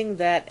one thing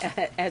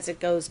that as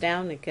it goes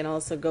down, it can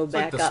also go It's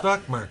back like the up.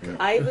 stock market.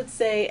 I would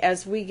say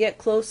as we get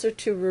closer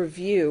to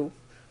review,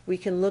 we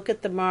can look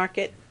at the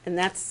market, and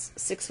that's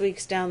 6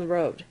 weeks down the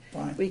road.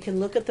 Fine. We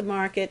can look at the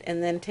market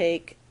and then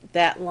take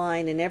that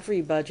line in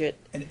every budget.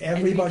 In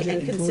every budget, and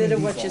including consider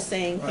what default. you're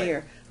saying Right.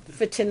 here.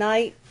 For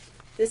tonight,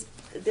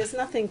 there's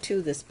nothing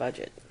to this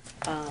budget.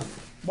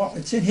 Well,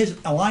 it's in his,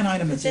 a line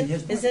item, it's in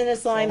his. It's in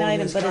his line Although item,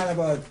 there's but kind of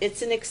a-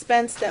 it's an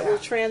expense that will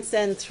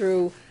transcend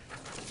through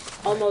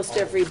almost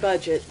every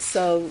budget,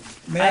 so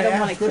May I I don't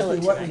want ask to kill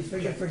Christie it what we tonight.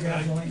 figured for Can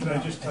I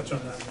gasoline? just touch on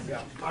that?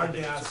 Yeah, our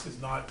gas is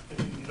not,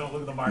 you don't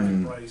look at the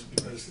market price,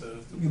 because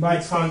You buy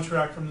we state-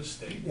 contract from the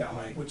state, Yeah.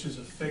 which is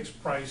a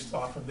fixed price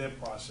off of their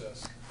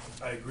process.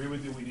 I agree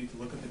with you, we need to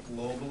look at it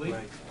globally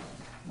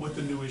with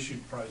the new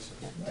issued prices,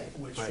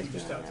 which we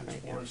just have to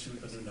explore and see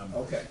what the new number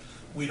is. Okay.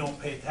 We don't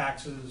pay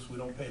taxes, we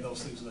don't pay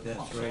those things in the That's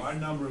cost. right. So our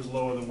number is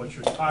lower than what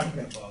you're talking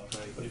about.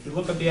 But if you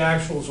look at the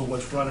actuals of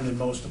what's running in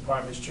most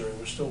departments, Jerry,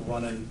 we're still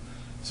running,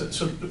 so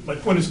my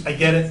point is, I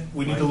get it,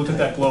 we need to look at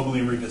that globally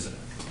and revisit it.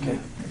 Okay,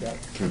 I got it.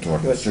 We're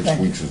talking Good, 6 thank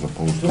you. weeks as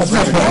opposed to Let's 6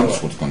 not go months, to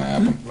it. what's gonna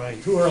happen.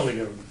 Right, too early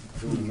to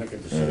make a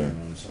decision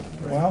on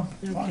something. Well,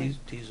 fine.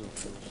 Diesel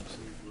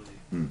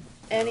fuels.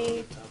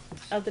 Any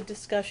other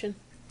discussion?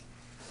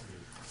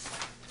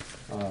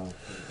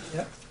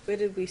 Yep. Where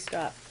did we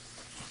stop?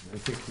 I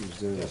think he was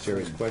doing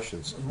serious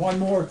questions. One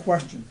more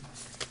question,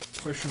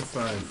 Question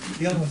 5.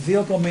 dealing with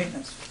vehicle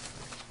maintenance.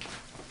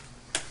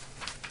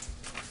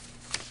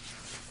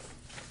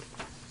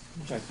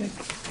 Which I think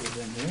is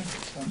in there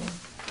somewhere.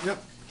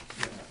 Yep.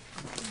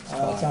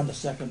 It's on the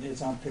second,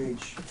 it's on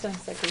page, It's on the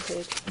second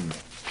page.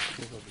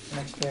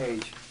 next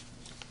page.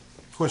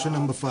 Question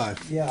number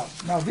 5. Yeah,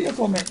 now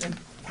vehicle maintenance,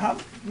 how,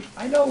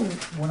 I know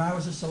when I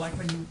was a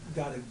selectman, you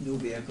got a new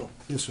vehicle.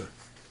 Yes, sir.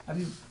 Have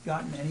you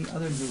gotten any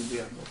other new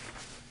vehicles?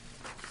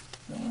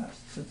 No,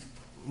 since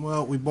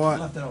Well, we you bought,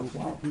 left it out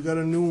loud. we got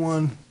a new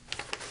one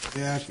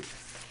back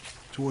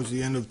towards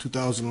the end of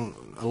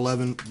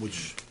 2011,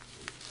 which,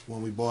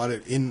 when we bought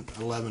it in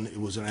 11, it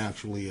was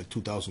actually a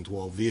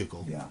 2012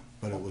 vehicle. Yeah.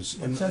 But it was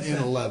But in since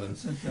then- 11.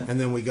 since then. And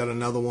then we got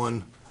another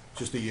one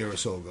just a year or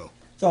so ago.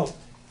 So,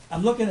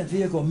 I'm looking at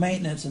vehicle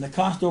maintenance, and the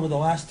cost over the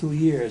last 2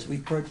 years, we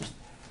purchased,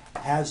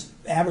 has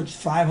averaged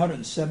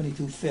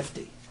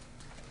 $572.50.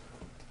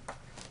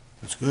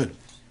 That's good.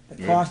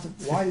 The cost,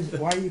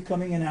 why are you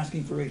coming in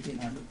asking for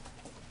 $1,800?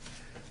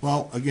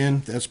 Well,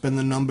 again, that's been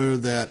the number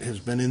that has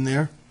been in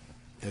there,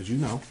 as you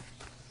know,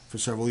 for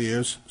several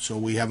years, so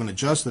we haven't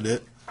adjusted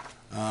it.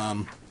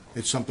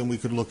 It's something we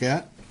could look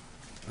at.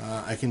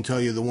 I can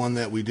tell you the one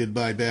that we did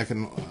buy back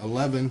in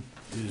 11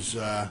 is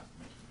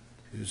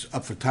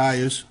up for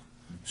tires,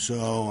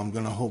 so I'm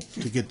going to hope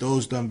to get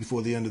those done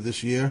before the end of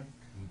this year.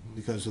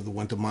 because of the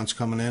winter months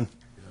coming in.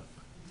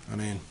 I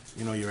mean,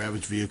 you know, your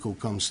average vehicle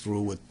comes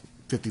through with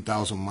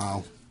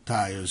 50,000-mile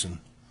tires, and,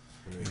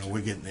 you know,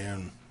 we're getting there,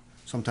 and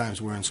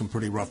sometimes we're in some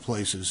pretty rough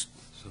places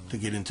to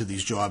get into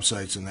these job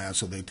sites and that,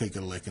 so they take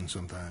a licking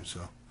sometimes,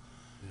 so.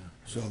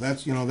 So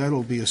that's, you know,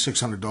 that'll be a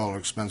 $600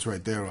 expense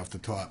right there off the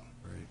top.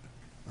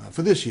 Right.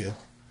 For this year,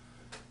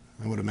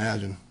 I would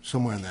imagine,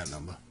 somewhere in that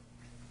number.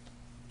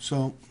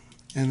 So,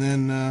 and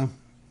then,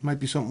 might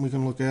be something we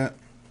can look at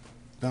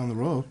down the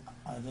road.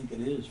 I think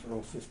it is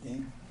for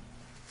 015.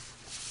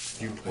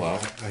 You plow?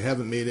 I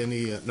haven't made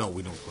any, no,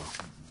 we don't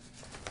plow.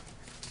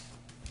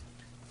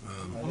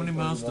 How many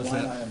miles does The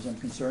line that? items, I'm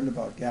concerned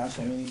about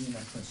gasoline,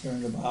 I'm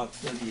concerned about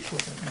the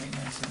equipment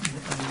maintenance,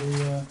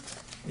 and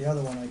the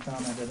other one I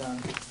commented on.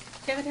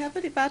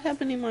 Kevin, about how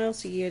many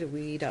miles a year do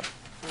we eat up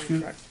on the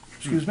truck?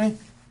 Excuse me?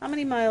 How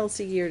many miles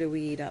a year do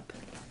we eat up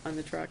on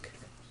the truck?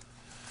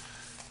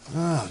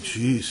 Oh,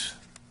 jeez.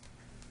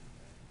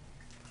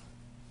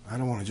 I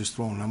don't want to just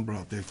throw a number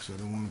out there because I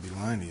don't want to be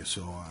lying to you,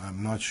 so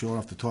I'm not sure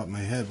off the top of my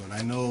head, but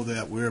I know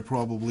that we're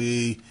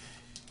probably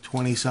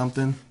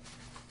 20-something,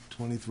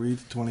 23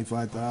 to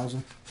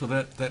 25,000. So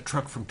that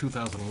truck from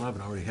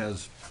 2011 already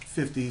has,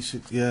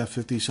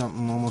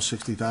 50-something, almost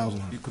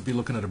 60,000. you could be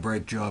looking at a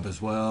brake job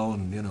as well,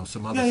 and, you know,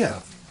 some other Yeah.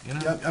 stuff. You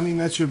know? Yeah, I mean,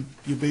 that's your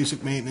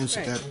basic maintenance,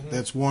 Right.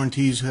 that's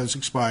warranties has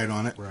expired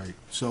on it. Right.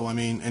 So, I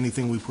mean,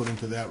 anything we put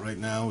into that right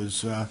now is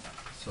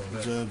So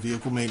a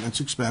vehicle maintenance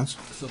expense.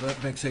 So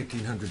that makes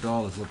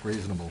 $1,800 look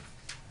reasonable.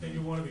 And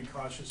you want to be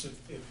cautious if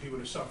he were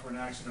to suffer an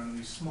accident on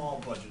these small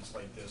budgets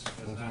like this, if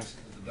there's an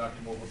accident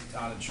deductible with the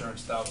town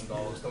insurance,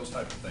 $1,000, those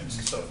type of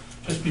things. So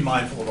just be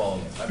mindful of all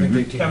of them. I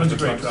mean, Kevin's a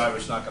great driver,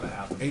 it's not going to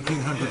happen.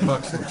 $1,800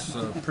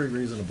 looks pretty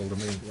reasonable to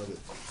me.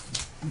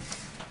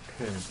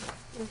 Okay.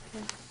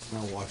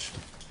 I'll watch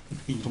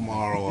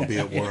tomorrow, I'll be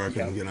at work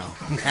and, you know,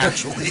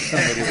 naturally.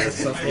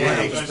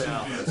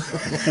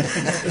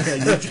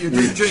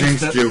 We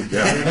jinxed you,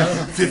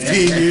 yeah.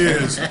 15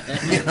 years.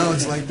 You know,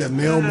 it's like that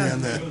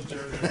mailman that,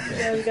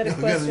 Joe, you got a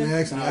we got an question?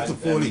 accident after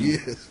 40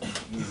 years.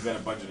 He's got a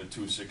budget of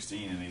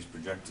 216 and he's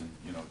projecting,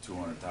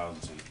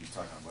 200,000, so he's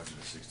talking a budget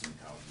of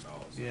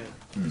 $16,000. Yeah.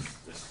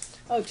 This,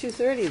 Oh,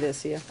 230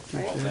 this year,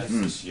 well, right? that's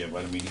this year,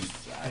 but I mean,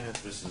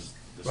 this is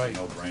Right. a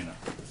no-brainer.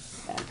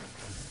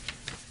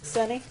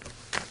 Sonny?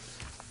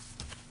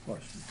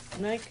 Question.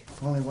 Mike?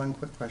 Only one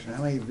quick question.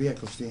 How many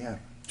vehicles do you have?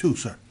 2,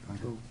 sir.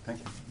 Thank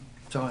you.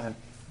 Go ahead.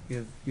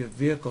 Your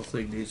vehicle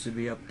thing needs to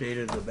be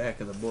updated in the back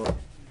of the book.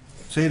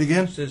 Say it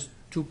again? It says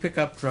 2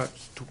 pickup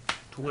trucks,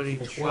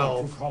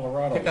 2012 Two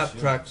Colorados, pickup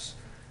yeah. trucks,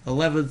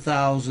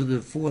 11,000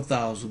 and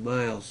 4,000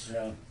 miles.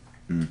 Yeah.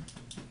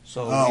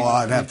 So Oh,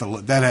 I'd have to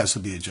look, that has to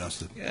be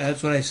adjusted. Yeah,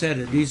 that's what I said.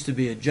 It needs to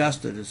be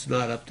adjusted. It's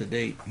not up to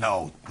date.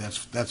 No,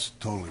 that's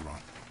totally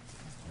wrong.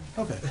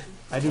 Okay.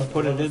 I just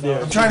put it in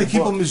there. I'm trying to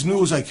keep them as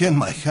new as I can,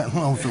 Mike. I don't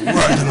know if it worked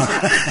or not.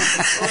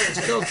 Well,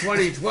 it's still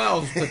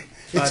 2012, but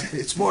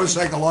It's more a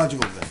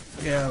psychological thing.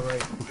 yeah,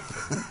 right.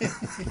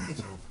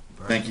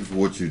 Thank you for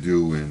what you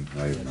do, and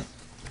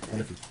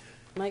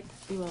Mike,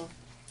 you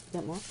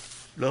got more?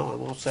 No,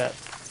 I'm all set.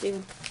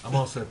 Stephen? I'm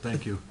all set,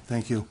 thank you.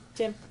 Thank you.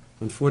 Tim?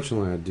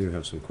 Unfortunately, I do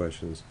have some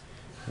questions.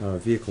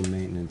 Vehicle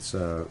maintenance,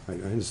 I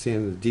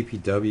understand the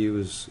DPW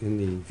is in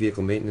the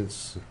vehicle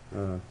maintenance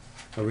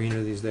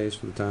arena these days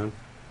for the town.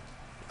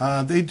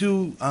 They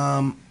do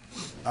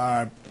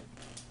our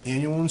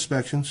annual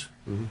inspections,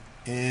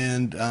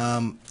 and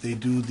they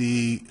do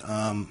the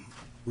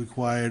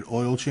required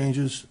oil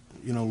changes,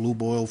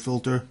 lube oil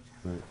filter,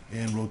 Right.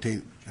 and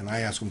rotate, and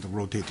I ask them to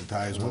rotate the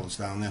tires while it's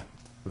down there,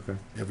 Okay.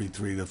 every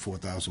 3,000 to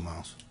 4,000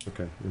 miles.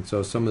 Okay, and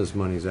so some of this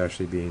money is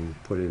actually being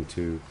put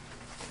into,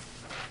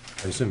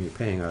 I assume you're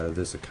paying out of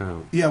this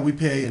account. Yeah, we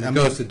pay. And I it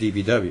mean, goes to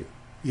DBW,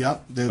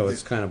 Yep. so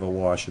it's kind of a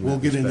wash in We'll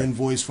that get an respect.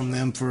 invoice from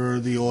them for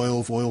the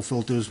oil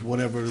filters,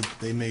 whatever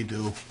they may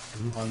do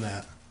on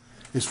that.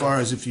 As far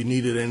as if you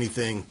needed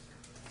anything,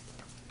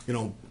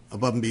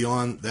 above and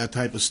beyond that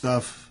type of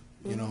stuff,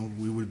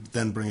 we would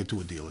then bring it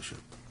to a dealership.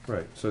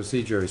 Right, so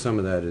see, Jerry, some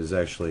of that is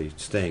actually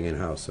staying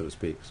in-house, so to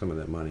speak, some of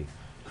that money.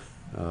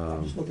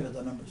 I'm just looking at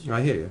the numbers.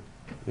 I hear you.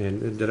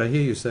 And did I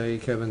hear you say,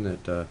 Kevin,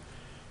 that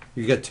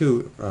you got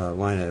 2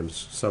 line items,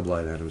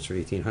 sub-line items for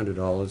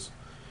 $1,800,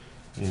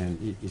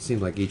 and it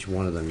seemed like each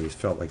one of them, you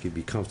felt like you'd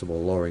be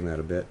comfortable lowering that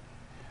a bit.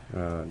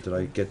 Did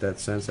I get that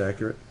sense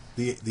accurate?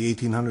 The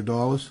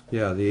 $1,800?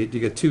 Yeah, you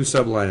got 2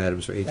 sub-line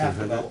items for Staff $1,800.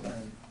 development.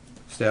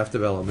 Staff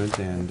development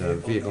and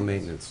vehicle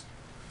maintenance. maintenance.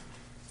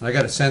 I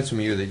got a sense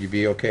from you that you'd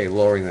be okay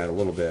lowering that a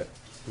little bit,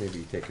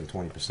 maybe taking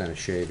 20% of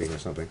shaving or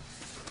something.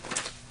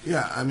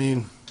 Yeah, I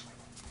mean,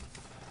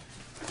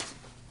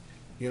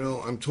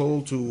 I'm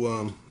told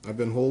to, I've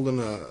been holding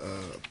a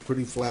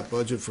pretty flat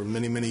budget for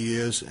many, many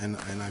years, and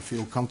I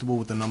feel comfortable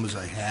with the numbers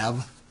I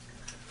have.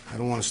 I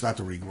don't want to start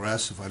to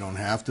regress if I don't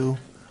have to.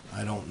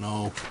 I don't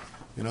know,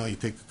 you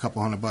take a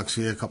couple $100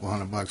 here, a couple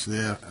 $100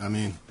 there. I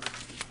mean,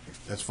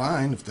 that's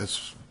fine if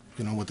that's,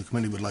 what the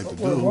committee would like to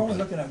We're do. only but-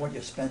 looking at what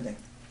you're spending.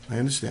 I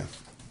understand,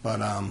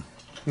 but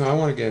No, I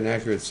want to get an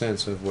accurate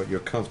sense of what you're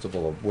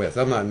comfortable with.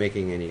 I'm not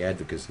making any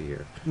advocacy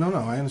here. No,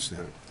 I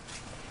understand.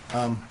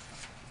 I'm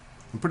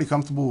pretty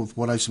comfortable with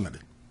what I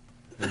submitted.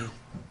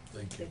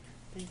 Thank you.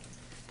 Thank you.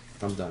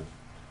 I'm done.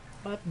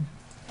 Bob?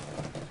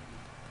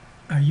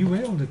 Are you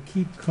able to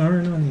keep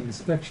current on the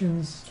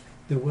inspections?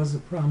 There was a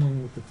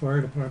problem with the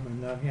fire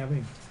department not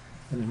having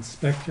an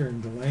inspector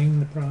and delaying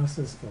the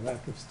process for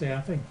lack of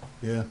staffing.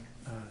 Yeah.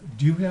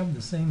 Do you have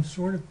the same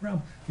sort of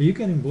problem? Are you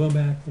getting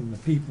blowback from the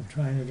people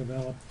trying to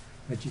develop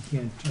that you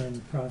can't turn the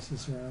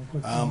process around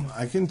quickly?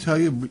 I can tell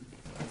you,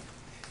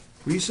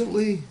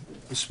 recently,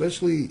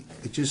 especially,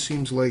 it just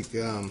seems like,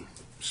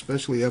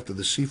 especially after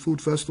the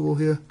seafood festival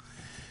here,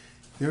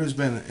 there has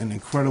been an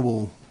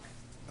incredible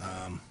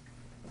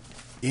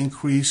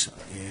increase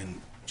in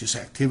just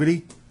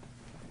activity,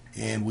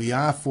 and we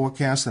are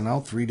forecasting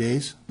out 3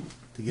 days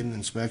to get an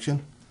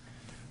inspection,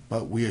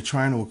 but we are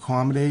trying to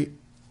accommodate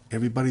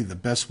everybody the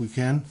best we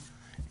can.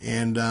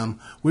 And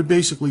we're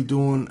basically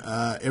doing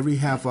every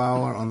half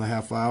hour, on the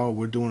half hour,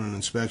 we're doing an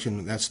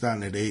inspection. That's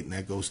starting at 8 and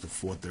that goes to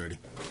 4:30.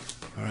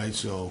 All right,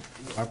 so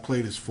our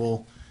plate is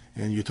full,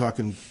 and you're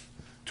talking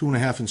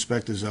 2.5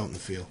 inspectors out in the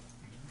field.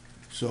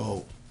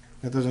 So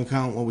that doesn't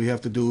count what we have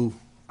to do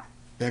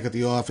back at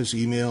the office,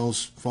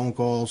 emails, phone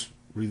calls,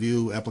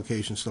 review,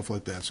 applications, stuff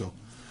like that. So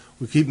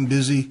we're keeping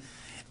busy.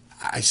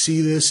 I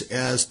see this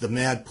as the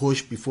mad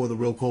push before the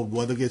real cold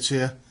weather gets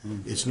here.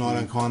 It's not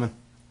uncommon.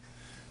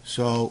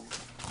 So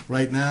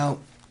right now,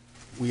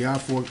 we are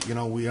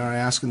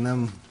asking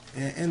them,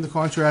 and the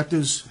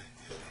contractors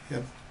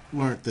have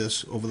learned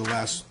this over the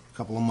last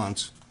couple of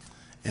months,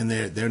 and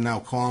they're now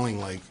calling,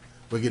 like,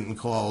 we're getting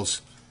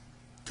calls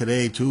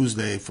today,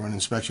 Tuesday, for an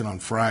inspection on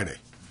Friday.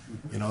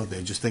 You know,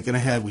 they're just thinking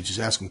ahead. We just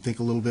ask them, think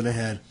a little bit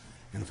ahead,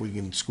 and if we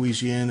can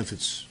squeeze you in, if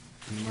it's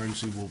an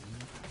emergency,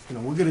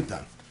 we'll get it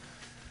done.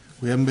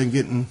 We haven't been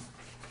getting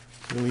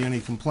really any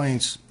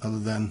complaints other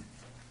than,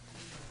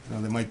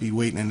 they might be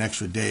waiting an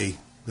extra day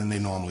than they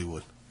normally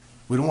would.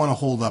 We don't want to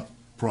hold up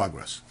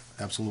progress.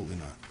 Absolutely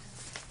not.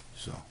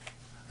 So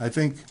I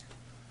think,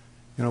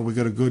 we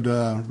got a good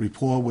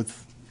rapport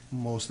with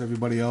most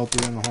everybody out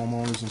there and the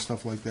homeowners and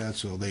stuff like that,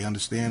 so they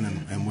understand,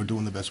 and we're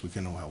doing the best we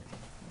can to help.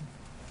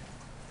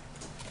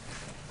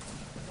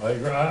 I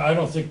agree. I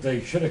don't think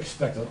they should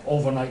expect an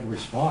overnight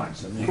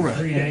response. I mean, Correct.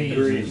 3 days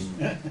is,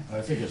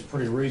 I think it's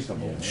pretty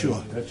reasonable.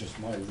 Sure. That's just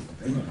my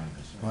opinion on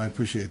this. Well, I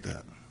appreciate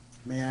that.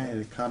 May I add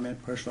a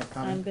comment, personal I'm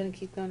comment? gonna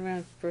keep going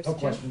around first, No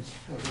Jim. questions?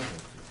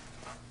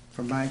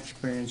 From my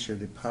experience, your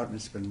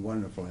department's been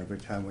wonderful. Every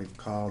time we've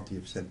called,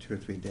 you've said 2 or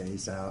 3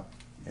 days out,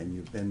 and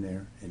you've been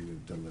there, and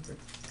you've delivered.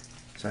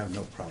 So I have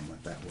no problem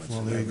with that whatsoever.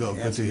 Well, there you go.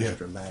 Good to hear.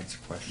 Answer Mr. Ladd's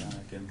question.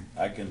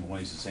 I can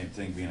waste the same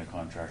thing being a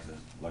contractor,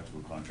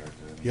 electrical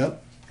contractor. I mean,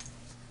 Yep.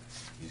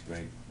 He's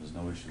great, there's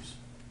no issues,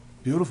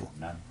 Beautiful.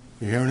 none.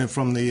 You're hearing it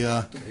from the,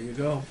 There you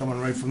go. coming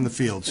right from the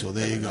field, so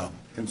there you go.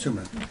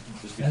 Consumer.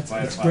 Just get the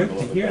fire That's department great a to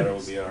little bit hear. better,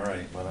 we'll be all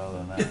right, but other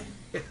than that.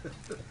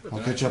 I'll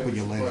catch up with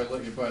you later. Before I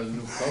let you buy the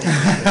new coat.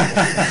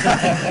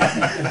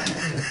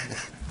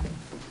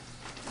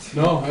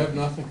 No, I have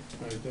nothing.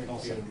 I think you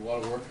have a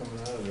lot of work coming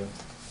out of there.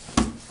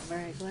 All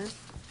right, Glenn?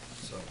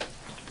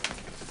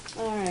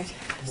 All right.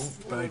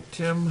 Moved by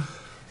Tim,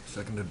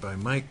 seconded by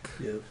Mike.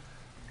 Yep.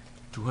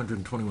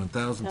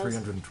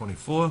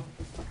 221,324.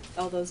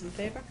 All those in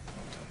favor?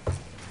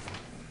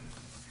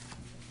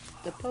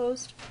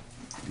 Opposed?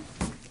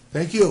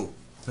 Thank you.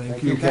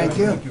 Thank you. Thank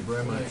you. Thank you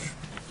very much.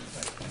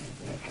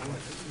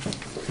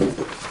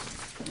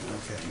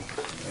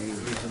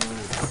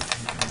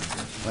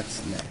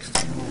 What's next?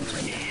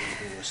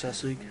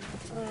 Assessing.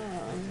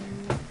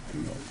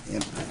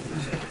 Yep.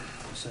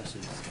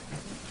 Assessing.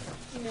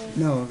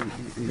 No,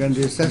 you're gonna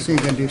do assessing,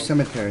 you're gonna do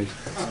cemeteries.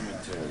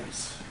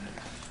 Cemeteries.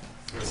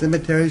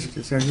 Cemeteries,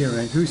 they're here,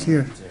 right? Who's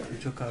here? You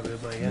took out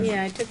MIS.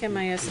 Yeah, I took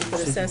MIS and put You said you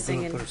were assessing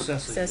gonna and put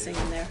assessing. assessing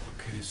in there,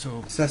 Okay,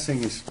 so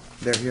Assessing is,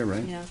 they're here,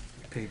 right? yeah.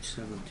 Page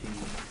 17.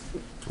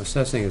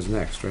 Assessing is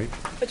next, right?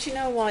 But you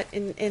know what,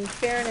 in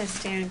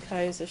fairness to Ann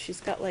Kaiser, she's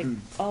got like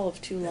all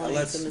of 2 lines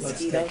Let's of take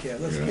mosquito. care,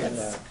 let's get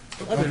that.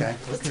 Okay.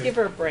 Let's give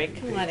her a break,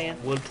 come on, Ann.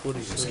 120.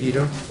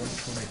 Mosquito?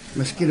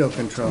 Mosquito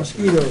control.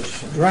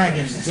 Mosquitoes,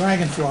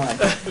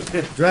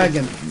 dragonfly.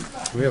 Dragon,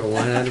 Do we have a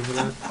line item for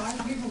that?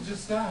 5 people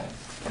just died.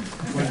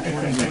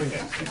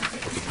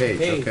 It's a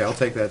page, okay, I'll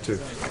take that too.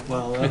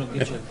 Well, that'll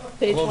get you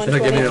Page close, That'll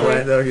give me a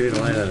line, 123. that'll give you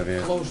a line item,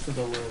 yeah. close to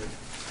the road.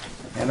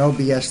 and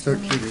OBS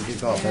 13 is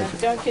default Yeah,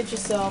 budget. don't kid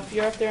yourself,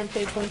 you're up there on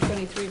page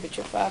 123, but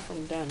you're far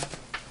from done.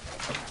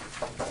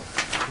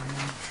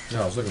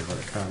 No, I was looking for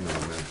the comment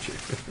on that, Chief.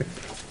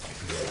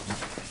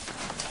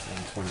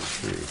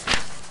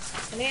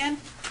 123. And Ann,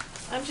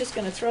 I'm just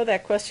gonna throw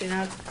that question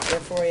out there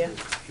for you,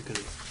 You can,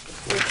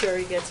 where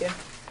Terry gets you.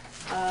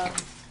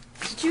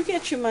 Did you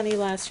get your money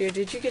last year?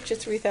 Did you get your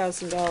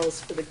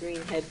 $3,000 for the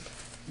greenhead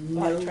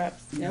body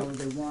traps? No, Nope.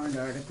 the warrant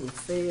article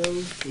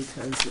failed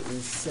because it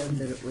was said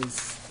that it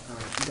was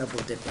double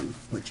dipping,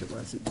 which it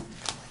wasn't.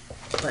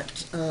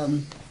 But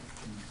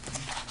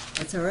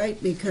that's all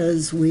right,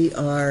 because we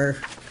are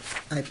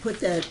I put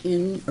that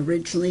in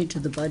originally to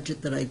the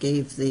budget that I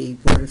gave the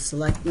Board of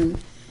Selectmen,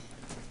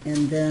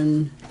 and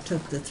then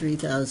took the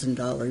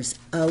 $3,000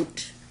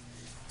 out,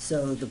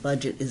 so the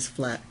budget is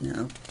flat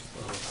now.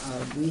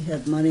 We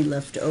had money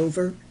left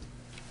over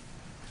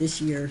this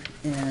year,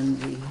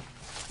 and we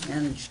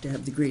managed to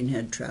have the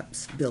greenhead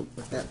traps built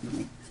with that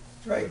money.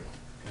 Right.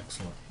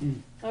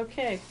 Excellent.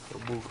 Okay,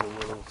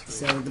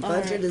 So the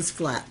budget is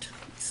flat.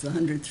 It's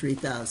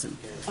 103,000.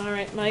 all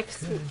right, Mike,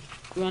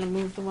 you want to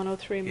move the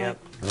 103, Mike? Yep.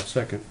 I'll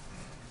second.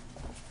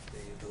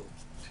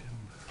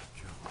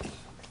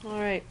 All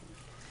right.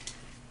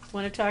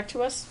 Want to talk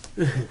to us?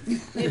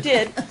 You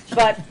did,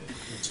 but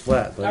It's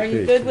flat. are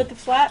you good with the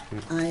flat?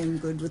 I am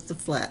good with the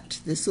flat.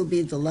 This will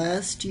be the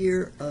last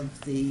year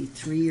of the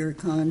 3-year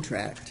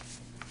contract,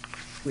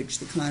 which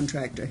the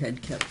contractor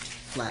had kept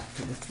flat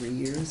for the 3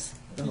 years,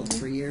 the whole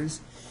 3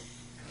 years.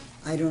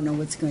 I don't know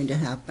what's going to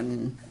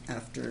happen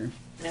after.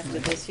 After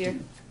this year?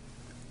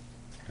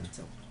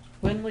 So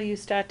When will you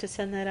start to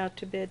send that out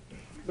to bid?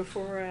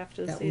 Before or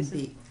after the that will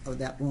season? be,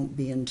 that won't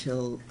be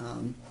until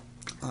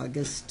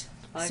August,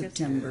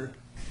 September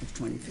of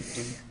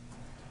 2015.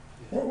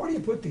 Where do you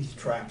put these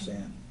traps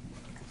in?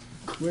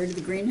 Where do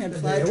the greenhead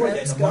fly Where, in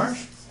traps the go?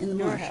 marsh? In the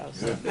Your marsh. house.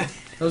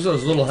 Those are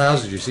those little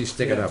houses you see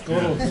sticking up.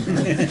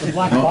 The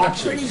black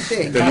boxes.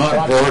 Pretty big. They're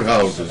not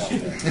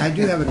birdhouses. I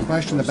do have a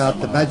question about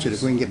the budget,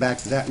 if we can get back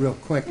to that real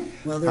quick.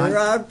 Well, there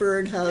are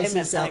bird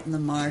houses out in the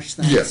marsh,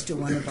 thanks Yes. to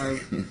one of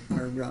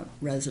our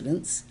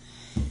residents,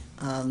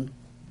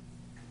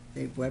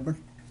 Dave Weber.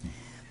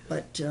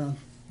 But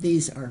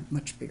these are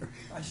much bigger.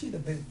 I see the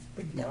big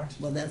Yeah, boxes.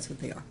 well, that's what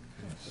they are.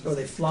 So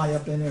they fly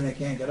up in there and they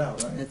can't get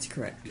out, right? That's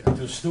correct.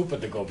 Too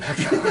stupid to go back.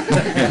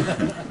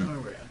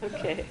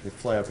 Okay, They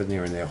fly up in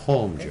there in their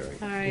home, Jerry.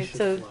 all right,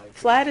 so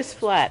flat is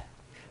flat,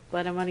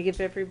 but I want to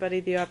give everybody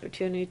the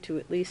opportunity to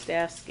at least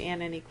ask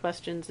Ann any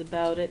questions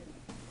about it,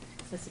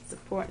 because it's an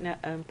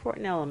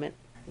important element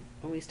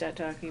when we start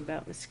talking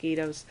about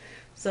mosquitoes.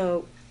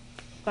 So,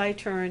 by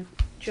turn,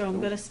 Joe, I'm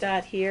going to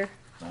start here.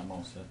 I'm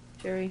all set.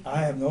 Jerry? I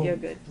have no You're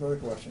good. further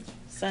questions.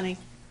 Sonny?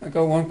 I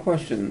got one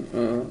question.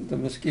 The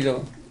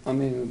mosquito,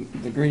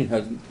 the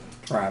greenhead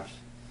traps.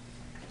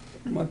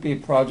 Might be a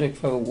project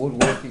for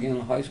woodworking in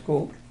high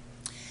school.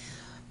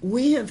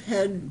 We have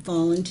had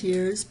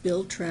volunteers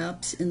build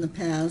traps in the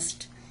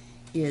past.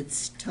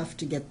 It's tough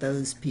to get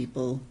those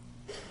people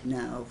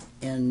now,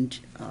 and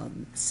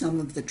some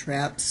of the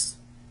traps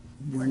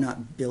were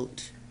not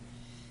built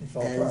They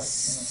fall apart.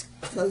 as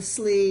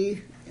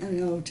closely,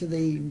 to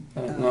the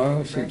No, I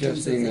was branches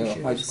as suggesting they a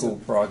should, high so- school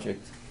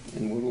project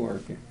in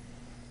woodworking.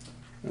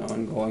 An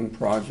ongoing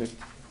project.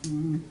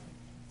 Mhm.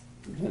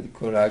 That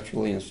could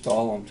actually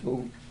install them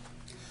too.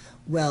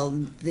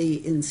 Well,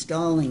 the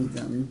installing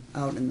them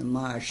out in the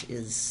marsh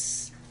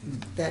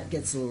that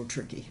gets a little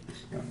tricky.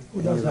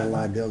 Who does that?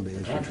 Liability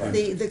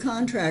issue. The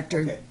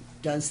contractor Okay.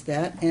 does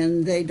that,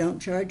 and they don't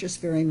charge us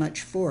very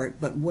much for it,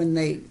 but when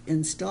they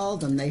install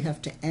them, they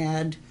have to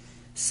add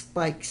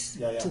spikes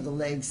Yeah, yeah. to the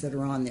legs that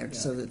are on there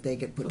so that they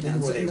get put So then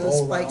down. where they And those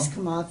roll spikes around?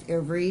 come off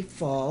every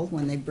fall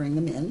when they bring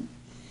them in,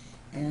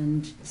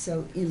 and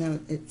so,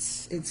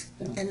 it's,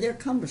 and they're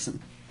cumbersome.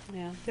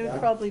 Yeah, there would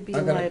probably be a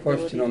I got a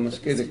liability. question on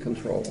mosquito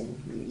control.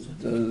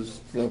 Does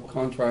the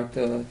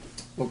contractor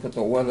look at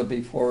the weather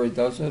before he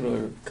does it,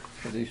 or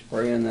does he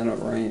spray and then it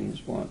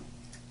rains? What?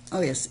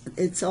 Oh, yes,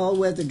 it's all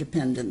weather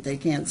dependent. They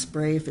can't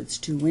spray if it's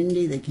too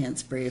windy, they can't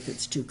spray if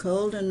it's too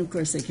cold, and of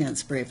course they can't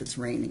spray if it's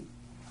raining.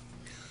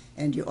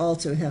 And you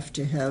also have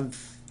to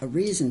have a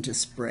reason to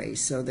spray,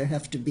 so there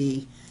have to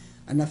be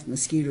enough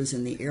mosquitoes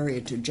in the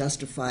area to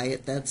justify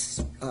it.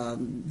 That's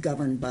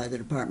governed by the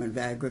Department of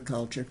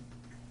Agriculture.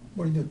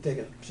 What do you do, take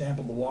a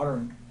sample of the water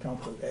and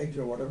count the eggs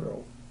or whatever?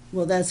 Or-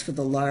 Well, that's for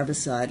the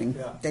larviciding.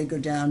 Yeah. They go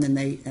down and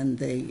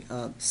they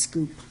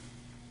scoop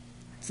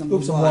some Scoop of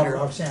the some water water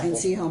out of sample. and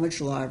see how much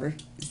larva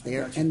is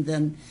there. Gotcha. And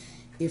then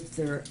if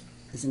there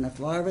is enough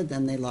larva,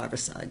 then they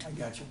larvicide. I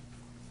got you.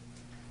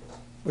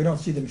 We don't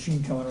see the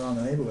machine coming around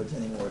the neighborhoods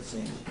anymore, it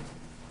seems,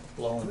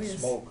 blowing Oh, yes.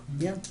 smoke.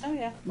 Yep. Oh,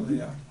 yeah. Oh,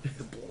 yeah.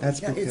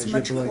 That's Yeah, because it's you're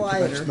much blowing too much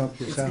quieter. smoke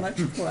It's yourself.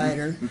 much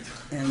quieter,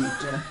 and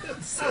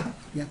so,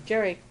 yeah.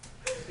 Jerry,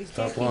 you Stop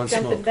can't blowing keep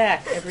jumping smoke.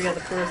 back every other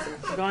person.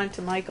 Go on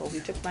to Michael. We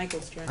took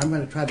Michael's turn. I'm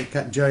going to try to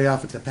cut Jerry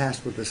off at the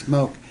pass with the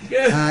smoke.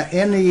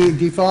 In the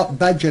default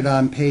budget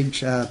on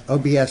page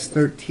OBS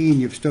 13,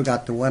 you've still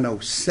got the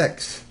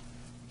 106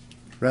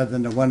 rather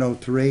than the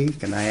 103.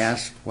 Can I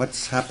ask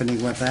what's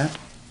happening with that?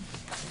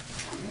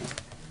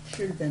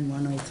 Should have been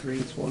 103.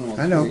 It's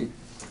 103. I know.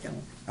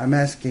 I'm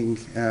asking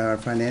our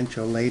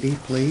financial lady,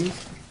 please.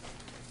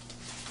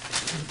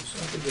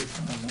 That's a good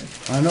time,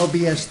 Mike. On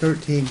OBS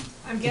 13,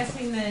 I'm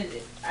guessing that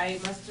I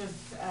must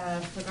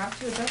have forgot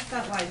to adjust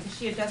that line, because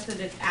she adjusted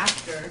it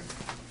after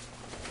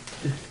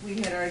we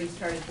had already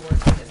started to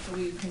work with it, so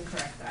we can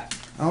correct that.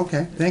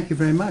 okay, thank you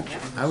very much.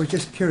 I was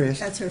just curious.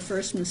 That's her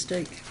first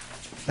mistake.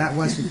 That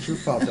wasn't your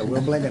fault, though.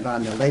 We'll blame it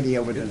on the lady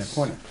over in the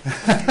corner.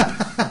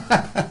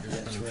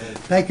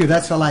 Thank you,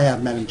 that's all I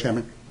have, Madam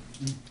Chairman.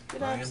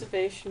 Good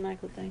observation,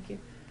 Michael. Thank you.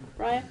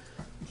 Brian?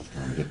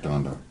 Get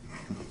done to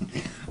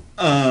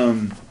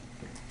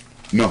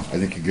No, I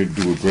think you could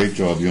do a great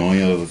job. The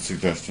only other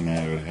suggestion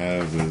I would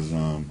have is,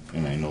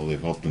 and I know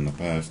they've helped in the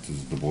past,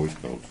 is the Boy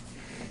Scouts.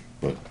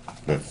 But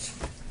that's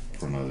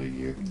for another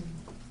year.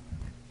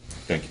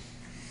 Thank you.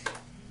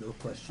 No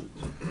questions.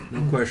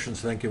 No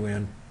questions, thank you,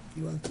 Ann.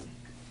 You welcome.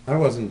 I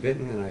wasn't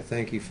bitten, and I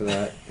thank you for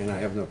that, and I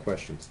have no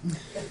questions.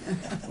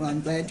 Well,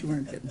 I'm glad you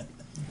weren't bitten.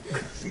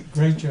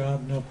 Great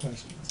job, no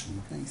questions.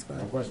 Thanks, Bob.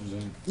 No questions,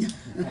 Ann.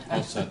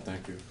 All set,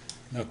 thank you.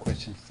 No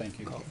questions, thank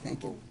you.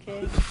 Thank you.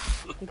 Okay,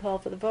 we call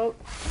for the vote.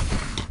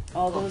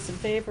 All those in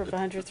favor of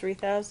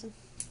 103,000?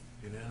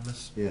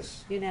 Unanimous?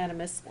 Yes.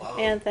 Unanimous.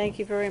 And thank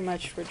you very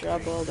much for a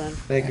job well done.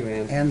 Thank you,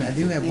 Ann. And I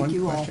do have Thank one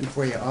you all. question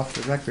for you off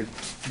the record.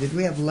 Did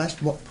we have less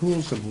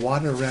pools of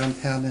water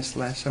around town this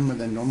last summer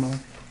than normal?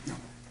 No.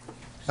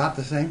 About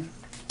the same?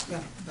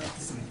 Yeah, about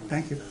the same.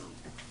 Thank you.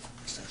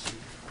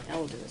 Now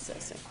we'll do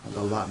assessing.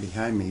 The lot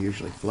behind me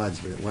usually floods,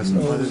 but it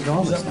wasn't flooded at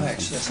all Who's this up time.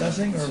 next,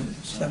 assessing or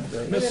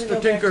cemetery? We're gonna Mr. go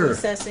back to Tinker.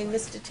 assessing.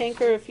 Mr.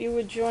 Tinker, if you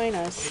would join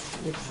us.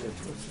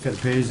 Got a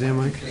page there,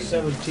 Mike?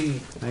 17.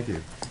 Thank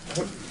you.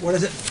 What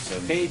is it?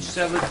 Page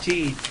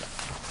 17.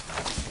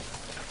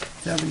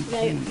 17.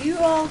 Now, you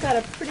all got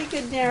a pretty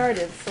good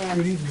narrative from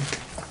Good evening.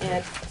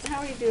 Ed.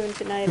 How are you doing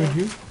tonight, Good, Ed?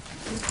 you?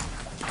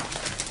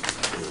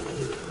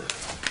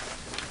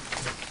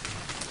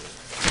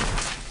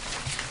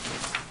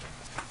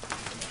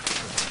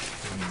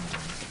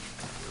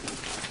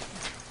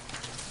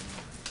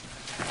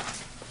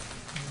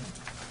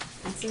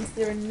 And since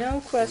there are no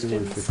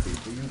questions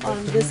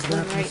on this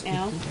one right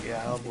now,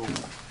 Yeah, I'll move.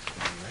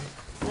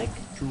 Mike?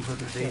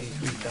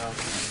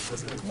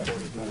 283,000.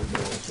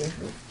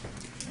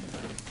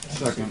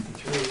 Second.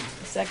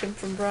 Second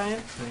from Brian?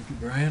 Thank you,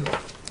 Brian.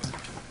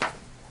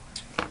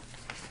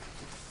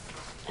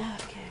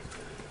 Okay.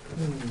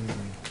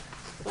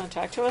 Want to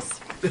talk to us?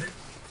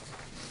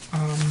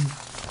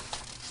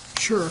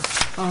 Sure.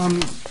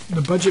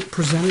 The budget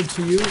presented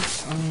to you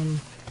is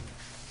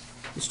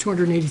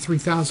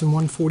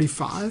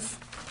 $283,145.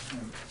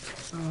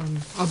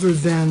 Other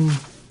than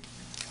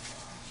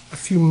a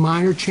few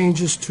minor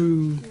changes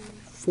to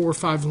 4 or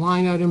 5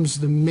 line items,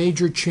 the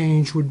major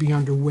change would be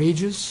under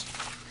wages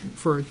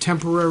for a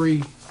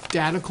temporary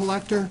data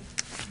collector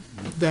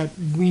that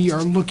we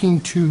are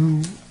looking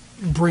to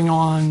bring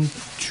on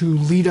to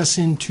lead us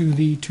into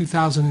the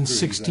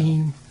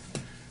 2016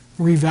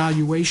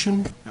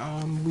 revaluation.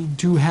 We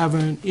do have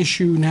an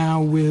issue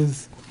now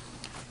with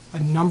a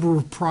number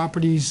of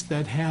properties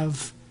that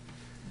have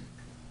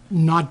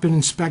not been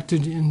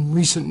inspected in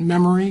recent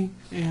memory,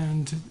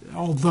 and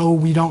although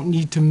we don't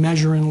need to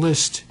measure and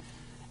list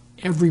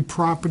every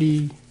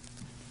property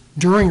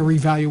during a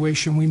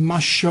revaluation, we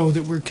must show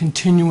that we're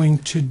continuing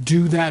to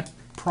do that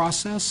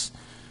process.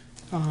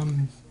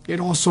 It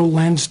also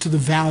lends to the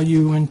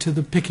value and to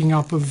the picking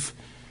up of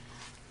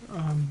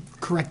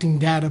correcting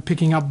data,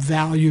 picking up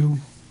value,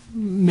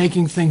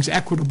 making things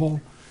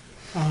equitable.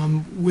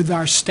 With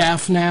our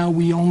staff now,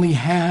 we only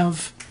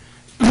have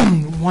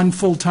one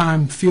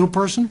full-time field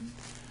person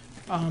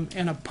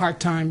and a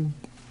part-time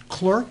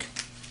clerk.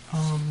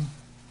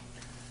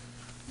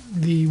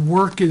 The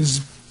work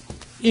is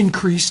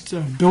increased.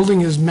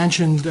 Building has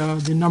mentioned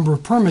the number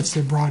of permits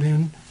they brought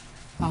in.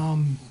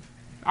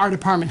 Our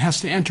department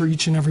has to enter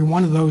each and every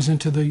one of those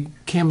into the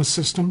CAMA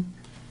system.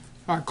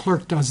 Our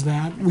clerk does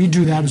that. We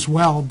do that as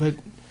well, but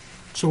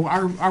so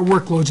our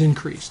workload's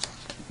increased.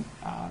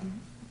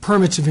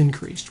 Permits have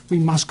increased. We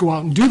must go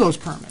out and do those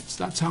permits.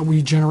 That's how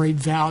we generate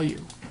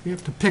value. We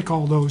have to pick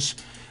all those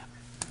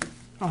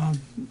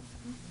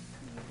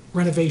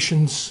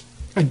renovations,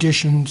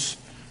 additions,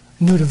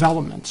 new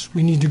developments.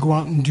 We need to go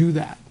out and do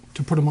that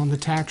to put them on the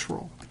tax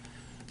roll.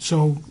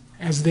 So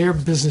as their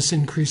business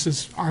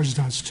increases, ours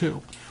does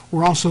too.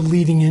 We're also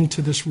leading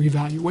into this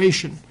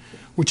revaluation,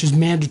 which is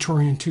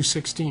mandatory in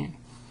 216.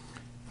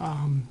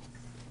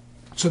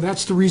 So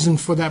that's the reason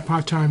for that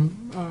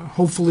part-time.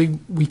 Hopefully,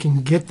 we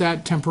can get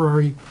that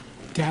temporary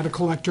data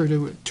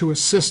collector to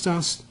assist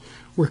us.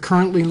 We're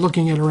currently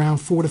looking at around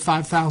 4,000 to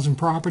 5,000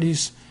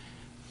 properties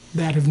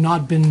that have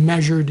not been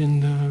measured in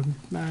the,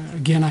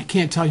 again, I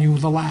can't tell you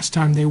the last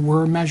time they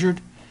were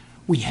measured.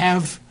 We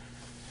have,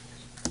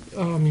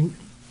 the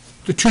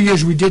 2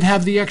 years we did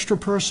have the extra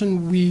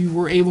person, we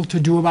were able to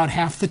do about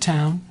half the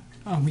town.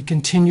 We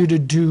continue to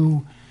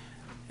do,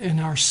 in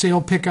our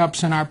sale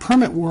pickups and our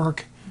permit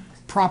work,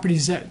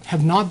 properties that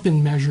have not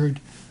been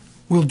measured,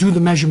 we'll do the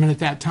measurement at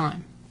that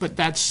time. But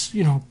that's,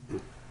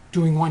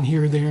 doing one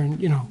here or there, and,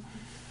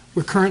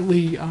 we're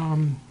currently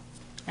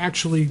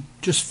actually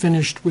just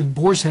finished with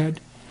Boar's Head.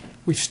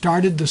 We've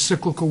started the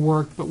cyclical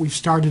work, but we've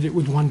started it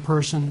with one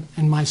person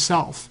and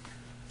myself.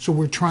 So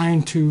we're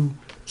trying to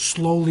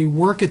slowly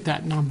work at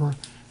that number,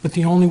 but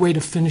the only way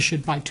to finish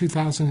it by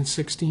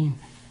 2016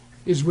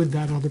 is with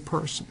that other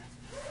person.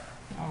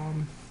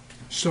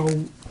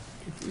 So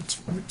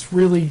it's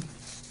really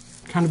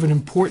kind of an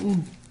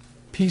important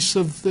piece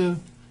of the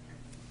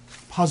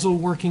puzzle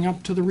working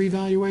up to the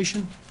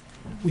revaluation.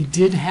 We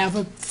did have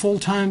a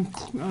full-time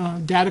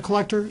data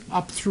collector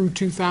up through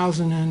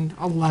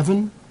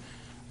 2011.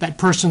 that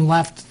person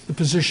left, the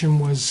position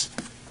was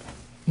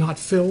not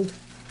filled.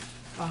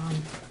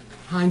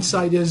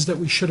 Hindsight is that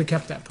we should have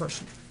kept that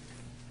person.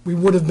 We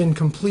would have been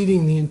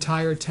completing the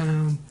entire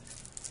town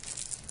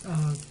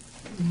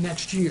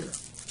next year.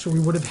 So we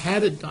would have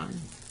had it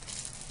done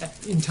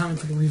in time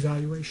for the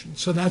revaluation.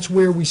 So that's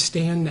where we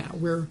stand now.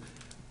 We're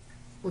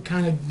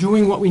kind of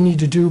doing what we need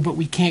to do, but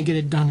we can't get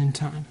it done in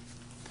time.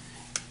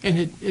 And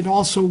it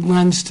also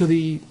lends to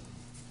the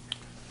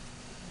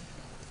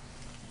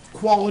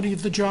quality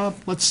of the job.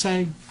 Let's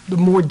say the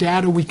more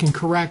data we can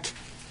correct,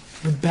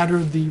 the better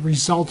the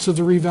results of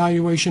the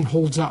revaluation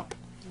holds up.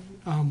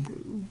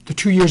 The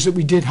 2 years that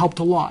we did helped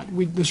a lot.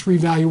 This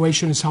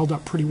revaluation has held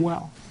up pretty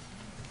well.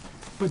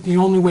 But the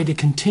only way to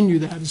continue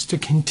that is to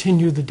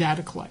continue the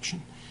data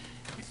collection.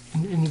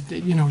 And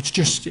you know, it's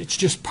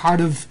just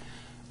part of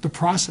the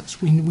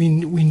process. We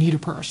need a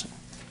person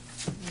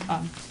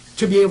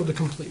to be able to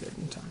complete it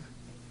in time.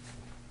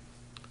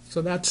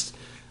 So that's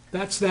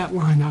that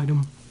line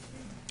item.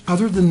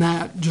 Other than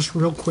that, just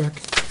real quick,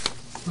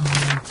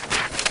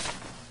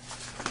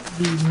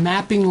 the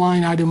mapping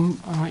line item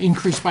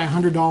increased by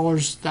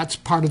 $100. That's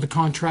part of the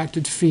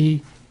contracted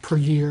fee per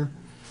year.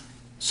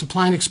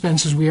 Supply and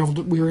expenses, we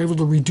were able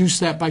to reduce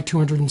that by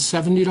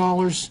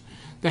 $270.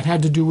 That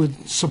had to do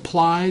with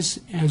supplies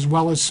as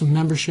well as some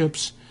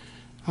memberships.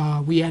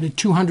 We added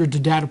 $200 to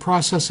data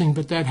processing,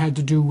 but that had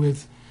to do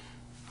with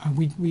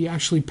we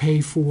actually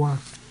pay for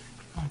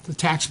the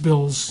tax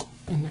bills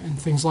and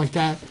things like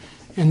that.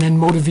 And then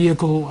motor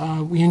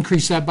vehicle, we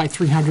increased that by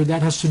 $300.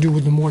 That has to do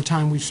with the more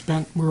time we've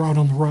spent, we're out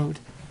on the road.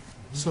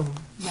 So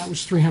that was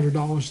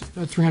 $300,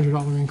 a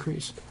 $300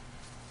 increase.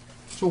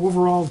 So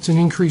overall, it's an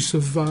increase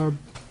of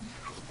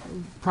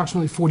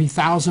approximately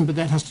 $40,000, but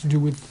that has to do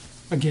with,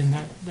 again,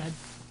 that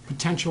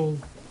potential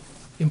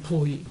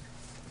employee.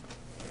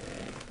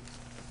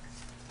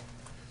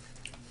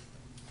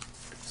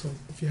 So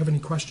if you have any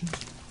questions.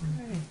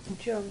 All right,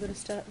 Joe, I'm going to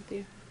start with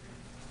you.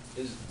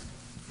 Is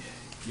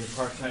your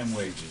part-time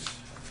wages,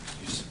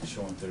 you're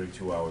showing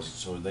 32 hours,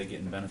 so are they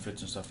getting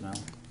benefits and stuff now?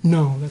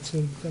 No, that's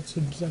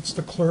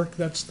the clerk,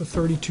 that's the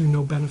 32,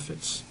 no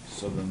benefits.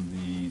 So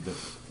then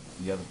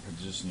the other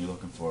position you're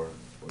looking for,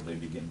 will they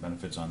be getting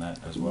benefits on that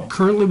as well?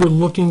 Currently, we're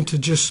looking to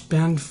just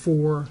spend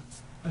for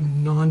a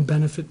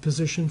non-benefit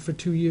position for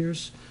 2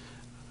 years.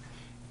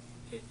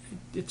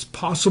 It's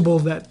possible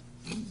that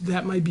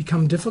that might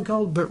become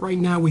difficult, but right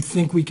now we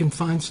think we can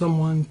find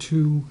someone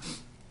to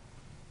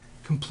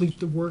complete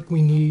the work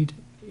we need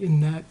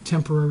in that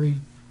temporary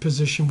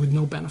position with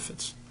no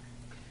benefits.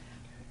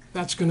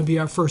 That's going to be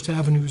our first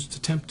avenue, is to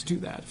attempt to do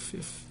that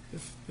if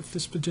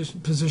this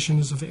position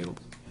is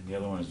available. And the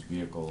other one is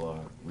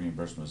vehicle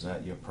reimbursement. Is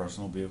that your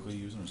personal vehicle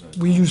you're using? Or is that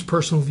We use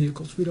personal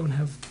vehicles. We don't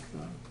have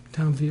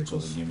town So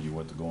vehicles. they're giving you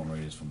what the going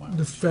rate is for mileage?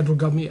 The federal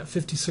government, yeah,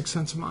 56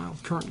 cents a mile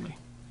currently.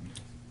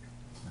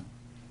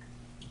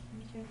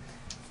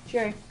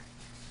 Jerry?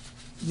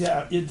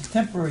 Yeah, it's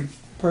temporary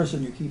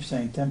person, you keep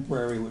saying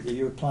temporary,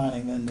 you're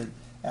planning then that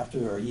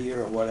after a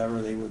year or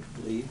whatever, they would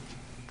leave?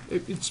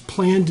 It's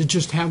planned to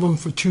just have them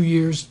for 2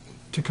 years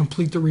to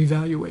complete the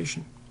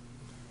revaluation.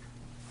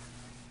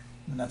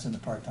 And that's in the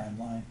part-time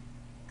line,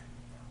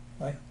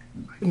 right?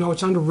 No,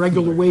 it's under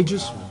regular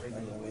wages.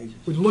 Regular wages.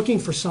 We're looking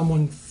for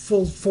someone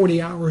full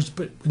 40 hours,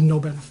 but with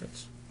no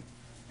benefits.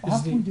 How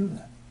Is can the- we do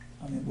that?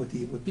 I mean, with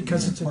the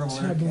Because it's, Affordable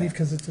I Care believe, Act.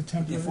 because it's a The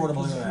temporary.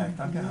 Affordable position. Care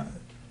Act, okay.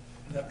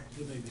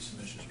 There may be some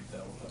issues with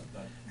that.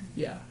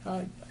 Yeah,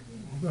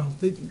 well,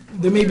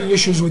 there may be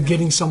issues with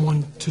getting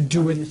someone to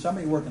do it.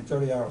 Somebody working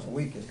 30 hours a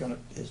week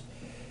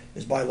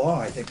is by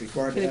law, I think,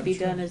 required to Could it have be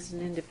done insurance. as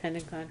an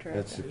independent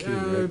contractor? That's the key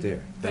right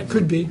there. That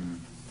could be,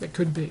 that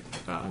could be.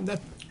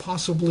 That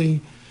possibly,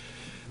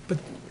 but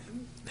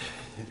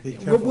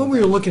what we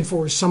were looking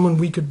for is someone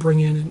we could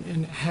bring in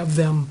and have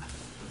them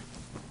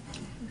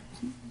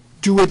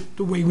do it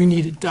the way we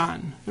need it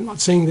done. I'm not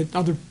saying that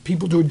other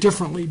people do it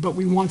differently, but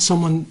we want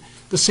someone,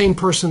 the same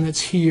person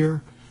that's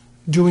here,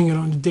 doing it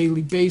on a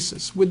daily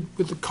basis. With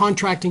the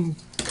contracting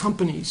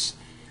companies,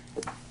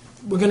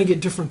 we're going to get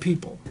different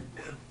people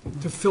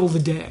to fill the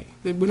day.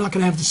 We're not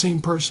going to have the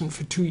same person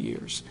for 2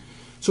 years.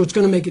 So it's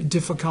going to make it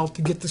difficult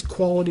to get this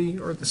quality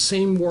or the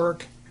same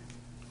work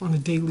on a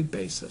daily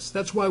basis.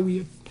 That's why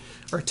we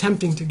are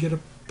attempting to get a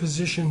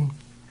position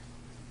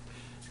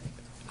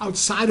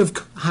outside of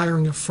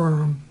hiring a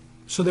firm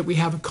so that we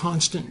have a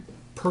constant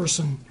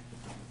person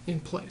in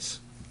place.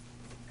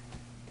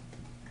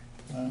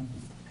 Well,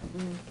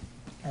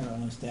 I don't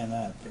understand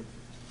that, but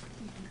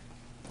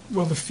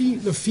Well, the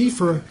fee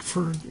for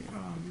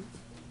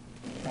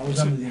I was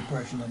under the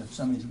impression that if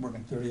somebody's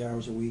working 30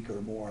 hours a week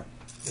or more,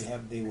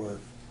 they were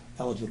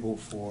eligible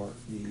for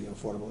the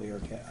Affordable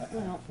Care Act.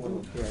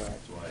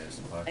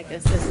 I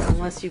guess it's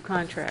unless you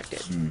contract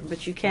it,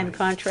 but you can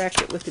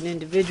contract it with an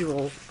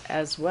individual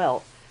as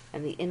well,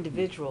 and the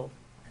individual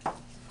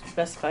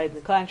specified in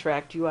the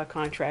contract, you are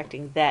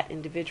contracting that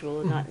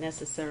individual and not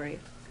necessarily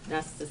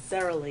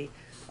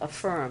a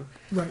firm.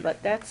 Right.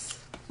 But that's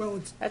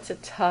a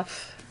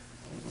tough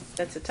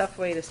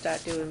way to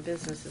start doing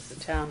business as a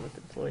town with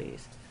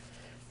employees.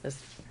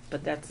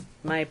 But that's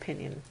my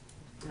opinion.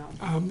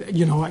 No.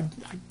 You know, I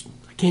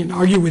can't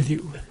argue with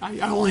you.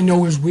 All I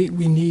know is we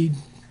need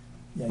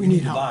Yeah, we you need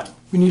need a help. body.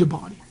 We need a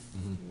body.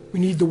 We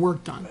need the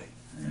work done.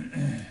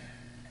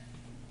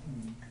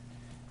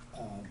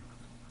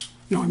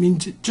 No, I mean,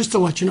 just to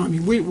let you know, I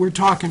mean, we're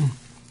talking,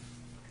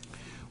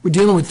 we're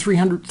dealing with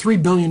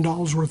 $3 billion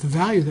worth of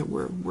value that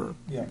we're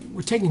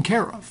taking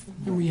care of.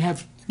 And we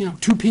have, you know,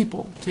 2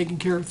 people taking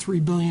care of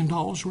 $3 billion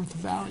worth of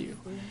value.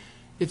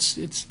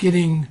 It's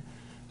getting,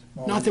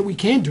 not that we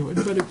can't do it,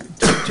 but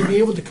to be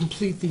able to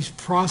complete these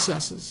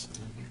processes,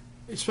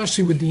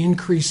 especially with the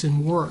increase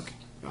in work,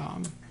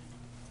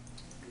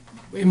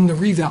 and the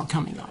reval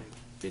coming up,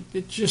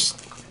 it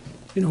just,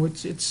 you know,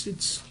 it's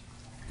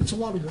a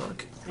lot of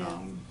work.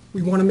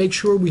 We want to make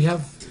sure we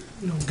have,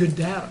 you know, good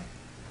data,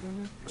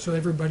 so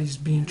everybody's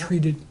being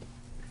treated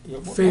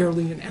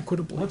fairly and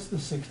equitably. What's the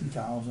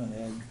 60,000,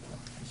 Ed?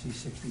 I see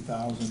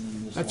 60,000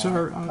 in this That's line.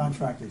 our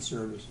Contracted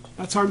services.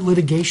 That's our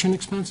litigation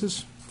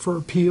expenses for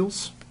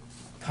appeals.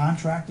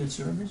 Contracted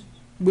services?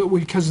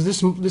 Because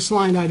this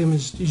line item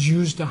is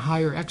used to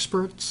hire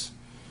experts,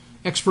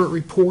 expert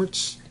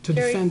reports to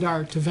Jerry?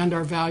 defend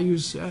our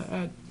values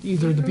at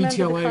either the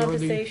BTLA Remember the or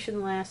the.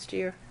 conversation last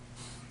year?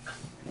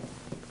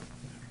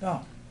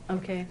 No.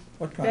 Okay.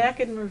 What kind? Back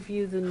and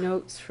review the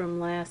notes from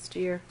last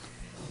year.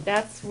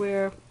 That's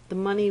where the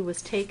money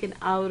was taken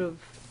out of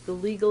the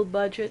legal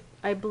budget,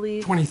 I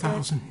believe.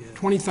 20,000.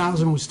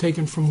 20,000 was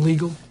taken from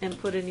legal. And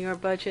put in your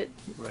budget.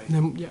 Right. And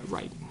then, yeah,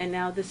 right. And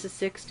now this is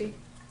 60?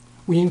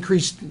 We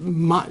increased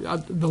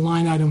the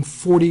line item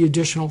 40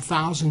 additional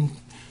thousand.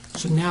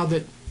 So now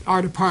that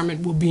our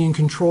department will be in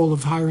control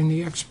of hiring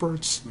the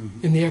experts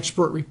in the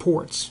expert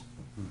reports.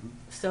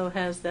 So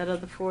has that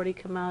other 40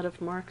 come out of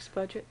Mark's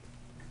budget?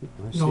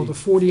 No, the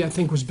 40 I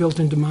think was built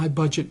into my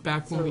budget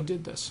back when we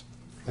did this.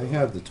 I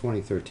have the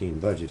 2013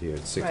 budget here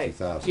at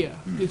 60,000. Yeah,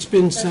 it's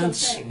been That's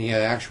since. okay. And he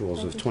had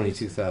actuals of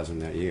 22,000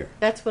 that year.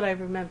 That's what I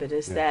remembered,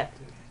 is Yeah. that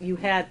you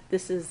had,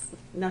 this is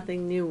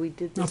nothing new, we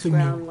did this Nothing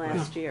ground new,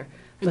 last no. year.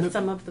 And But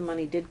some of the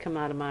money did come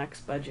out of Mark's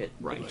budget.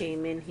 Right. It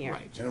came in here.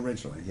 And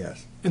originally,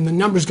 yes. And the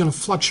number's going to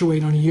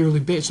fluctuate on a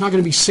yearly basis. It's not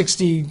going to be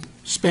 60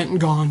 spent and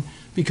gone,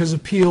 because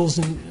appeals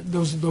and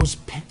those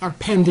are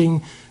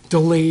pending,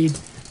 delayed,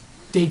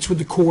 dates with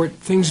the court,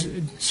 things,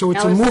 so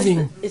it's Now, a is this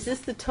moving. is this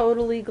the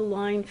total legal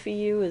line for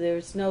you, or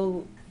there's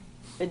no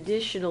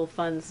additional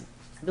funds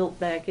built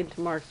back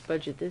into Mark's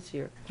budget this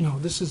year? No,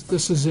 this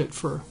is it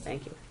for.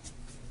 Thank you.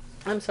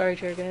 I'm sorry,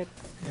 Chair, go ahead.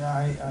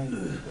 Yeah,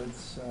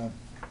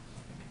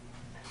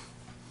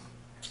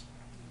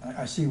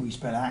 I see we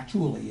spent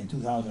actually in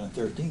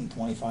 2013,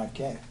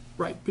 25K.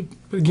 Right, but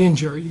again,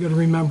 Jerry, you got to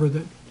remember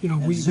that, you know,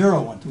 And we.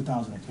 zero in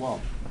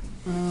 2012.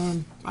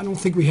 I don't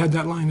think we had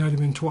that line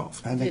item in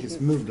 12. I think it's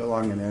moved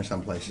along in there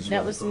some places.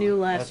 That was new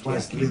last year.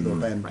 Yes, legal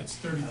then. It's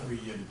 33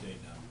 year-to-date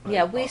now.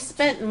 Yeah, we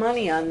spent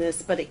money on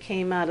this, but it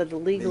came out of the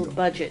legal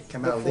budget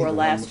Came out of before legal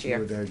last when you year.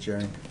 were there,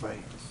 Jerry.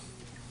 Right.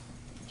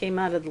 Came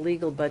out of the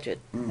legal budget.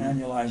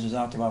 Annualizes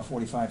out to about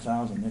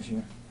 45,000 this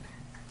year.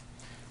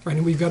 Right,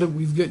 and we've got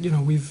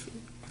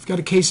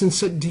a case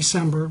in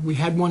December. We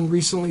had one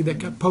recently that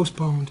got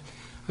postponed.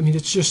 I mean,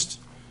 it's just,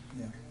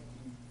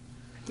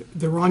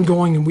 they're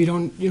ongoing, and we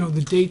don't, you know,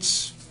 the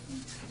dates,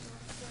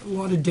 a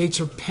lot of dates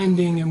are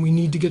pending, and we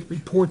need to get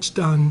reports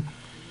done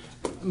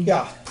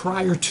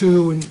prior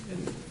to, and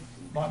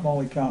My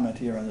only comment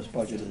here on this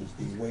budget is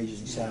the wages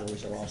and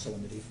salaries are also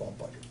in the default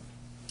budget.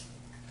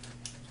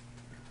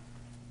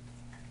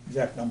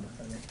 Exact number,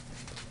 I think.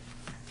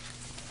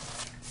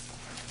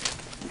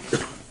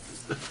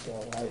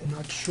 So I'm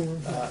not sure.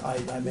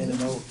 I made a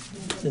note,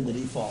 it's in the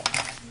default.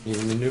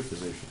 Even the new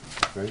position,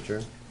 right,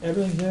 Jerry?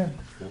 Everything's there.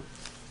 Yeah.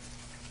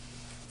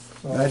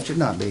 So, That should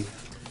not be.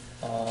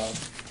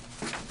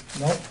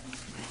 Nope.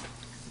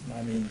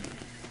 I mean,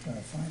 trying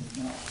to find it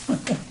now.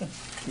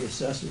 The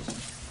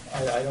assessors.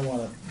 I don't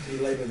want to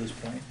belabor this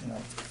point, you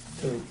know,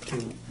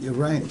 to You're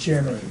right. the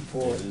chairman's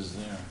report. It is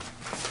there.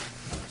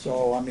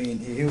 So, I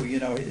mean, you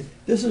know,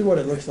 this is what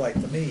it looks like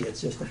to me.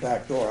 It's just a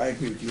back door. I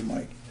agree with you,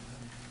 Mike.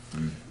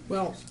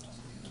 well,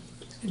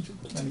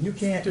 I mean, you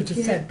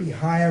can't be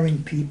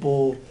hiring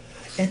people,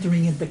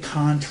 entering into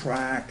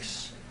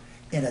contracts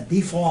in a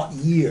default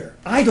year.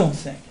 I don't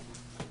think.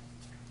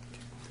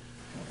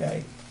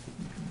 Okay?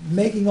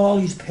 Making all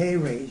these pay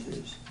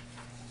raises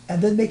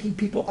and then making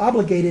people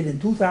obligated in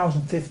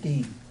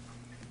 2015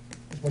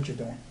 is what you're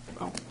doing.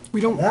 well,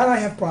 we don't. That I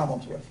have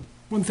problems with.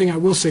 One thing I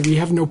will say, we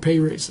have no pay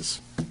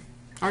raises.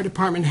 Our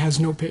department has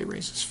no pay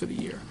raises for the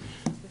year.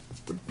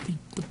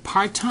 The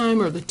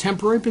part-time or the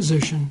temporary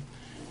position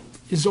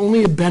is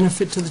only a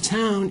benefit to the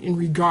town in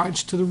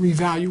regards to the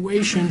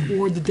revaluation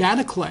or the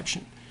data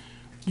collection.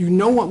 You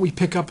know what we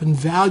pick up in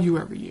value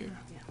every year.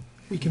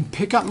 We can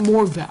pick up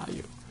more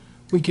value.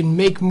 We can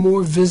make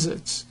more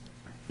visits.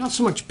 Not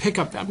so much pick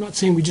up, I'm not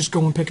saying we just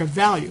go and pick up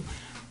value.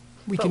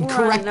 We But can we're on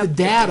correct an the uptick in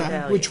data,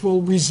 value. which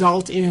will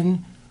result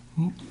in,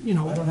 you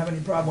know. I don't have any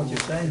problem with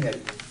you saying that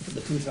for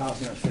the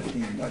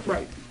 2015 budget.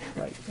 Right,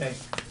 right. Okay?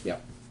 Yeah.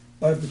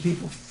 But if the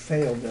people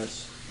fail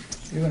this,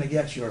 you're gonna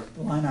get your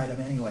line item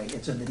anyway,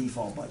 it's in the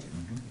default budget.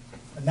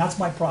 And that's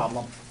my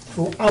problem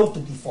throughout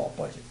the default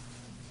budget.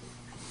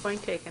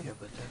 Point taken.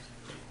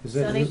 Is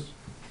that, Sonny?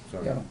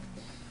 sorry.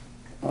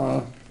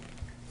 Yeah.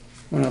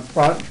 When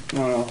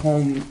a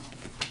home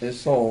is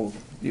sold,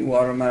 do you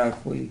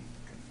automatically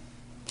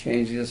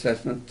change the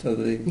assessment to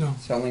the No.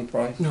 selling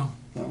price? No.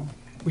 No?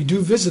 We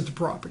do visit the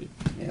property.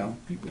 Yeah.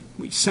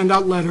 We send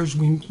out letters,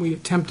 we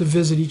attempt to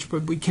visit each,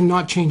 but we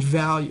cannot change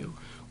value.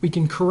 We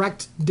can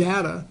correct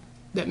data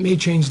that may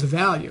change the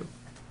value,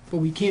 but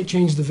we can't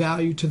change the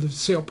value to the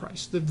sale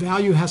price. The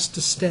value has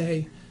to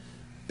stay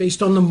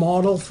based on the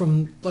model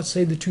from, let's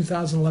say, the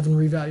 2011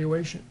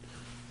 revaluation.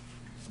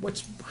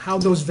 How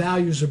those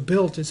values are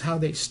built is how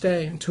they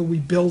stay until we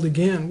build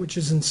again, which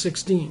is in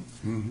 16.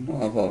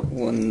 Well, about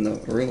when the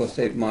real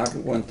estate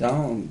market went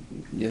down,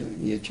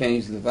 you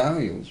changed the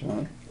values,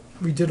 right?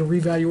 We did a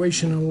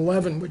revaluation in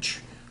 11, which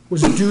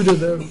was due to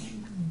the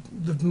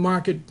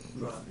market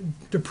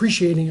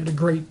depreciating at a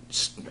great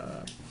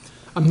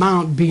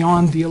amount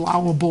beyond the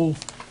allowable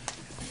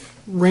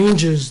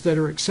ranges that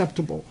are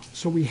acceptable.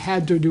 So we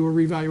had to do a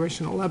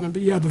revaluation in 11,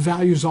 but yeah, the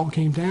values all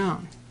came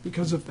down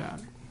because of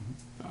that.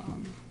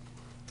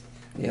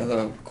 The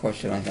other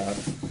question I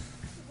have,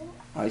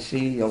 I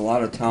see a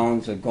lot of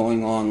towns are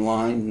going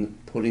online,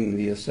 putting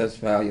the assessed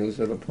values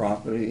of the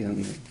property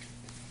and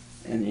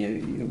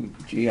you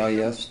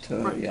GIS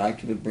to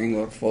actually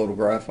bring a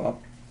photograph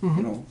up, you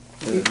know.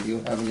 Do you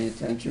have any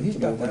intention to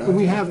do that?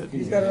 We have it.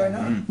 He's got it right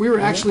now. We were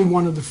actually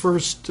one of the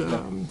first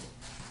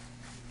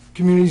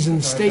communities in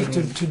the state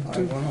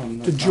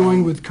to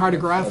join with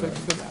cartographic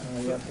for that.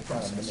 You have to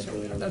kind of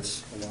manipulate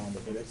That's- around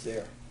it, but it's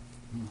there.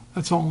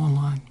 That's all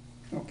online.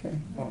 Okay,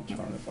 I'll try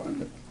to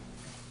find it.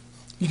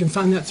 You can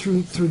find that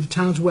through the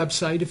town's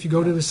website. If you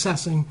go to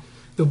assessing,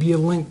 there'll be a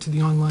link to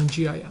the online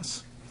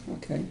GIS.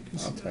 Okay,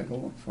 I'll take a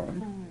look for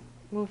it.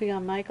 Moving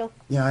on, Michael?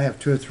 Yeah, I have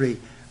two or three.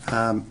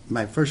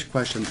 My first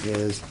question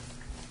is,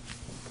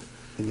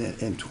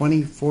 in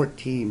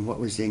 2014, what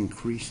was the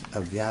increase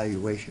of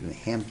valuation in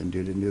Hampton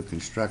due to new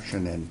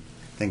construction and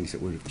things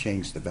that would have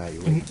changed the In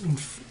valuation?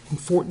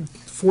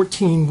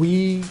 14,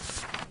 we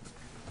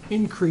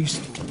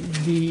increased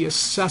the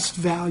assessed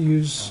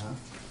values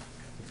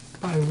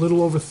by a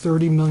little over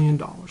 $30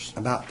 million.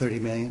 About 30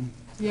 million?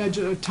 Yeah,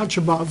 a touch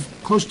above,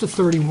 close to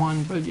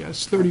 31, but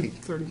yes, 30.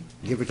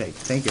 Give or take.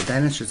 Thank you.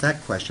 That answers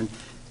that question.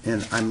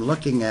 And I'm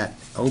looking at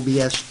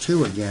OBS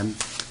 2 again,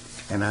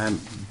 and I'm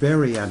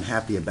very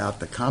unhappy about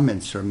the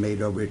comments that are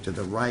made over to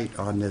the right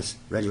on this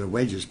regular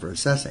wages for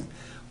assessing.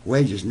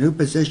 Wages, new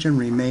position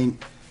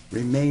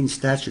remain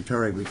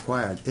statutory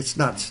required. It's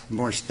not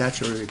more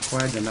statutory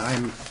required than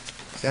I'm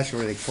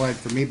statutory required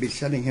for me to be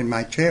sitting in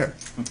my chair.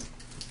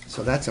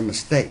 So that's a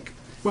mistake.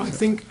 Well, I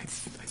think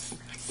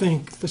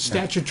the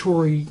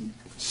statutory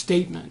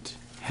statement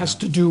has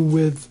to do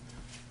with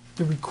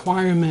the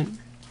requirement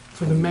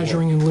for the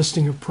measuring and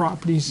listing of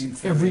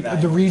properties, the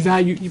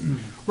revalue,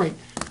 right.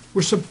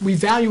 We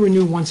value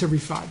renew once every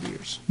 5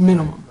 years,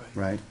 minimum.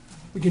 Right.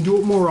 We can do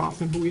it more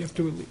often, but we have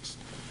to at least.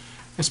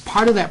 As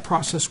part of that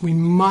process, we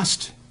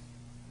must,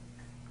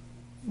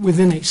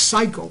 within a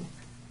cycle,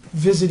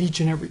 visit each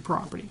and every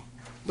property.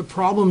 The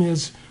problem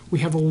is, we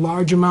have a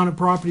large amount of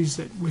properties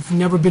that we've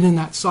never been in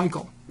that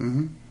cycle.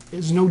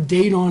 There's no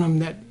date on them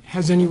that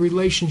has any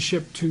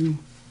relationship to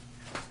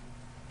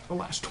the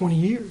last 20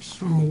 years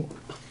or more.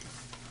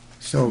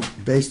 So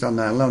based on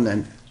that alone,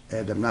 then,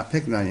 Ed, I'm not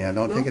picking on you, I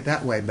don't take it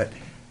that way, but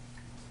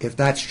if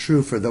that's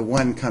true for the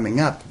one coming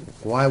up,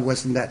 why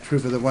wasn't that true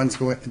for the ones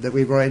that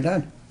we've already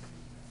done?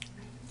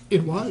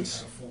 It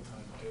was.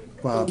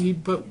 Well,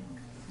 But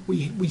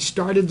we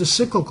started the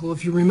cyclical.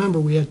 If you remember,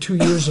 we had 2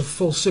 years of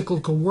full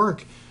cyclical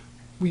work.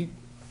 An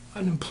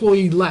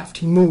employee left.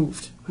 He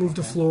moved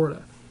to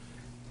Florida.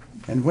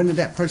 and when did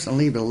that person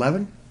leave,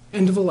 11?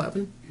 End of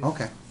 11.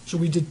 Okay. So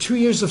we did 2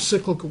 years of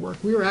cyclical work.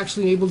 We were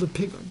actually able to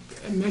pick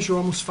and measure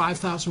almost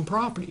 5,000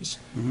 properties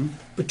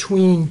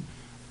between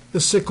the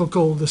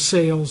cyclical, the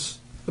sales,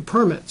 the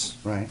permits.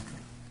 Right.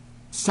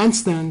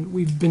 Since then,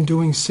 we've been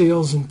doing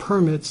sales and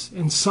permits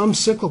and some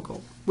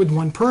cyclical with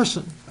one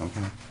person.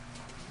 Okay.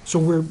 So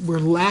we're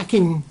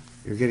lacking.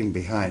 You're getting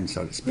behind,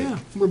 so to speak. Yeah,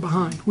 we're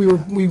behind.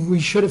 We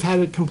should have had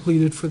it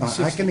completed for the I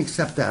 16th. can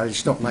accept that, I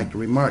just don't like the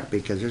remark,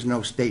 because there's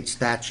no state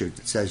statute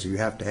that says you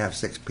have to have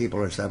 6 people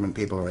or 7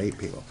 people or 8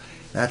 people.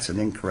 That's an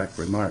incorrect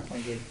remark.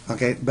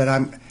 Okay, but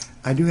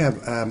I do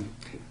have,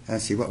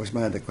 let's see, what was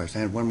my other question?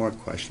 I had one more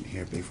question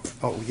here before.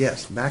 Oh,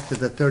 yes, back to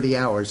the 30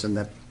 hours and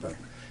the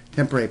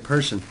temporary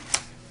person.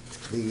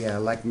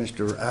 Like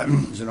Mr.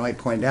 Zanoy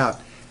pointed out,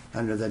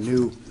 under the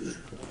new,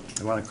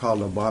 I want to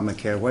call it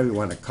Obamacare, whatever you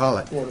want to call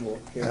it.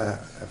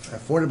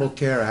 Affordable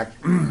Care Act,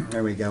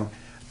 there we go.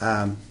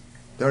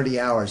 30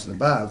 hours and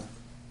above,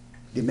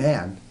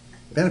 demand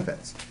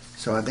benefits.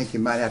 So I think you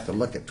might have to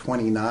look at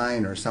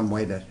 29 or some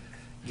way to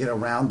get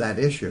around that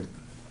issue.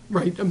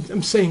 Right,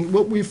 I'm saying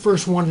what we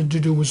first wanted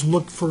to do was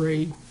look for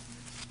a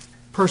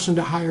person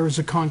to hire as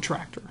a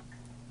contractor,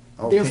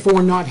 Okay.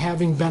 therefore not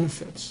having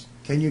benefits.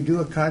 Can you do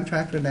a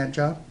contractor in that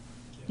job?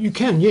 You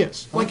can,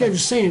 yes. Like I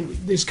was saying,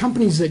 there's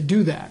companies that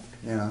do that.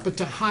 Yeah. But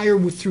to hire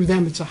through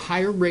them, it's a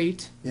higher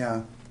rate.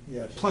 Yeah.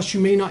 Yes. Plus,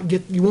 you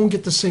won't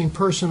get the same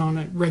person on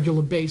a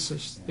regular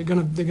basis. They're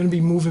gonna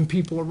be moving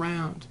people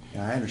around.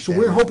 Yeah, I So understand.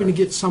 we're that hoping to part.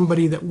 get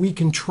somebody that we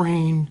can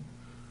train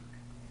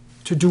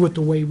to do it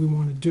the way we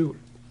want to do it.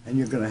 And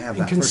you're going to have And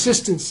that person-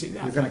 consistency.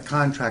 You're going to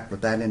contract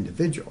with that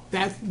individual.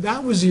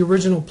 That was the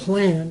original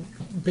plan,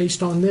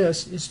 based on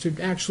this, is to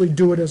actually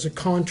do it as a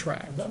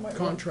contract.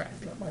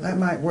 That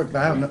might work,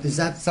 but I don't know, is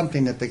that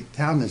something that the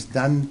town has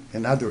done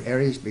in other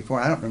areas before?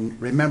 I don't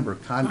remember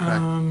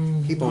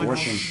contract people not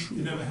working.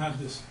 You never had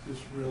this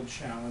real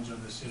challenge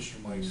on this issue,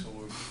 Mike, so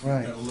we've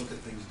Right. got to look at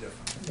things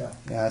differently.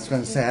 Yeah. Yeah, I was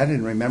going to say, I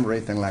didn't remember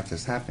anything like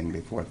this happening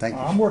before. Thank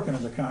I'm you. working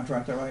as a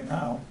contractor right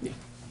now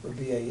for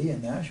BAE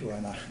in Nashua,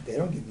 and they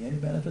don't give me any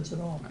benefits at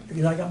all,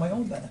 because I got my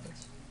own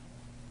benefits.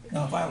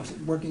 Now, if I was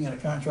working in a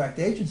contract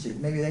agency,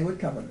 maybe they would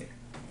cover me.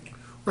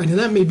 Right, and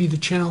that may be the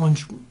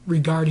challenge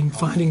regarding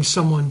finding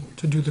someone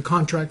to do the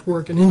contract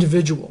work, an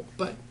individual,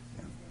 but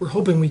we're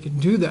hoping we can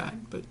do that,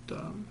 but,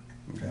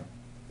 Okay.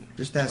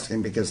 Just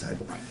asking because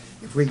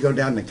if we go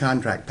down the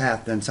contract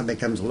path, then somebody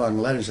comes along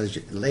later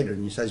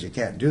and says you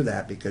can't do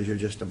that because you're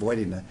just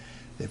avoiding the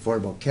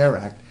Affordable Care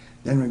Act,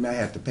 then we may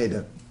have to pay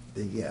the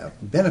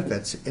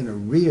benefits in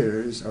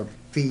arrears or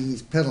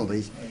fees,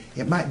 penalties.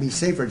 It might be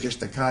safer just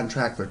to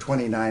contract for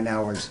 29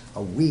 hours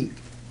a week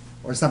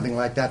or something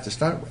like that to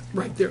start with.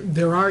 right,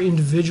 there are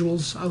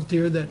individuals out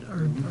there that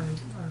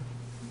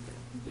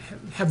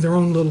have their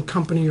own little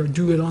company or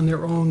do it on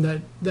their own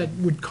that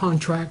would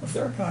contract. If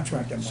they're a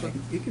contractor, Mike,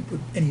 you can put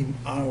any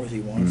hours he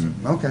wants.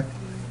 Okay.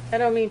 I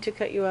don't mean to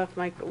cut you off,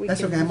 Mike, but we That's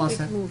can, okay, I'm all we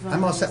set. can move on.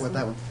 I'm all set with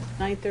that one.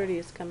 9:30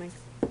 is coming.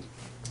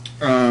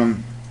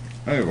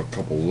 I have a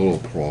couple little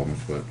problems,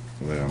 but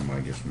they're, I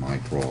guess, my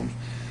problems.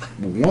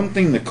 One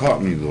thing that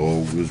caught me, though,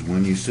 was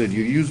when you said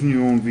you're using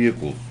your own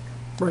vehicles.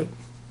 Right.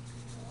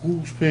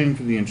 Who's paying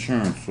for the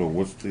insurance, or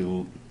where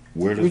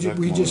does that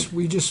come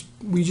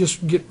We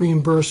just get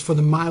reimbursed for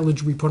the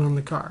mileage we put on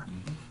the car.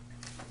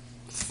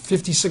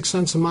 56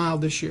 cents a mile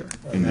this year.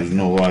 And there's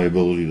no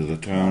liability to the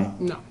town?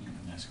 No.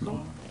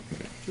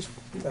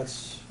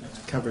 That's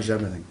Covers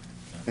everything.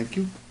 Thank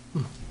you.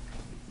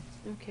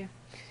 Okay.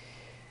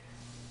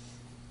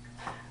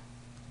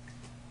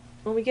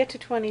 When we get to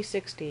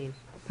 2016,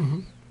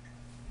 Mhm.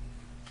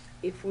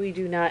 if we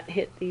do not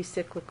hit these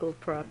cyclical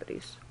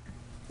properties,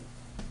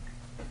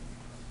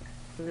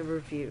 in the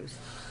reviews,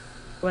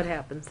 what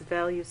happens? The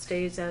value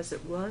stays as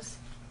it was?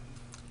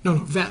 No,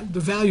 the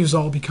values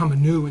all become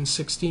anew in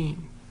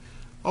 16.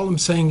 All I'm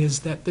saying is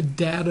that the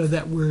data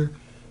that we're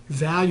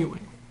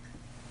valuing,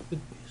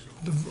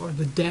 or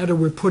the data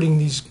we're putting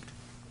these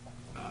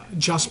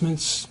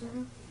adjustments,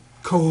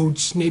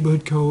 codes,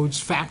 neighborhood codes,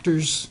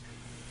 factors,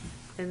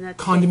 And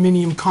that's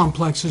condominium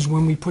complexes,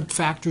 when we put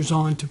factors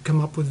on to come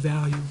up with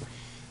value.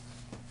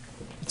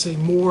 It's a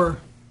more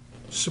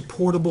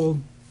supportable,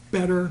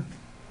 better,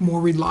 more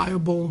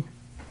reliable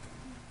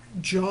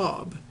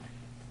job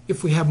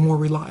if we have more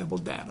reliable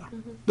data.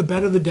 The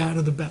better the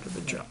data, the better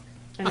the job.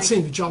 And Not I-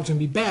 saying the job's going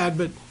to be bad,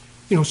 but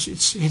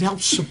it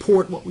helps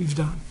support what we've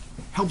done.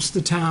 Helps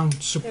the town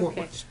support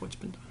Okay. what's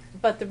been done.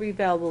 But the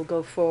reval will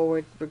go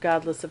forward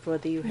regardless of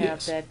whether you have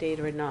Yes. that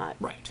data or not.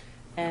 Right.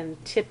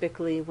 And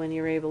typically, when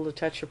you're able to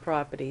touch a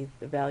property,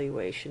 the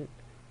valuation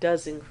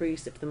does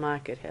increase if the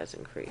market has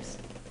increased.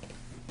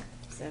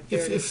 Is that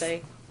fair to If-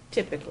 say?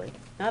 Typically,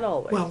 not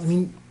always. Well, I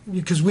mean,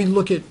 because we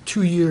look at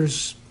 2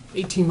 years,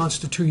 18 months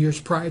to 2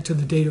 years prior to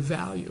the date of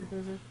value.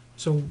 Mhm.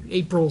 So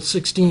April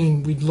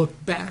 16, we'd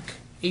look back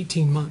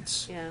 18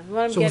 months. Yeah,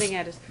 what I'm So if- getting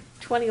at is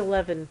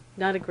 2011,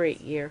 not a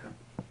great year.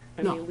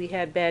 I No. mean, we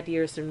had bad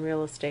years in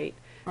real estate.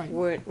 Right.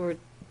 We're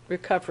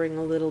recovering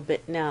a little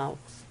bit now.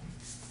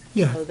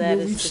 Yeah, So that well,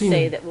 is we've to seen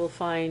say it. that we'll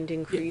find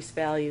increased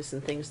values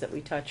and things that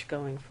we touch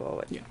going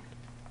forward. Yeah.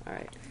 All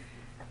right.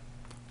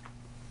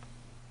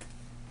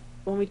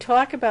 When we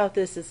talk about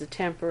this as a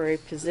temporary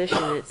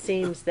position, it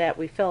seems that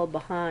we fell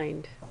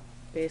behind,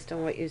 based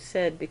on what you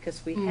said,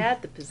 because we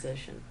had the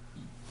position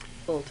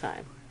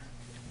full-time.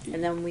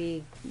 And then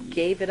we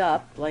gave it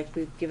up, like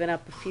we've given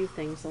up a few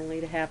things,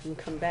 only to have them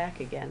come back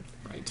again.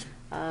 Right.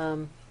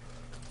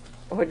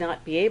 Or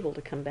not be able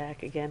to come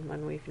back again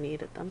when we've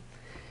needed them.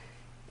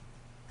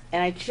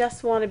 And I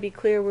just want to be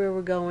clear where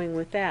we're going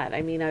with that.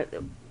 I mean,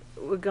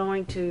 we're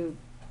going to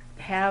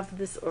have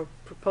this or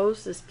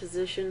propose this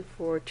position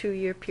for a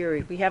 2-year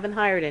period. We haven't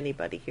hired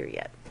anybody here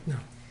yet. No.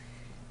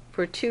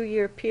 For a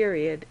 2-year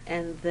period,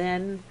 and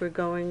then we're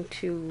going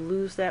to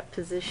lose that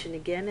position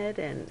again, Ed,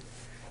 and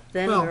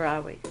then Well- where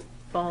are we?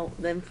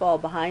 Fall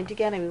behind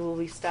again? I mean, will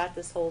we start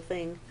this whole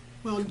thing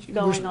Well,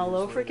 going all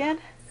over again?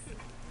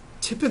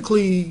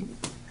 Typically,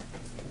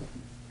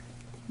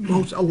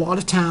 a lot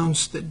of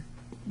towns that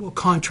will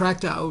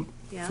contract out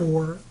Yeah.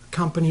 for a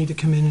company to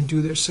come in and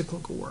do their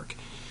cyclical work.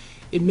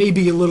 It may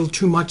be a little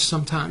too much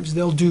sometimes.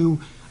 They'll do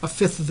a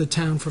fifth of the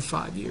town for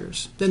 5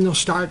 years. Then they'll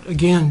start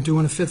again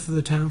doing a fifth of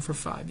the town for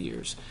 5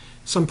 years.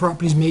 Some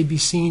properties may be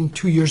seen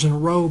 2 years in a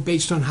row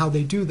based on how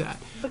they do that.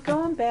 But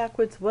going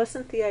backwards,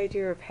 wasn't the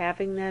idea of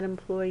having that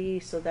employee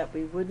so that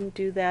we wouldn't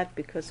do that?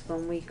 Because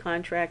when we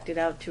contract it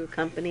out to a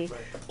company,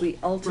 we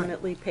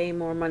ultimately pay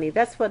more money.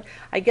 That's what,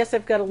 I guess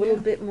I've got a little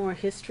bit more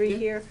history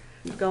here.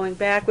 Going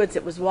backwards,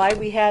 it was why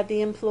we had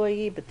the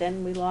employee, but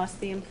then we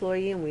lost the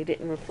employee and we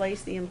didn't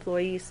replace the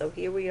employee. So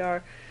here we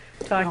are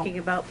talking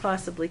about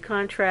possibly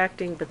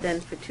contracting, but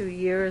then for 2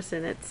 years,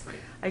 and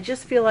I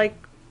just feel like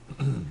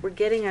we're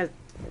getting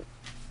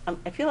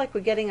I feel like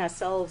we're getting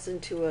ourselves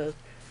into a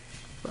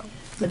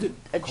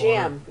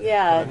jam.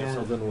 Yeah.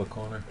 Yourself into a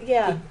corner.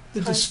 Yeah,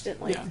 The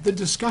constantly. the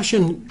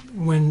discussion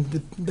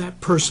when that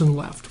person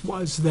left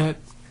was that,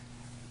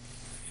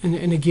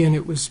 and again,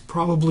 it was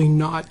probably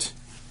not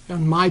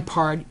on my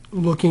part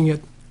looking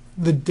at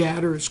the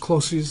data as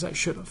closely as I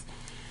should have.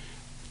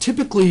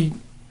 Typically,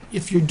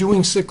 if you're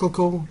doing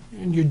cyclical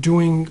and you're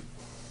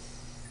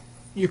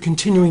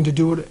continuing to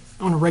do it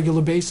on a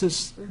regular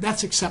basis,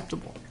 that's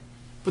acceptable.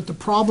 But the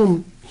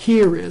problem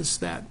here is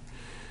that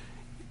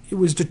it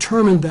was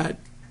determined that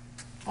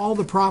all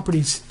the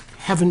properties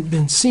haven't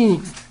been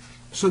seen,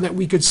 so that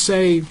we could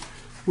say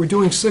we're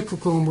doing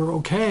cyclical and we're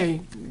okay.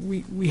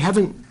 We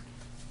haven't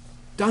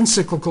done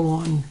cyclical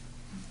on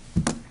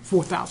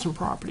 4,000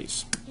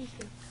 properties.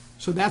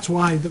 So that's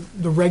why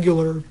the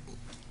regular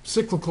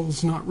cyclical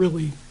is not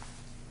really,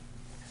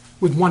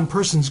 with one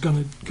person's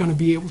going to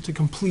be able to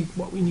complete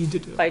what we need to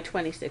do. By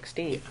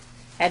 2016.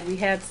 Had we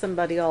had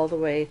somebody all the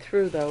way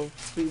through, though,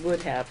 we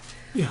would have.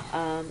 Yeah.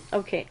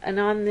 Okay, and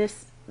on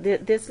this,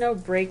 there's no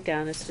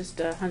breakdown. It's just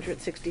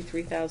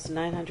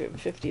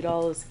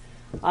 $163,950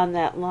 on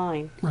that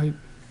line. Right.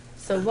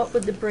 So what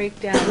would the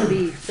breakdown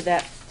be for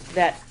that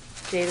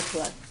data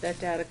collector?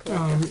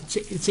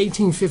 It's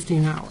 $18.50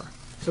 an hour.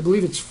 So I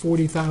believe it's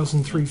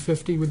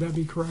 $40,350. Would that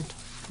be correct?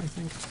 I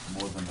think.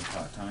 More than the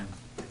part-time.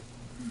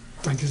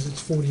 Right, because it's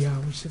 40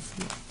 hours. If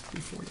it'd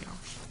be 40 hours.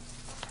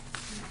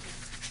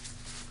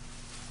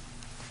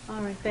 All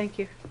right, thank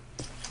you.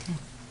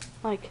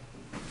 Mike?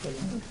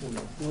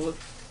 Well,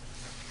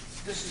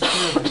 this is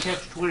kind of a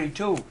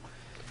catch-22.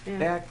 Yeah.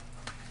 Back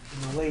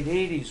in the late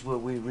 80s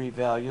when we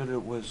revalued,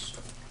 it was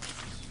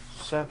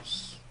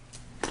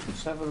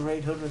 $700,000 or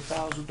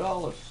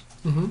 $800,000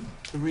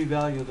 to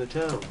revalue the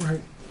town.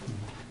 Right.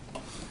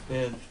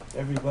 And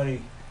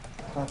everybody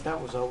thought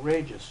that was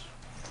outrageous.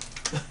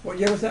 What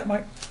year was that,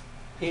 Mike?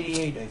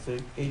 88, I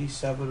think,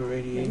 87 or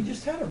 88. We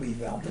just had a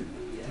reval, didn't we?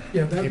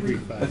 Yeah,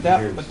 But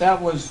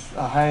that was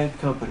a hired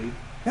company.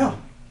 Yeah.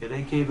 And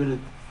they came in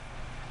and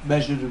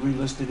measured and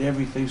relisted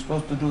everything.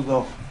 Supposed to do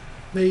the.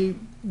 They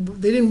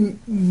didn't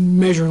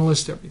measure and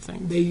list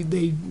everything. They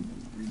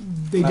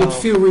did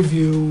field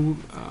review.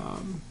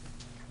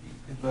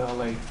 Well,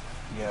 like,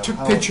 yeah.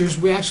 Took pictures.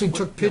 We actually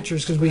took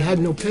pictures because we had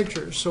no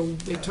pictures, so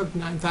they took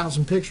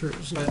 9,000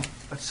 pictures. But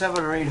 $700,000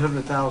 or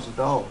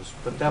 $800,000.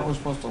 But that was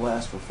supposed to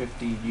last for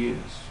 15 years.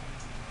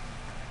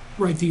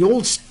 Right. The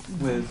old.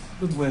 With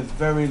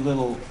very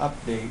little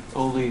update,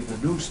 only the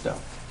new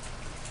stuff,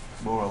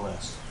 more or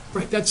less.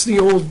 Right. That's the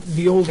old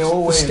The old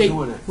way state. of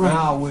doing it. Right.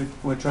 Now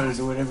we're trying to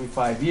do it every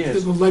 5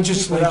 years. The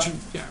legislature. Keep it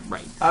Yeah.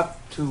 Right. up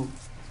to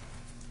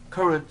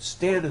current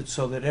standards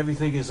so that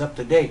everything is up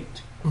to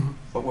date. Mhm.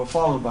 But we're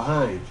falling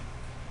behind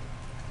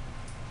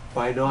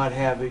by not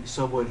having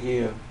someone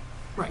here,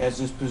 Right. as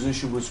this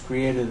position was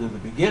created in the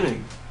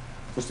beginning,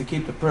 was to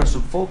keep the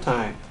person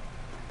full-time,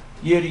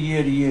 year to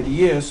year to year to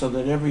year, so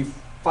that every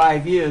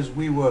 5 years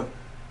we were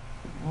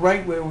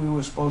right where we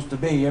were supposed to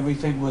be.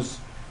 Everything was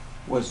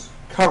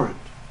current.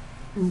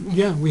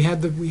 Yeah, we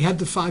had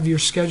the 5-year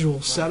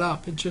schedule set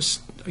up. It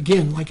just,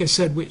 again, like I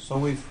said, So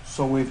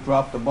we've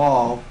dropped the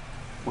ball.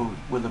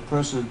 When the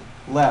person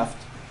left,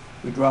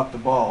 we dropped the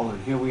ball,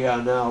 and here we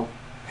are now,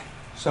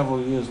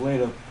 several years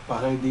later,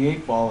 behind the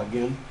 8 ball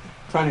again,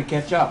 trying to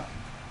catch up.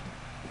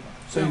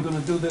 So you're going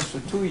to do this for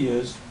 2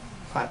 years,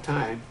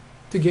 part-time.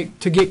 to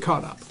get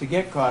caught up. To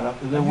get caught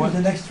up, and then Use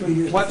the next 3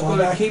 years. what's to fall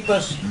going to back. keep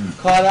us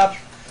caught up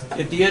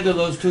at the end of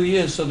those 2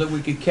 years so that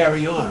we can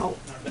carry on? Well,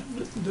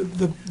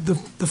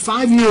 the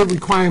 5-year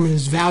requirement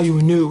is value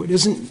anew. It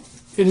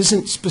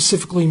isn't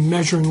specifically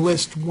measure and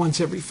list once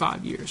every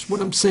 5 years.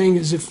 What I'm saying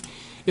is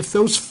if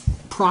those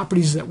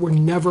properties that were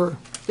never,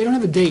 they don't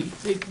have a date.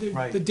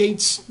 Right. The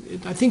dates,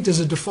 I think there's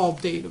a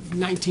default date of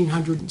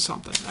 1900 and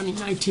something. I mean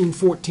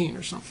 1914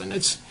 or something.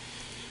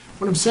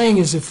 What I'm saying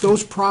is if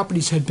those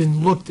properties had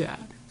been looked at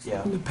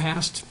Yeah. in the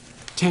past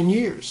 10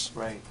 years,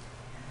 Right.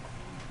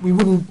 we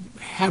wouldn't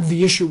have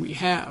the issue we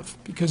have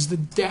because the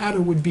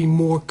data would be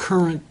more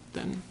current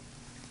than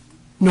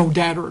no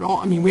data at all.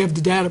 I mean, we have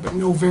the data, but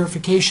no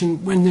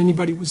verification when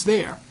anybody was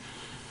there.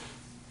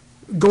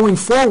 Going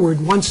forward,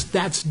 once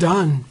that's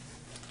done,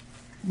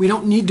 we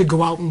don't need to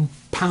go out and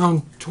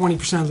pound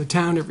 20% of the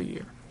town every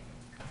year.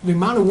 The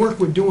amount of work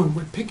we're doing,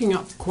 we're picking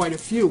up quite a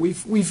few.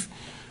 We've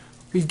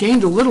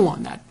gained a little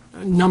on that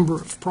number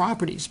of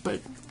properties,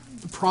 but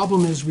the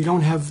problem is we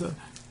don't have the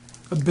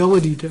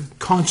ability to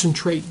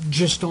concentrate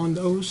just on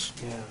those.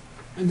 Yeah.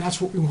 And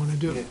that's what we want to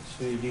do. Yeah,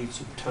 so you need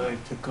some time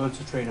to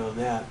concentrate on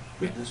that,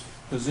 Yeah. and this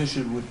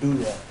position would do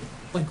that.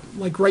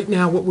 Like right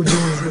now, what we're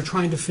doing is we're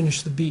trying to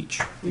finish the beach.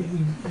 We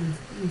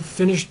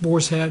finished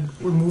Boar's Head,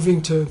 we're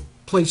moving to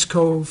Place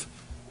Cove,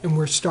 and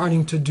we're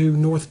starting to do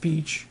North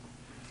Beach.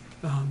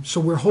 So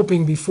we're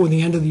hoping before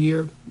the end of the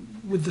year,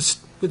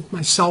 with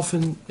myself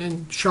and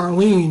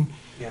Charlene,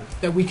 Yeah.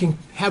 that we can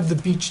have the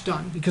beach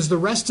done, because the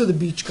rest of the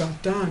beach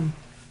got done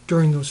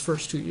during those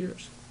first 2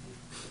 years.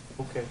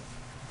 Okay.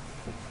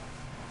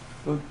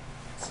 Good.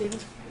 Stephen?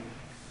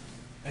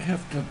 I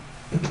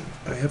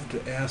have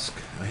to ask,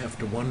 I have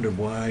to wonder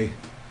why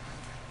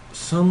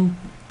some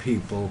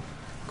people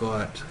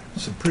got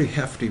some pretty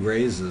hefty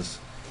raises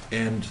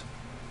and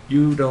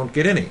you don't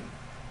get any.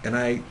 And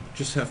I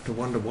just have to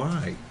wonder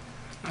why.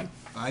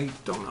 I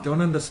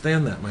don't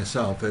understand that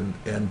myself, and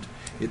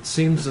it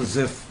seems as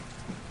if,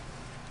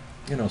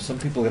 you know, some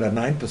people get a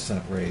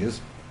 9% raise.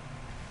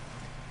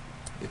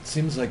 It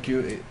seems like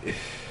it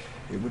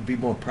would be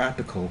more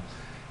practical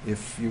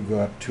if you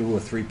got 2 or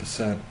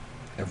 3%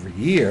 every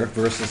year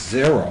versus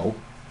 0.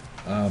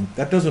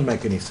 That doesn't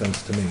make any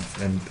sense to me,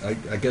 and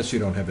I guess you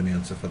don't have an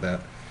answer for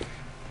that.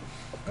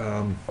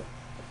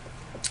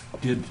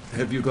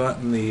 Have you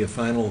gotten the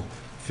final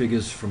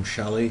figures from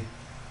Shelley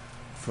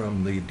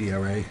from the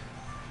DRA?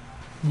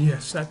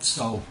 Yes, that's...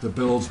 So the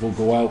bills will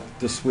go out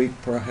this week,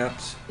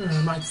 perhaps?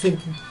 I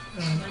think,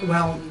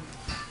 well,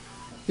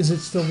 is it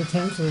still the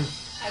 10th, or?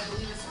 I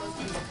believe it's supposed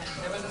to be the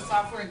 10th. There was a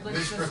software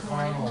glitch this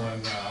morning.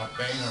 and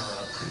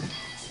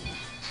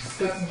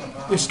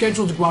Boehner They're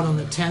scheduled to go out on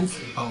the 10th.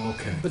 Oh,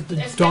 okay. But They're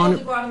the scheduled to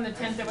dawn, go out on the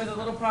 10th. There was a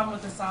little problem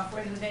with the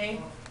software today,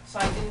 so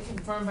I didn't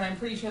confirm, but I'm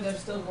pretty sure they're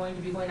still going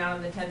to be going out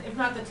on the 10th. If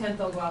not the 10th,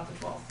 they'll go out the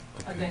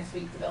 12th of next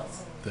week, the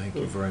bills. Thank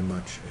you very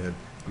much, Ed.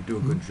 You do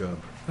a good job.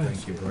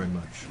 Thank you very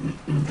much.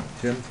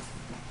 Tim?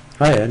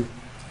 Hi, Ed.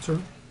 sir,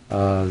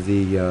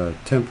 The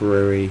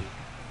temporary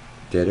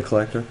data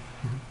collector,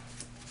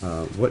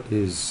 what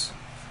is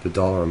the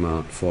dollar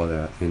amount for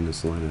that in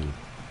this line item?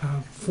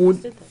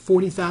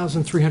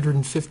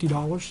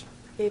 $40,350.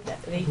 Gave that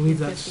I believe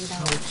that's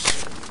how $850.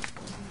 it's,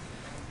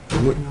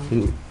 And what-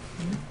 and-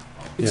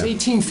 it's Yeah.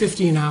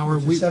 $18.50 an hour.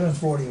 It's We,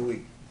 $740 a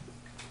week,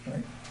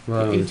 right?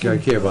 Well, I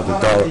care about the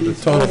dollar, the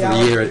total for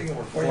the year.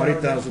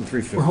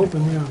 40,350. we're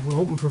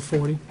hoping for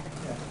 40. Yeah,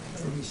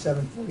 maybe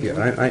 $740.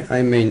 Yeah,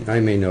 I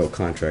may know a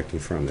contracting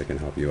firm that can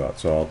help you out,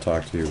 so I'll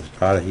talk to you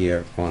out of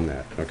here on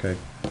that, okay?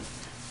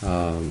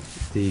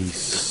 The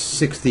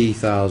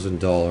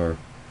 $60,000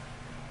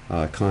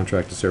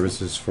 contracted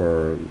services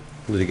for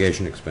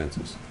litigation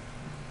expenses.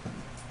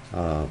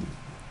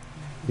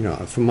 You know,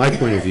 from my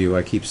point of view,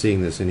 I keep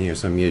seeing this in here.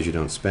 Some years you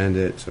don't spend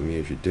it, some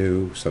years you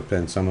do,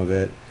 spend some of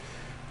it.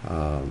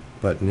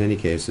 But in any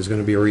case, there's going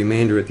to be a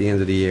remainder at the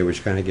end of the year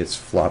which kind of gets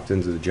flopped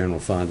into the general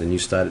fund, and you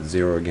start at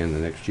 0 again the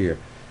next year.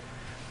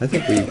 I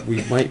think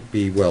we might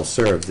be well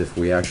served if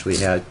we actually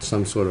had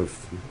some sort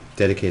of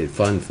dedicated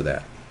fund for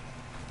that.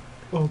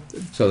 Well,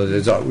 So that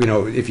there's, you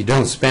know, if you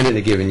don't spend it in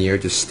a given year,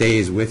 it just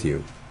stays with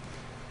you.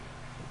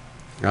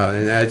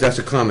 And that's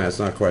a comment, it's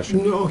not a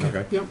question. No,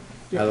 okay, yep.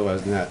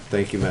 Otherwise than that,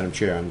 thank you, Madam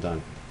Chair, I'm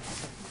done.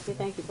 Okay,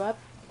 thank you, Bob.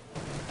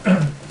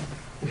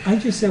 I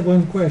just have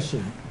one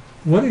question.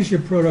 What is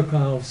your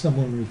protocol if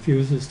someone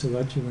refuses to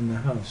let you in the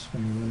house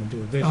when you want to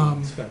do a visual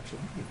inspection?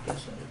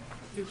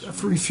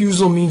 If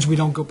refusal means we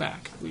don't go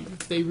back.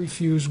 If they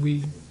refuse,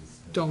 we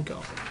don't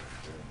go.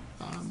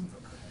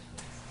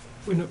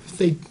 If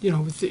they,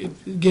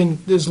 again,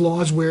 there's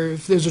laws where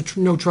if there's a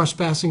no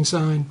trespassing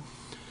sign,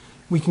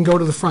 we can go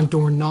to the front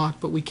door and knock,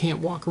 but we can't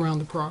walk around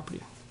the property.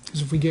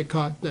 Because if we get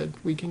caught, that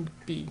we can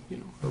be,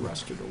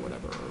 arrested or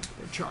whatever,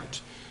 or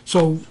charged.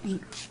 So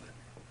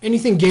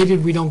anything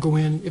gated, we don't go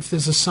in. If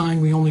there's a sign,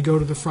 we only go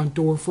to the front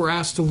door. If we're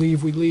asked to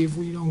leave, we leave.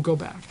 We don't go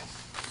back.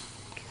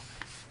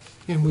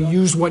 And we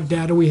use what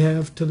data we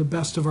have to the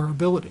best of our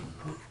ability.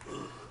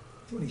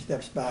 When he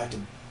steps back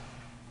and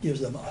gives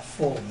them a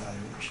full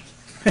evaluation.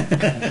 All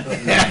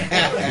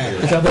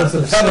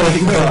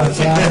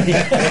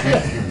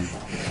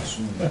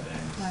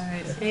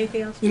right,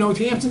 anything else?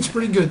 Hampton's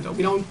pretty good, though.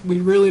 We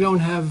really don't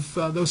have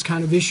those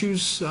kind of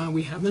issues.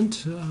 We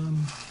haven't.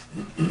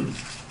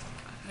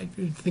 I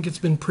think it's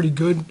been pretty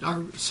good.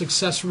 Our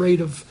success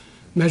rate of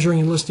measuring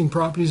and listing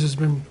properties has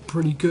been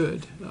pretty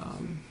good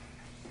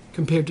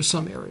compared to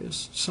some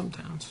areas, some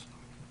towns.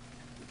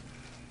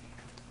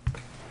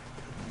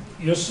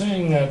 You're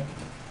saying that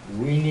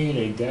we need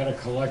a data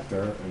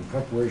collector in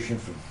preparation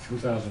for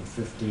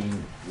 2015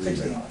 rebate.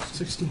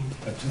 2016.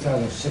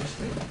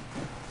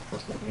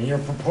 And you're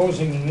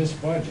proposing in this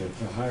budget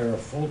to hire a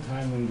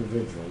full-time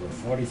individual at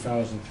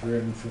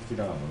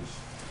 $40,350,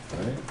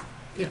 right?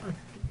 Yeah.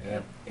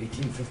 At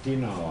 $18.50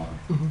 an hour.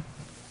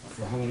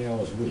 For how many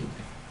hours a week?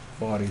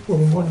 40.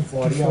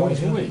 40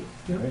 hours a yeah. week,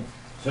 Yeah. right?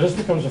 So this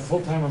becomes a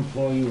full-time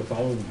employee with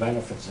all of the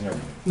benefits and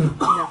everything.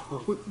 No,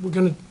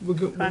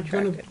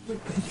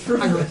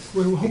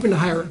 we're hoping to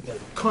hire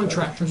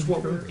contractors.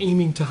 What we're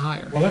aiming to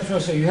hire. Well, that's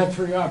what I say. You had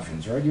three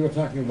options, right? You were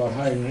talking about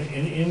hiring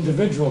an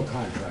individual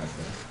contractor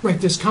Right,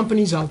 there's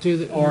companies out there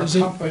that. Or a there's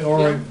a- company,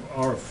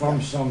 or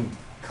from some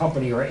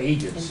company or And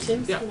agency,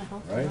 Tim's Yeah. gonna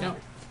help. right? Yeah.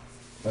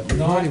 But We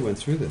not already went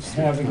through this.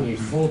 having a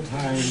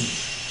full-time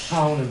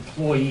town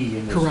employee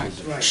in this Correct.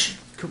 position.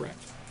 Correct.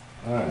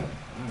 All right, all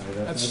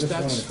right, I just wanted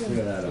That's- to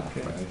clear that up,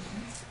 right?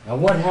 Now,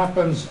 what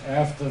happens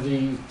after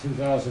the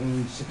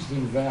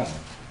 2016 battle?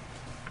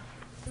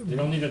 You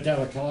don't need a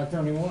data collector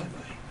anymore?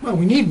 Well,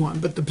 we need one,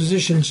 but the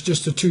position's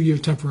just a 2-year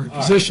temporary All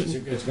right,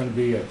 position. It's gonna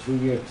be a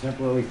 2-year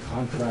temporary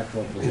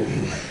contractual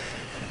position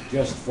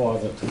just for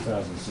the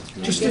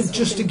 2016.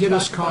 Just to get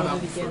us Talk caught about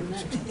up. it again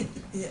next.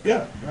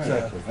 Yeah,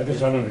 Exactly. I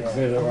just wanted to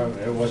clear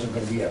that it wasn't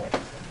gonna be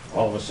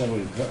all of a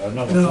sudden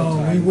another No,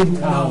 full-time we wouldn't,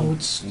 town no,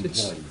 it's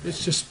employee.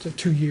 just a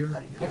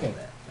 2-year. Okay,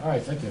 all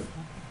right, thank you.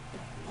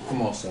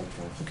 I'm all set,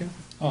 Okay,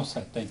 All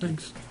set, thank you.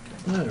 thanks.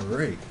 all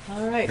right.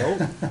 All right.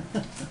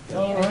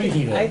 All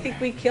righty then. I think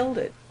we killed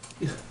it.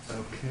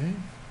 Okay.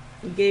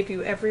 We gave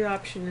you every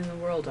option in the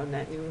world on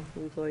that new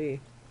employee.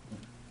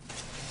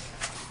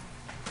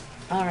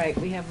 All right,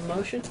 we have a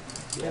motion?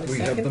 We have a We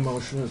have the second?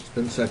 motion, it's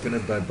been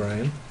seconded by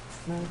Brian.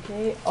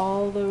 Okay,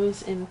 all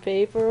those in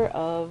favor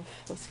of,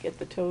 let's get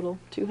the total,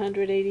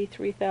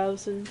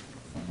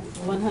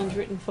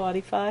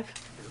 283,145?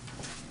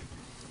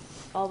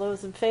 All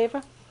those in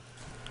favor?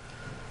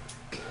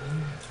 Okay.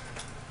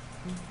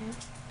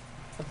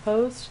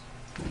 Opposed?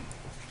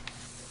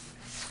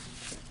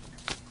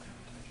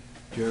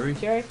 Jerry?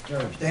 Jerry,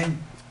 Abstain?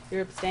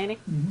 you're abstaining?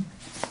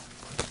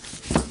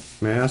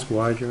 May I ask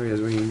why, Jerry? I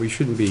mean, we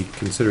shouldn't be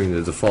considering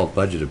the default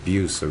budget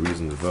abuse a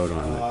reason to vote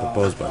on the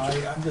proposed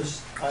budget. I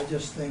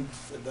just think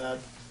that,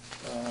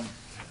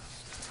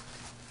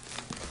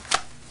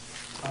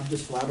 I'm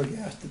just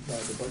flabbergasted by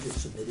the budget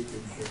submitted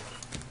in here.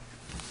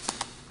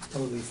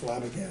 Totally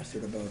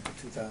flabbergasted about the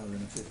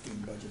 2015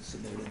 budget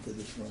submitted into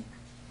this room.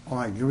 Oh,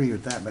 I agree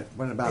with that, but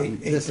what about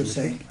this?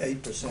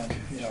 8%,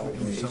 you know.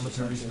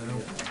 Cemeteries now? I'm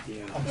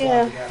Yeah.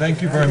 flabbergasted.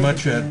 Thank you very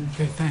much, Ed.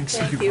 Okay, thanks.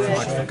 Thank you, Very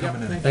much Ed. for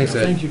coming in. Thanks,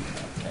 Ed. Thank you.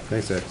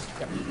 Thanks, Ed.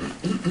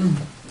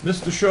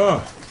 Mr.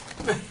 Shaw,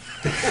 No,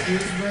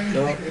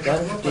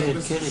 that's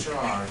Dan Kenny.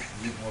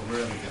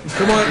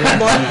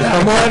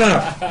 come on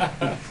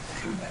up.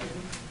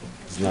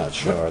 It's not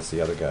Shaw, it's the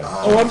other guy.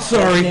 Oh, I'm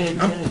sorry. Dan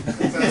Kenny.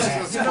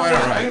 That's quite all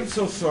right. I'm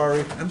so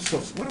sorry.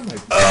 What am I?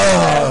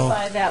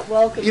 Clarify that,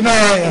 welcome. You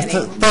know,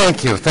 Kenny.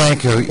 thank you,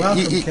 thank you.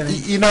 Welcome,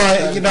 Kenny.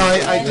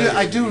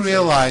 I do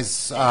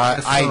realize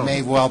I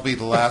may well be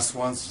the last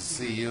ones to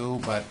see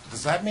you, but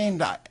does that mean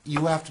that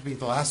you have to be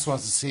the last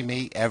ones to see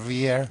me every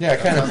year? Yeah,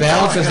 it kind of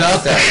balances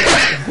out that.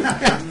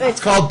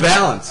 It's called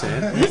balance,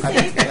 Ed.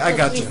 I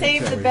got We you.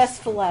 saved the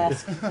best for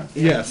last.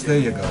 Yes, there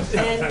you go.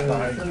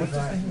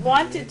 And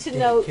wanted to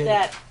note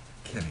that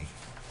Kenny.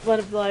 one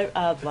of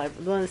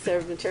the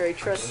cemetery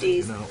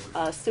trustees,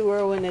 Sue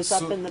Irwin, is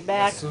up in the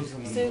back. Sue,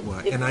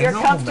 if And I you're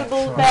know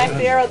comfortable that- back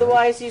there,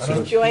 otherwise you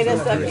can join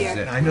us up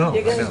here. I know.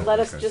 You're I gonna know. let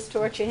us just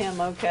torture him,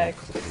 okay?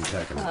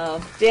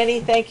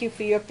 Danny, thank you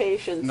for your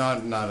patience. Not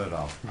at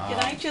all. Can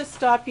I just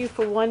stop you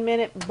for 1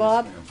 minute,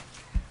 Bob?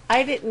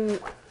 I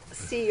didn't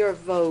see your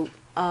vote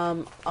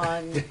on,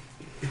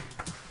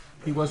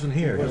 He wasn't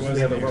here. He was in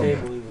the other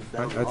room.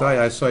 I thought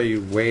I saw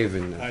you wave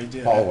in I the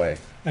did. hallway.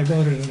 I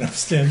voted an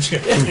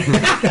abstention.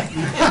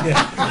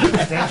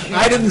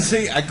 I didn't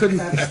see, I couldn't,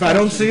 if I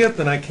don't see it,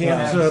 then I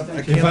can't.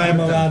 If I'm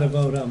allowed to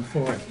vote, I'm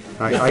for it.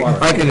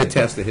 I can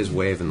attest to his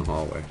wave in the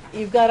hallway.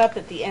 you got up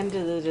at the end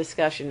of the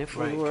discussion. If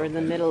we were in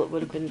the middle, it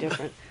would have been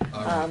different.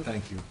 All right,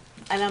 thank you.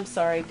 And I'm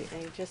sorry, I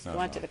just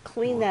wanted to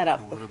clean that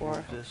up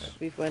before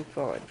we went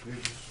forward.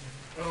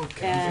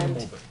 Okay.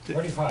 And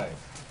 35.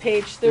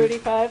 page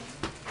 35?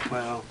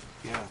 Well,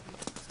 yeah,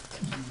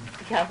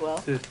 Yeah, well,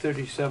 the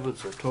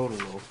 37's a total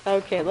though.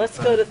 okay, let's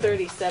go to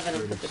 37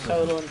 and put the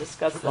total and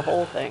discuss the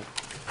whole thing.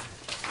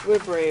 We're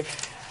brave.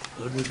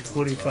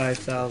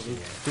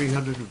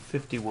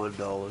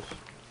 $125,351.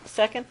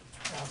 Second?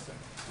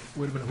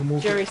 Wait a minute, who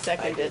moved it? Jerry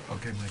seconded.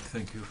 Okay, Mike,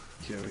 thank you.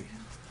 Jerry.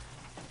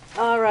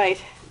 All right,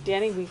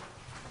 Danny, we give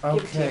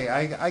it to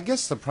Okay, you. I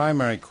guess the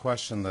primary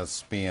question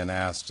that's being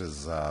asked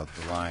is the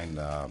line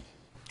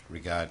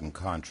regarding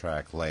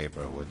contract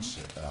labor, which,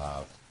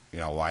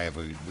 why have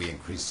we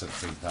increased it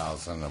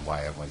 3,000 and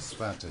why haven't we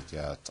spent it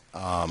yet?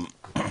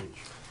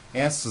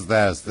 Answer to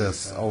that is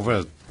this: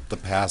 over the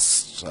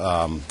past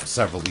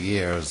several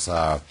years,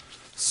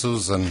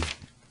 Susan,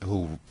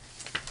 who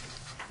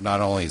not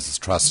only is a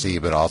trustee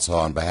but also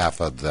on behalf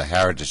of the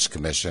Heritage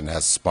Commission,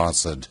 has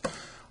sponsored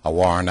a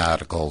warrant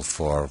article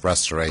for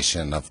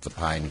restoration of the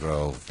Pine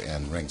Grove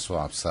and Ring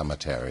Swamp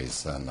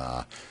cemeteries, and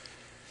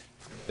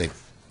they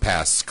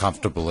passed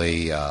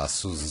comfortably.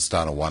 Susan's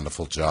done a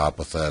wonderful job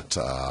with it.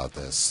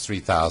 There's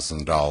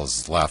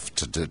 $3,000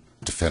 left to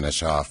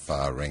finish off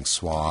Ring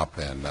Swamp,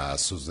 and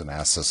Susan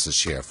asked us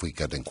this year if we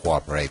could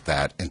incorporate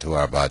that into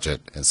our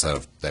budget instead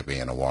of there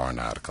being a warrant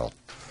article.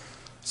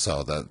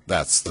 So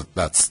that's the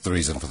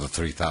reason for the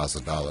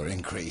 $3,000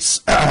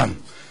 increase.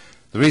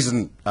 The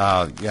reason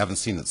you haven't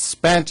seen it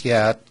spent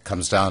yet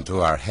comes down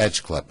to our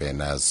hedge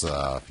clipping, as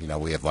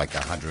we have like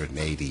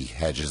 180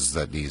 hedges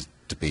that need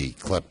to be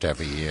clipped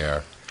every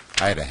year.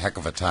 I had a heck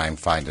of a time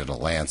finding a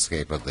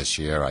landscaper this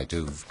year. I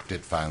did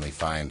finally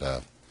find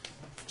a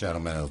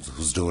gentleman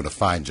who's doing a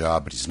fine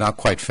job, but he's not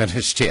quite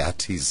finished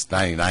yet. He's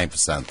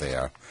 99%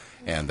 there,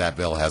 and that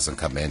bill hasn't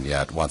come in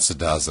yet. Once it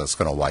does, that's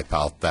going to wipe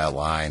out that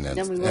line, and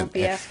Then we won't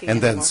be asking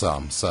and then anymore.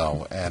 some.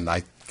 So, and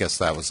I guess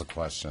that was a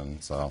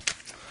question. So,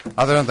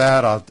 other than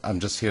that, I'm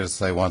just here to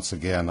say once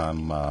again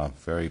I'm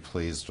very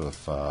pleased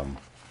with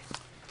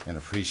and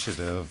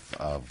appreciative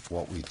of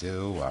what we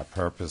do. Our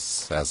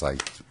purpose, as I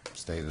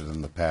stated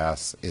in the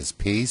past, is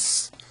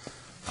peace.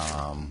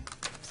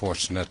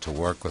 Fortunate to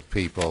work with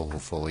people who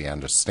fully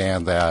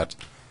understand that,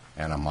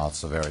 and I'm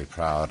also very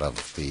proud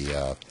of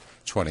the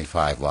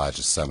 25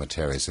 largest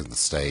cemeteries in the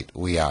state.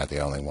 We are the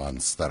only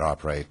ones that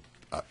operate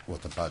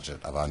with a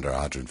budget of under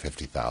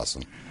 $150,000,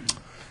 and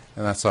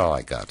that's all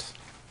I got.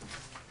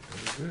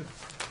 Very good.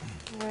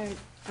 All right,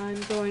 I'm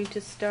going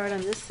to start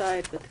on this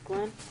side with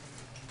Glenn.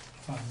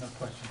 No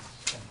questions.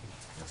 Thank you.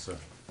 Yes, sir.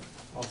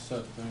 All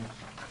set, thanks.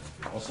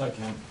 All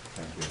second.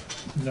 Thank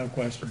you. No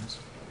questions.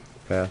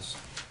 Pass.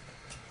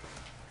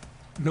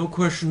 No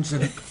questions,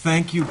 and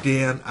thank you,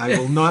 Dan. I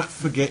will not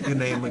forget your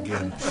name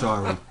again.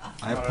 Sorry.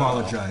 I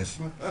apologize.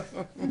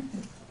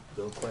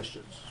 No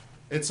questions.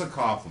 It's a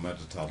compliment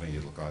to tell me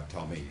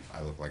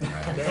I look like a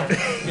man.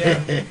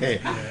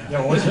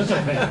 Yeah, what's his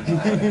opinion?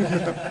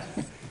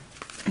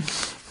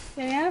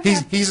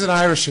 He's an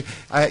Irish.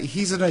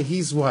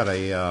 He's what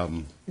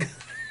a.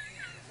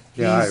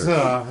 Yeah, he's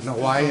Irish. an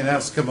Hawaiian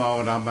Eskimo,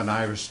 and I'm an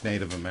Irish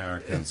Native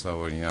American.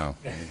 So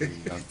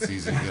it's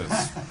easy to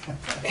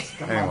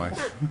get. Anyway,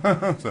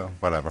 so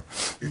whatever.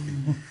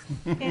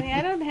 Kenny,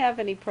 I don't have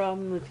any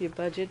problem with your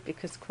budget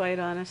because, quite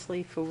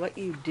honestly, for what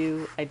you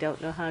do, I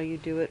don't know how you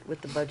do it with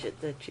the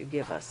budget that you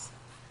give us.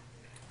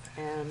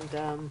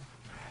 And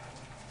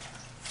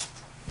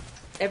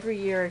every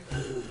year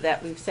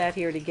that we've sat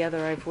here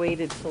together, I've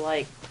waited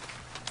for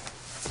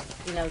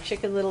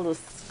Chicken Little, the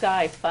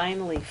sky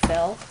finally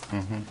fell.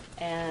 Mm-hmm.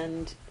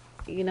 And,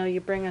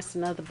 you bring us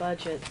another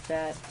budget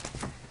that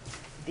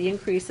the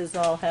increases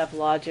all have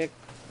logic.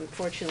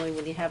 Unfortunately,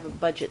 when you have a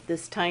budget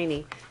this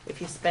tiny,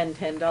 if you spend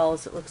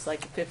 $10, it looks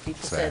like a 50%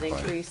 Exactly.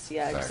 increase.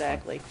 Yeah,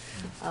 exactly.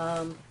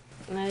 And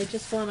I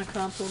just want to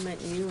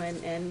compliment you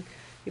and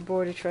your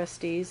Board of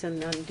Trustees on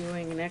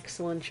doing an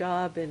excellent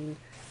job in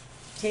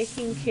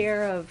taking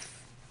care of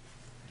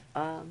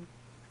an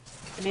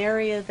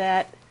area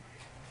that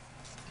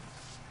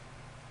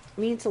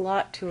means a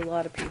lot to a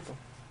lot of people.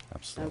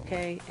 Absolutely.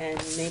 Okay, and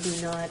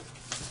maybe not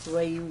the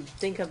way you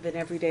think of in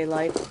everyday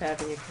life of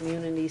having a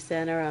community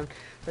center,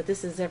 but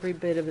this is every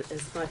bit of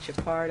as much a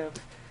part of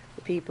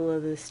the people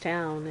of this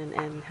town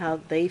and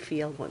how they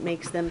feel, what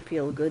makes them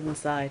feel good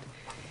inside.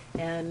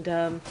 And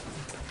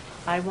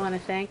I want to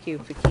thank you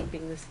for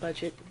keeping this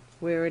budget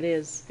where it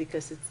is,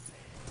 because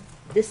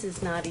this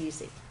is not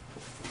easy.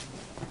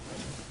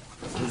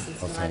 This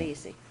is not Okay.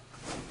 easy.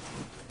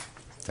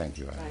 Thank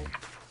you, Ivy. Right.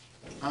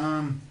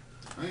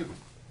 I have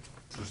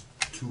just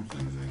two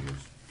things, I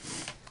guess.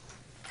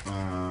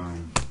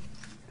 On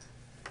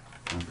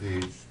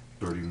page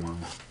 31,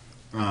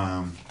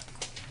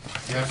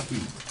 gas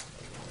heat.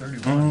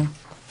 31.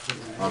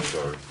 I'm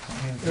sorry.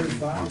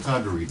 35. It's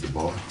hard to read the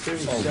ball.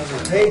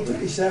 37,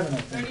 37,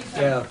 I think.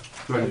 Yeah.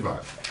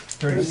 35.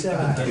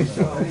 37.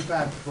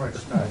 35 before it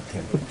starts.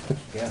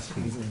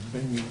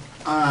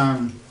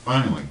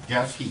 Anyway,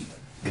 gas heat.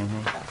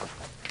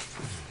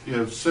 You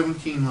have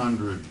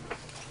 1,700.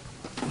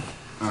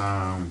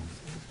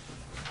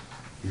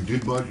 You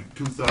did budget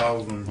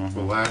 2,000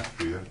 for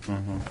last year,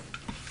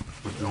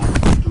 but you only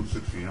did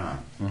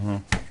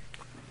 269.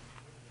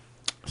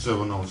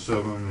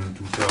 707 in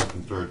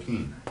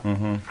 2013.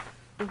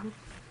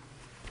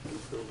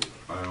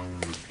 I don't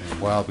understand.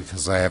 Well,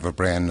 because I have a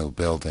brand new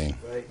building.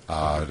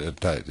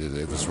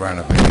 It was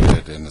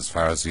renovated, and as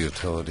far as the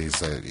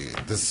utilities,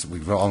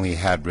 we've only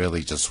had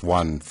really just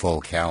one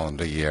full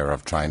calendar year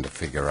of trying to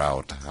figure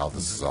out how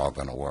this is all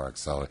going to work.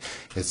 So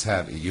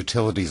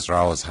utilities are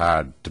always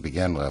hard to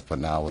begin with, but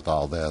now with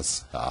all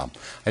this, I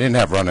didn't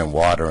have running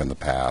water in the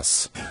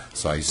past,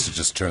 so I used to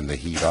just turn the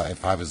heat off.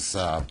 If I was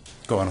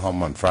going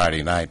home on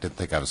Friday night, didn't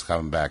think I was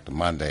coming back to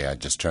Monday, I'd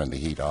just turn the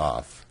heat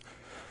off.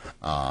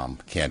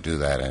 Can't do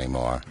that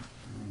anymore.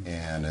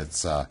 And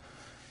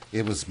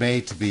it was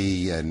made to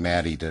be, and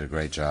Maddie did a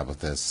great job with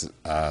this.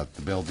 The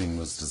building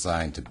was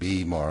designed to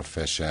be more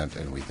efficient,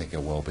 and we think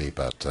it will be,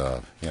 but,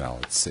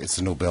 it's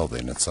a new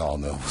building. It's all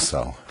new,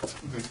 so.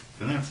 Okay,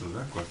 that answers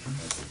that question.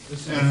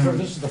 This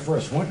is the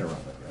first winter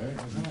of it,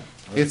 right? Isn't it?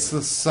 It's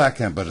the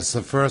second, but it's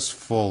the first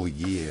full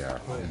year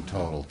in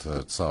total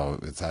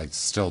I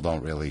still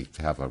don't really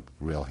have a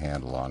real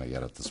handle on it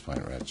yet at this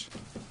point, Rich.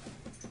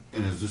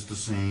 And is this the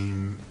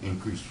same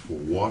increase for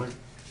water?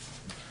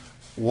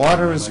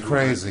 Water is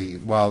crazy.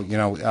 Well,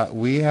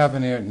 we have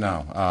an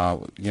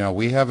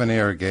we have an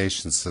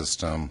irrigation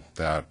system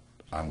that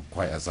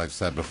as I've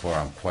said before,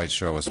 I'm quite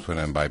sure was put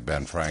in by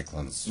Ben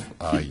Franklin's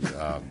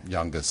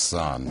youngest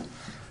son,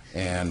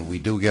 and we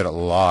do get a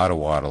lot of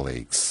water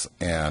leaks.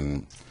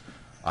 And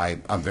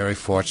I'm very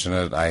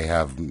fortunate. I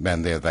have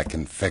men there that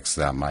can fix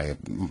them. My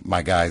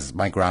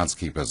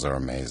groundskeepers are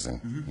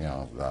amazing. You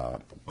know,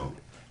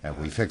 and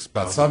we fix.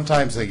 But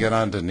sometimes they get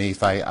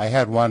underneath. I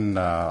had one.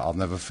 I'll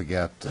never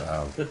forget.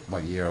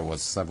 What year it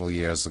was? Several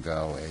years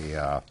ago.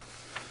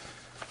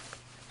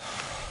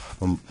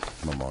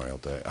 Memorial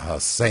Day.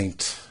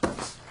 Saint.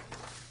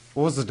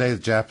 What was the day the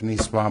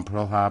Japanese bombed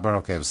Pearl Harbor?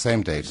 Okay, it was the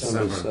same day,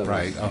 December,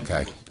 right?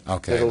 Okay.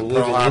 It'll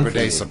live Pearl in Harbor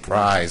Day infamy.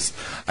 surprise.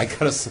 I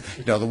gotta,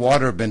 the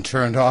water had been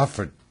turned off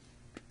for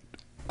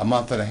a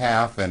month and a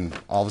half, and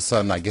all of a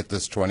sudden I get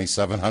this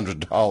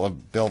 $2,700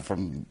 bill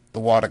from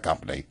the water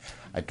company.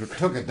 I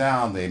took it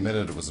down. They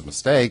admitted it was a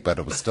mistake, but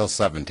it was still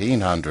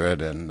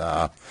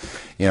 $1,700,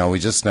 and we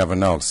just never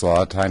know. Because a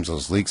lot of times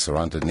those leaks are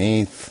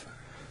underneath,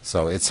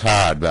 so it's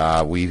hard.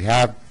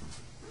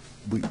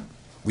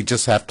 We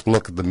just have to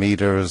look at the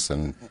meters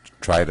and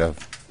try to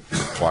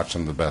watch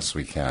them the best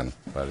we can,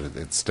 but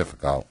it's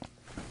difficult.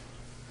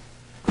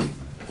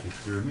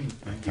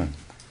 Thank you.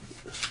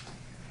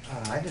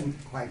 I didn't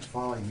quite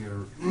follow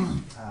your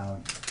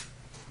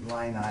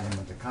line item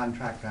with the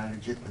contract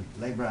manager, the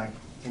labor.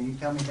 Can you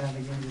tell me that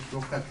again, just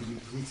real quick?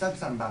 You said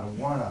something about a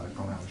warrant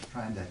article, and I was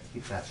trying to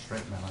keep that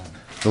straight in my mind.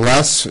 The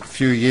last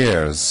few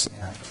years,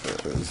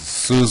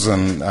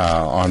 Susan,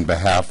 on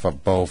behalf of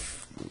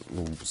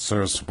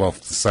serves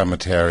both the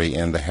cemetery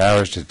and the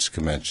Heritage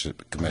Commission,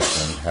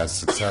 has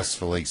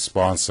successfully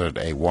sponsored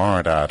a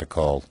warrant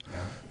article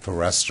for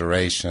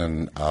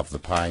restoration of the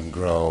Pine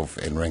Grove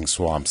and Ring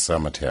Swamp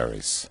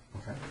cemeteries.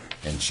 Okay.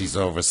 And she's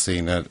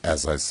overseen it,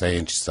 as I say,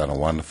 and she's done a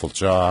wonderful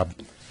job.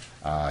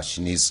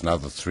 She needs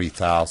another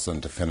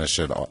 $3,000 to finish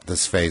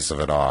this phase of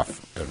it off,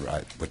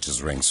 which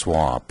is Ring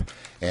Swamp.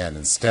 And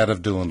instead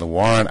of doing the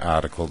warrant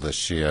article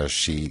this year,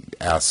 she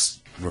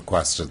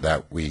requested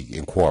that we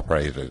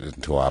incorporate it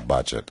into our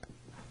budget.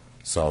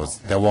 So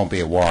there won't be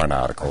a warrant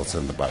article, it's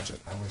in the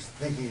budget. I was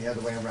thinking the other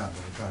way around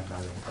when we talked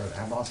about it.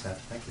 I'm all set,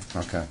 thank you.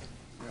 Okay.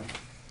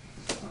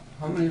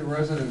 How many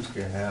residents do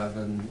you have,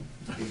 and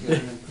do you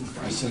get any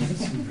complaints?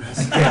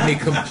 Any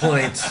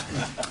complaints?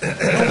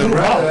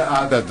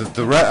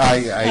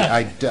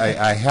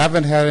 I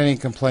haven't had any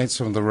complaints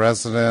from the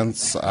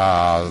residents.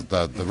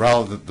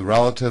 The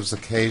relatives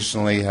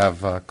occasionally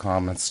have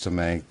comments to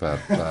make, but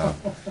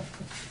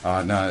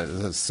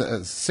no,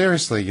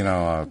 seriously,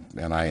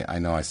 and I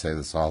know I say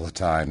this all the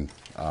time,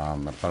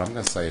 but I'm going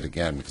to say it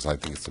again because I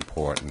think it's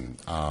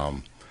important.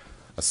 A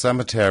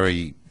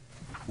cemetery,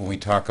 when we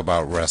talk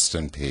about rest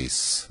in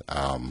peace,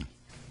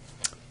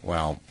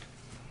 well,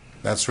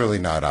 that's really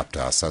not up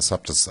to us. That's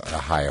up to a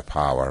higher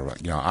power.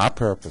 Our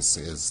purpose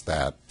is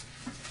that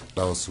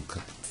those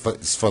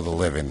it's for the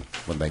living,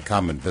 when they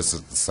come and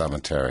visit the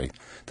cemetery,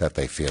 that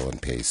they feel in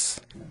peace.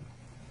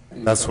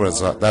 That's what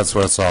it's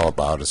all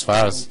about. As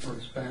far as for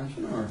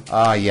expansion,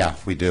 or? Yeah,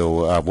 we do.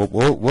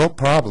 We'll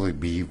probably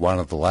be one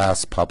of the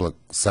last public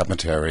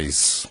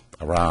cemeteries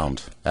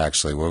around.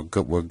 Actually,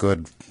 we're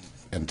good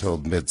until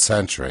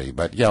mid-century.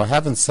 But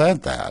having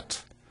said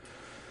that,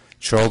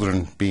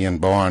 children being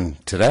born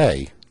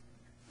today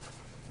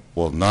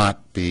will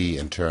not be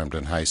interred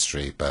in High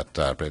Street. But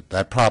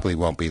that probably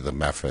won't be the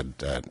method.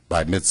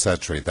 By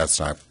mid-century,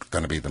 that's not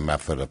going to be the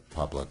method of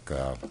public.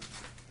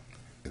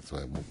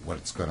 What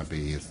it's going to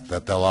be is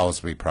that there'll always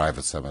be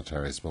private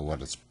cemeteries, but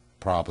what it's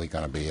probably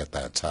going to be at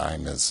that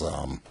time is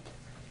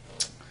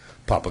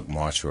public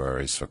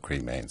mortuaries for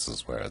cremains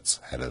is where it's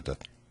headed,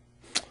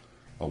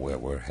 or where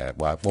we're headed.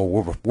 Well,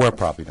 we're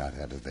probably not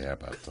headed there,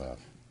 but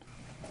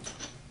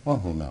well,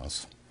 who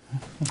knows?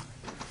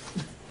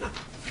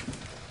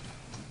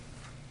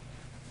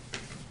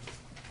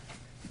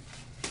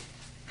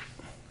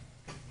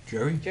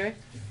 Jerry?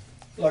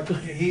 Look,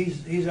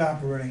 he's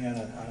operating on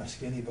a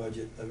skinny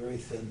budget, a very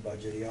thin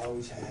budget. He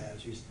always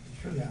has. He's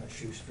really on a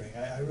shoestring.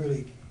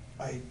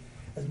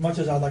 As much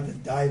as I'd like to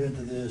dive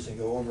into this and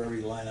go over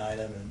every line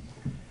item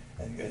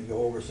and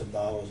go over some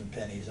dollars and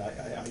pennies,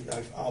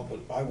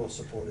 I will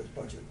support his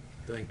budget.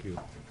 Thank you.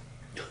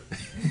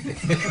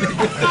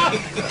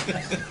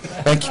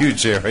 Thank you,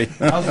 Jerry.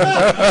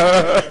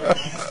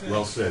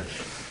 Well said.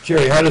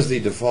 Jerry, how does the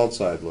default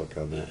side look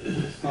on that?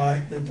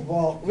 The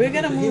default. We're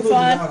going to move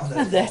on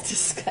from that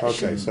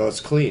discussion. Okay, so it's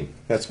clean.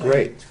 That's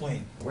great. It's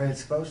clean. The way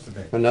it's supposed to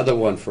be. Another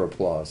one for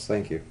applause.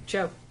 Thank you.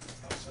 Joe.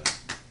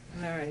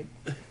 All right.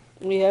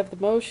 We have the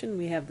motion,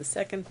 we have the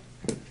second,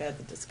 we've had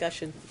the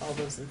discussion. All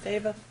those in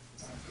favor?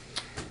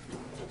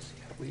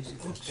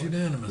 It's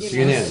unanimous.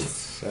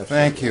 Unanimous.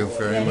 Thank you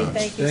very much.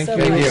 Thank you so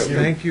Thank much. you.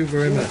 Thank you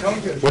very much.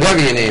 Whatever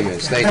your name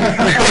is, thank you.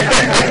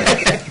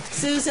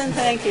 Susan,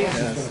 thank you.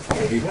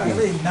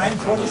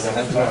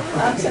 9:27.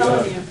 I'm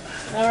telling you.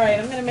 All right,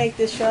 I'm going to make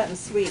this short and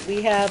sweet.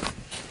 We have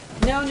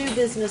no new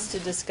business to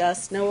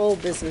discuss, no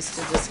old business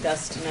to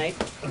discuss tonight.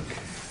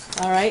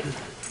 All right.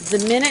 The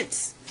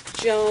minutes,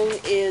 Joan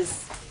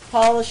is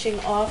polishing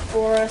off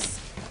for us,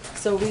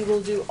 so we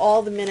will do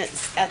all the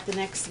minutes at the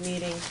next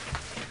meeting,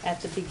 at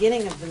the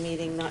beginning of the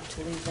meeting, not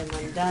to leave them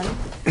undone.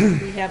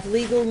 We have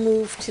legal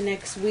move to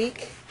next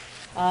week.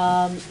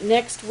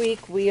 Next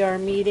week we are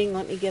meeting,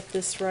 let me get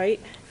this right.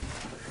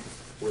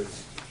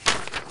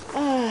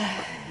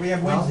 We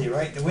have Wednesday,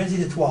 right? The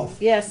Wednesday the 12th.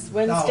 Yes, Now, are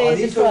Wednesday the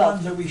these the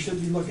ones 12th. that we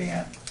should be looking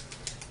at?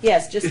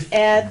 Yes, just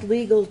add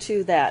legal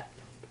to that.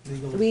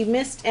 Legal. We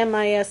missed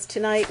MIS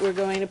tonight. We're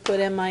going to put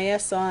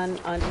MIS on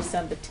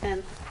December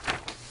 10th.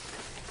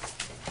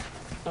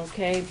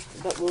 Okay,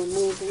 but we'll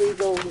move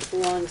legal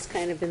along, it's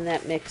kind of in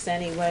that mix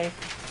anyway.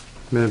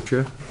 Madam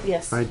Chair?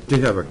 Yes. I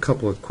did have a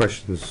couple of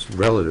questions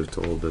relative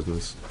to old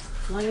business.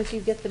 As long as you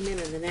get them in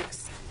the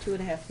next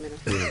 2.5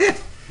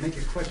 minutes. Make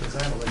it quick, because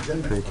I have a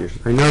legitimate Thank you.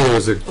 question. I know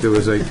there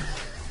was a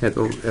at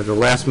the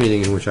last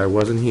meeting in which I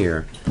wasn't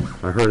here,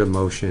 I heard a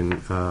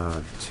motion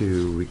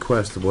to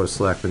request the Board of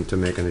Selectmen to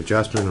make an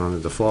adjustment on the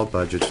default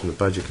budgets from the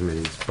Budget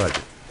Committee's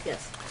budget.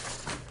 Yes.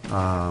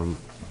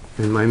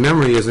 And my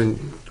memory isn't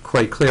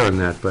quite clear on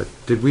that, but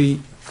did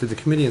the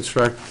committee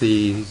instruct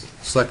the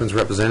Selectmen's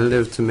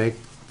representative to make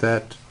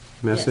that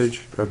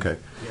message? Yes. Okay.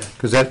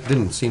 Because that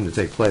didn't seem to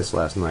take place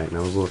last night, and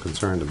I was a little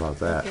concerned about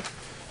that. Okay.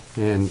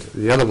 And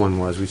the other one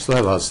was, we still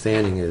have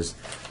outstanding is,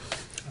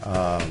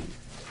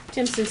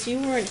 Tim, since you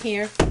weren't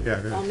here, Yeah, go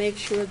ahead. I'll make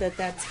sure that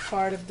that's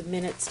part of the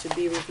minutes to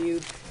be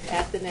reviewed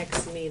at the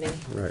next meeting.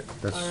 right,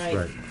 that's All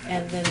right.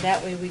 And then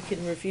that way we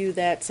can review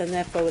that, send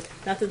that forward.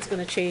 Nothing's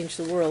going to change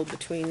the world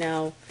between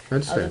now, I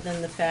understand. other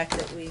than the fact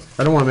that we,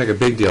 I don't want to make a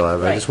big deal out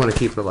of it, I just Right. want to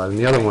keep it alive. And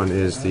the other one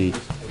is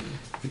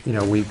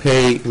we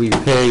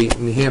pay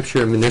New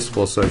Hampshire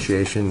Municipal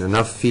Association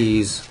enough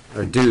fees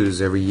or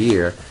dues every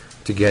year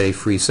to get a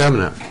free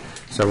seminar.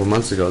 Several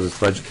months ago, this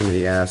Budget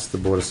Committee asked the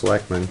Board of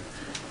Selectmen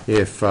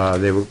if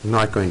they were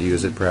not going to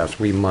use it, perhaps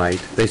we might.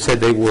 They said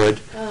they would,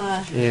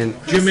 and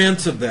Jim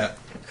answered that.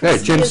 yeah,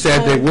 Jim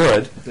said they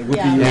would. They would be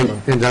Yeah.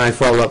 using And then I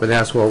followed up and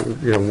asked, well,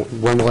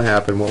 when will it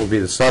happen, what will be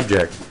the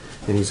subject?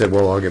 And he said,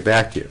 well, I'll get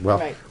back to you. Well,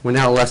 Right. we're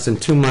now less than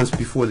 2 months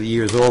before the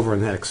year's over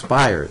and that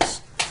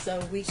expires. so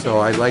we can So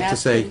I'd like to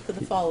ask say- him for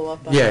the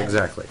follow-up on Yeah, that.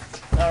 exactly.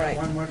 All right.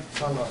 One more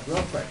follow-up,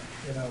 real quick.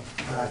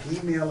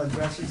 Email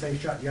addresses, they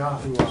shut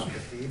Yahoo off.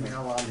 If the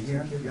email on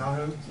here,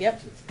 Yahoo.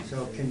 Yep.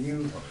 So can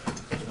you,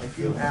 if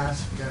you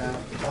ask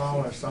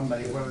Paul or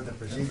somebody, what are the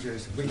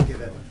procedures, we get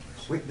it.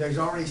 There's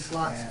already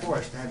slots for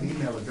us to have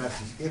email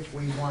addresses if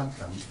we want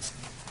them.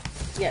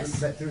 Yes.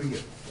 But through you.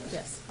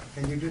 Yes,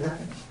 Can you do that?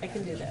 I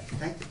can do that.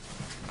 Thank you.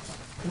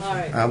 All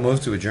right. I'll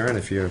move to adjourn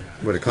if you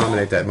would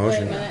accommodate that Wait a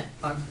motion. minute.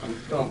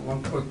 Tom,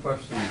 one quick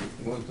question.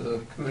 Would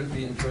the committee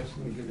be interested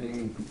in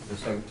giving the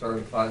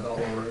secretary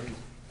 $5 raise?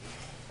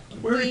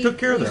 We already took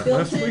care of that built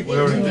last it week.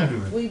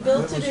 into- We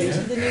built it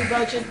into the new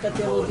budget, but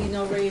there will be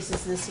no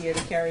raises this year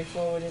to carry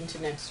forward into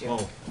next year.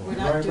 Oh. We're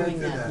not doing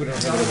that. We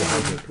don't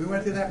have We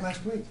went through that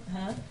last week.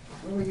 Huh?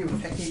 Where were you,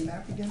 taking a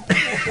nap again?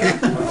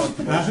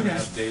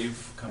 Have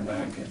Dave come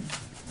back and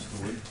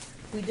tour.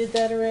 We did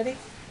that already?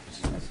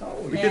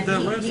 We did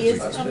that last He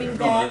is week. coming No,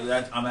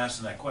 back. I'm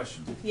asking that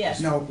question. Yes.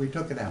 No, we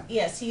took it out.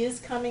 Yes, he is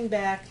coming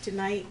back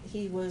tonight.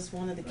 He was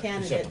one of the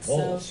candidates, so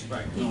polls.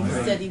 Right. he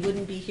said he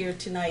wouldn't be here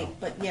tonight.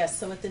 But yes,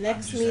 so at the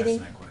next just meeting, asking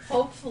that question.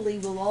 hopefully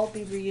we'll all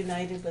be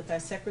reunited with our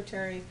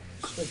secretary,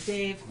 with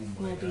Dave,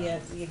 will be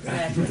at the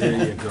exact.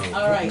 There you go.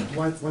 All right.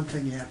 One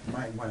thing you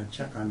might want to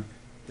check on,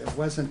 there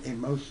wasn't a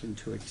motion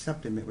to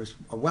accept him, it was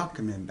a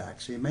welcome him back,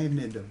 so you may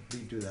need to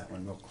redo that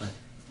one real quick.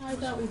 I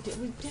thought we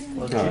didn't.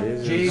 No,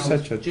 we? he's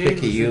such a Jane picky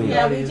was in human. the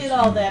Yeah, we audience. did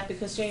all that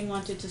because Jane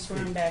wanted to swear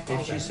him back. And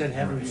all she that. said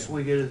have him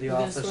swing into the We're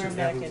gonna office swear and him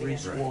have back him in again.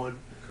 re-sworn,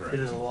 Correct.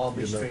 and it'll all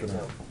be You're not straightened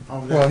gonna- out. Oh,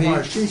 Well, as he- far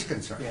as she's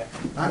concerned. Yeah.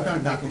 I'm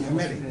talking about the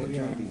committee.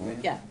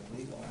 Yeah,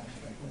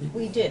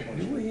 we did.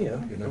 You were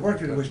here. The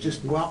work was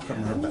just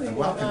welcome her, but the All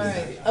welcome right,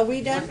 is. are we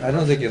done? I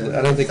don't think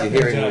you're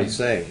hearing what he's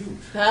saying.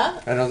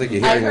 Huh? I don't think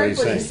you're I hearing what heard he's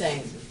what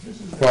saying. he's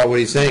saying, Well, what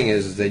he's saying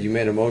is that you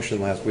made a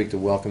motion last week to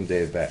welcome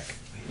Dave back.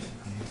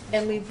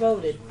 and we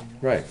voted.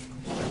 Right.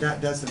 But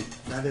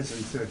that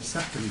isn't to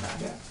accept him back.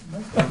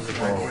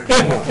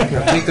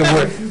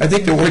 I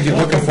think the word you're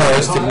looking for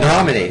is to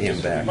nominate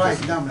him back.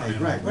 Right, nominate,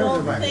 right. Well, Where's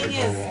the the right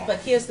thing word? is, but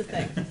here's the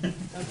thing,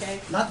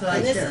 okay? Not that I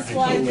And this care. is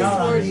why this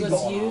No, word he-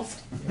 was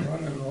used.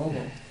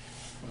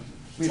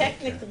 We-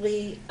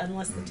 Technically,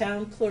 unless the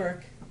town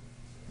clerk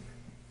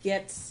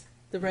gets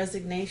the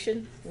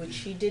resignation, which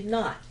she did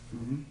not,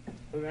 Mhm,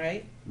 all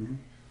right? mhm.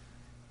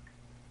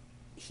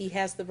 He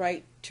has the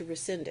right to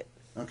rescind it.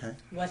 Okay,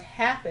 What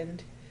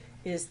happened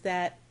is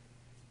that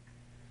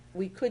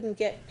we couldn't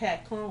get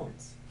Pat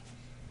Collins.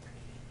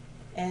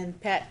 And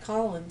Pat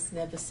Collins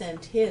never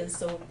sent his,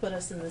 so it put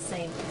us in the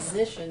same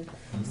position.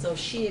 So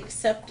she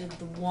accepted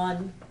the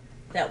one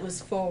that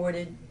was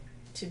forwarded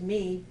to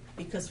me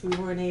because we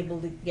weren't able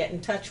to get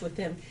in touch with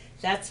him.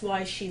 That's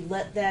why she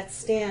let that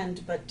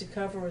stand, but to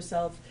cover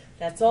herself,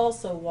 that's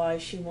also why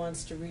she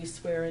wants to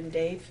re-swear in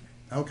Dave.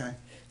 okay.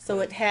 So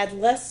it had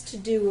less to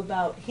do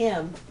about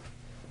him,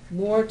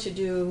 more to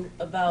do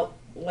about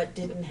what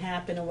didn't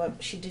happen or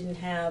what she didn't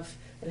have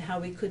and how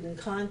we couldn't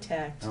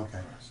contact. Okay.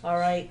 All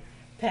right,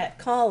 Pat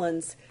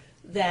Collins,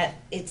 that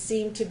it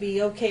seemed to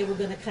be, okay, we're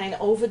gonna kind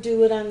of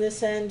overdo it on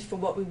this end for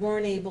what we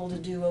weren't able to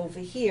do over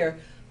here,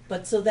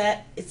 but so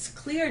that it's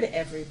clear to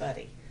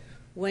everybody.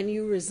 When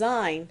you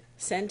resign,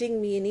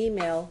 sending me an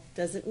email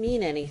doesn't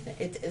mean anything.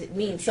 It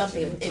means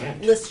something.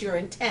 It lists your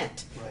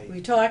intent. Right. We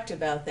talked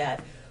about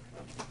that.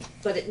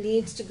 But it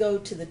needs to go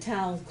to the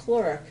town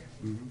clerk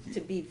to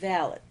be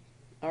valid,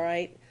 all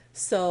right?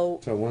 So,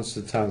 So once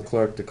the town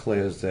clerk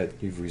declares that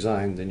you've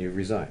resigned, then you've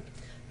resigned.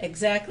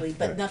 exactly,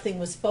 but Right. nothing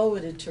was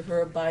forwarded to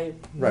her by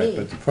Right, me.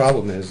 but the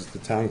problem is, the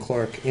town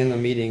clerk in the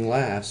meeting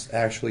last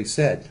actually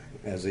said,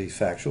 as a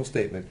factual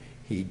statement,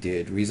 he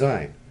did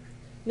resign.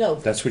 No.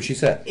 That's what she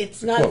said. It's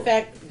The not a quote.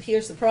 fact,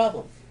 here's the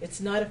problem. It's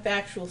not a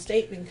factual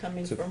statement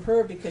coming from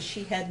her because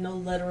she had no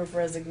letter of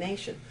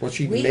resignation. Well,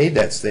 she We- made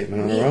that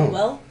statement on her own.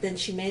 Well, then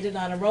she made it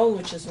on her own,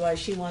 which is why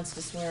she wants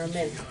to swear him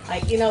in.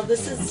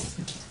 This is,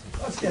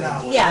 Let's get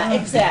out. yeah,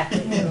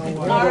 exactly.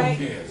 All right.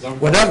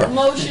 Whatever.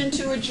 Motion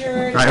to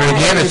adjourn. I already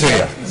gave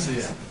it to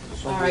you.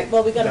 All right,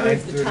 well, we gotta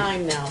move the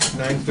time now.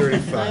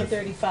 9:35.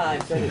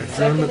 9:35. Adjournment,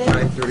 Seconded?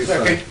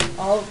 9:35.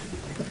 All.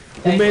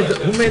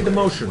 Who made the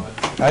motion?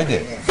 I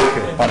did,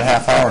 about a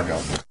half hour ago.